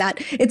talk about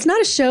that. It's not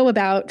a show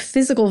about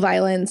physical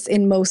violence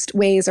in most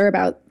ways, or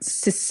about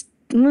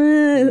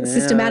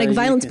systematic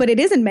violence, but it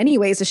is in many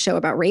ways a show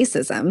about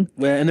racism.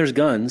 Well, and there's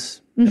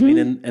guns. I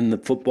mean, and the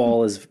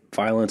football is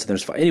violence, and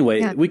there's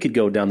anyway. We could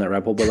go down that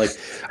rabbit hole, but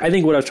I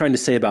think what I was trying to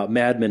say about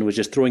Mad Men was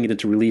just throwing it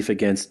into relief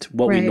against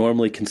what we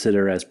normally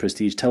consider as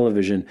prestige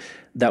television.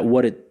 That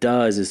what it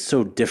does is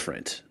so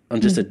different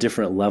on just a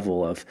different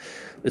level of.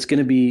 It's going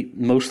to be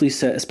mostly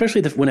set,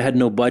 especially when it had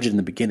no budget in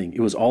the beginning.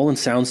 It was all in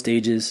sound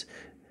stages.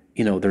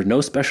 There's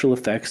no special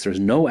effects. There's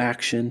no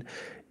action.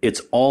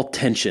 It's all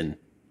tension.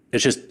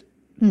 It's just.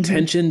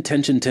 Tension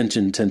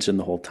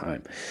the whole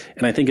time.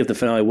 And I think if the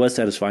finale was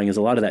satisfying, is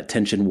a lot of that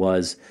tension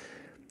was,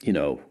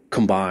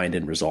 combined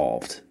and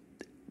resolved.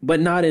 But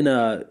not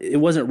it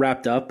wasn't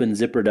wrapped up and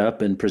zippered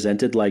up and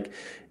presented like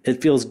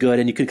it feels good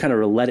and you can kind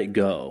of let it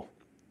go.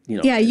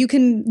 Yeah, you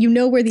can,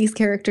 where these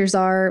characters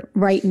are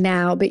right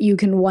now, but you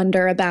can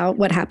wonder about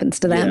what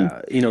happens to them.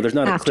 Yeah, there's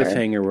not a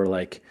cliffhanger where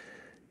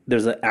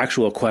there's an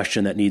actual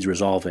question that needs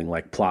resolving,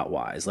 like plot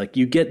wise. Like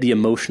you get the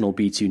emotional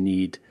beats you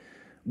need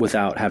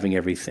without having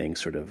everything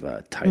sort of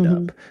tied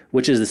up,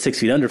 which is the 6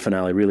 Feet Under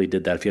finale really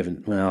did that. If you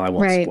haven't, I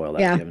won't spoil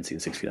that if you haven't seen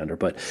 6 Feet Under,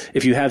 but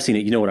if you have seen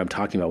it, you know what I'm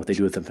talking about, what they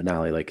do with the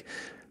finale. Like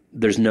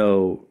there's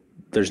no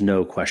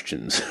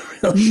questions.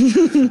 Well,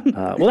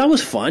 that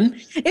was fun.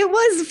 It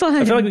was fun.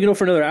 I feel like we could go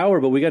for another hour,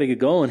 but we got to get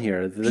going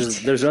here.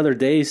 There's other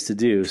days to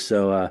do.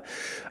 So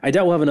I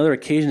doubt we'll have another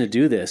occasion to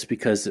do this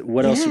because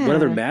what else, what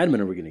other Mad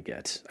Men are we going to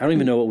get? I don't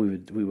even know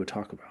what we would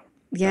talk about.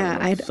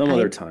 Yeah. Some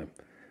other time.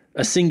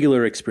 A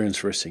singular experience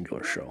for a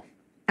singular show.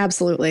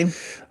 Absolutely.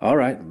 All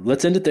right.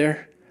 Let's end it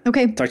there.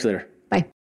 Okay. Talk to you later. Bye.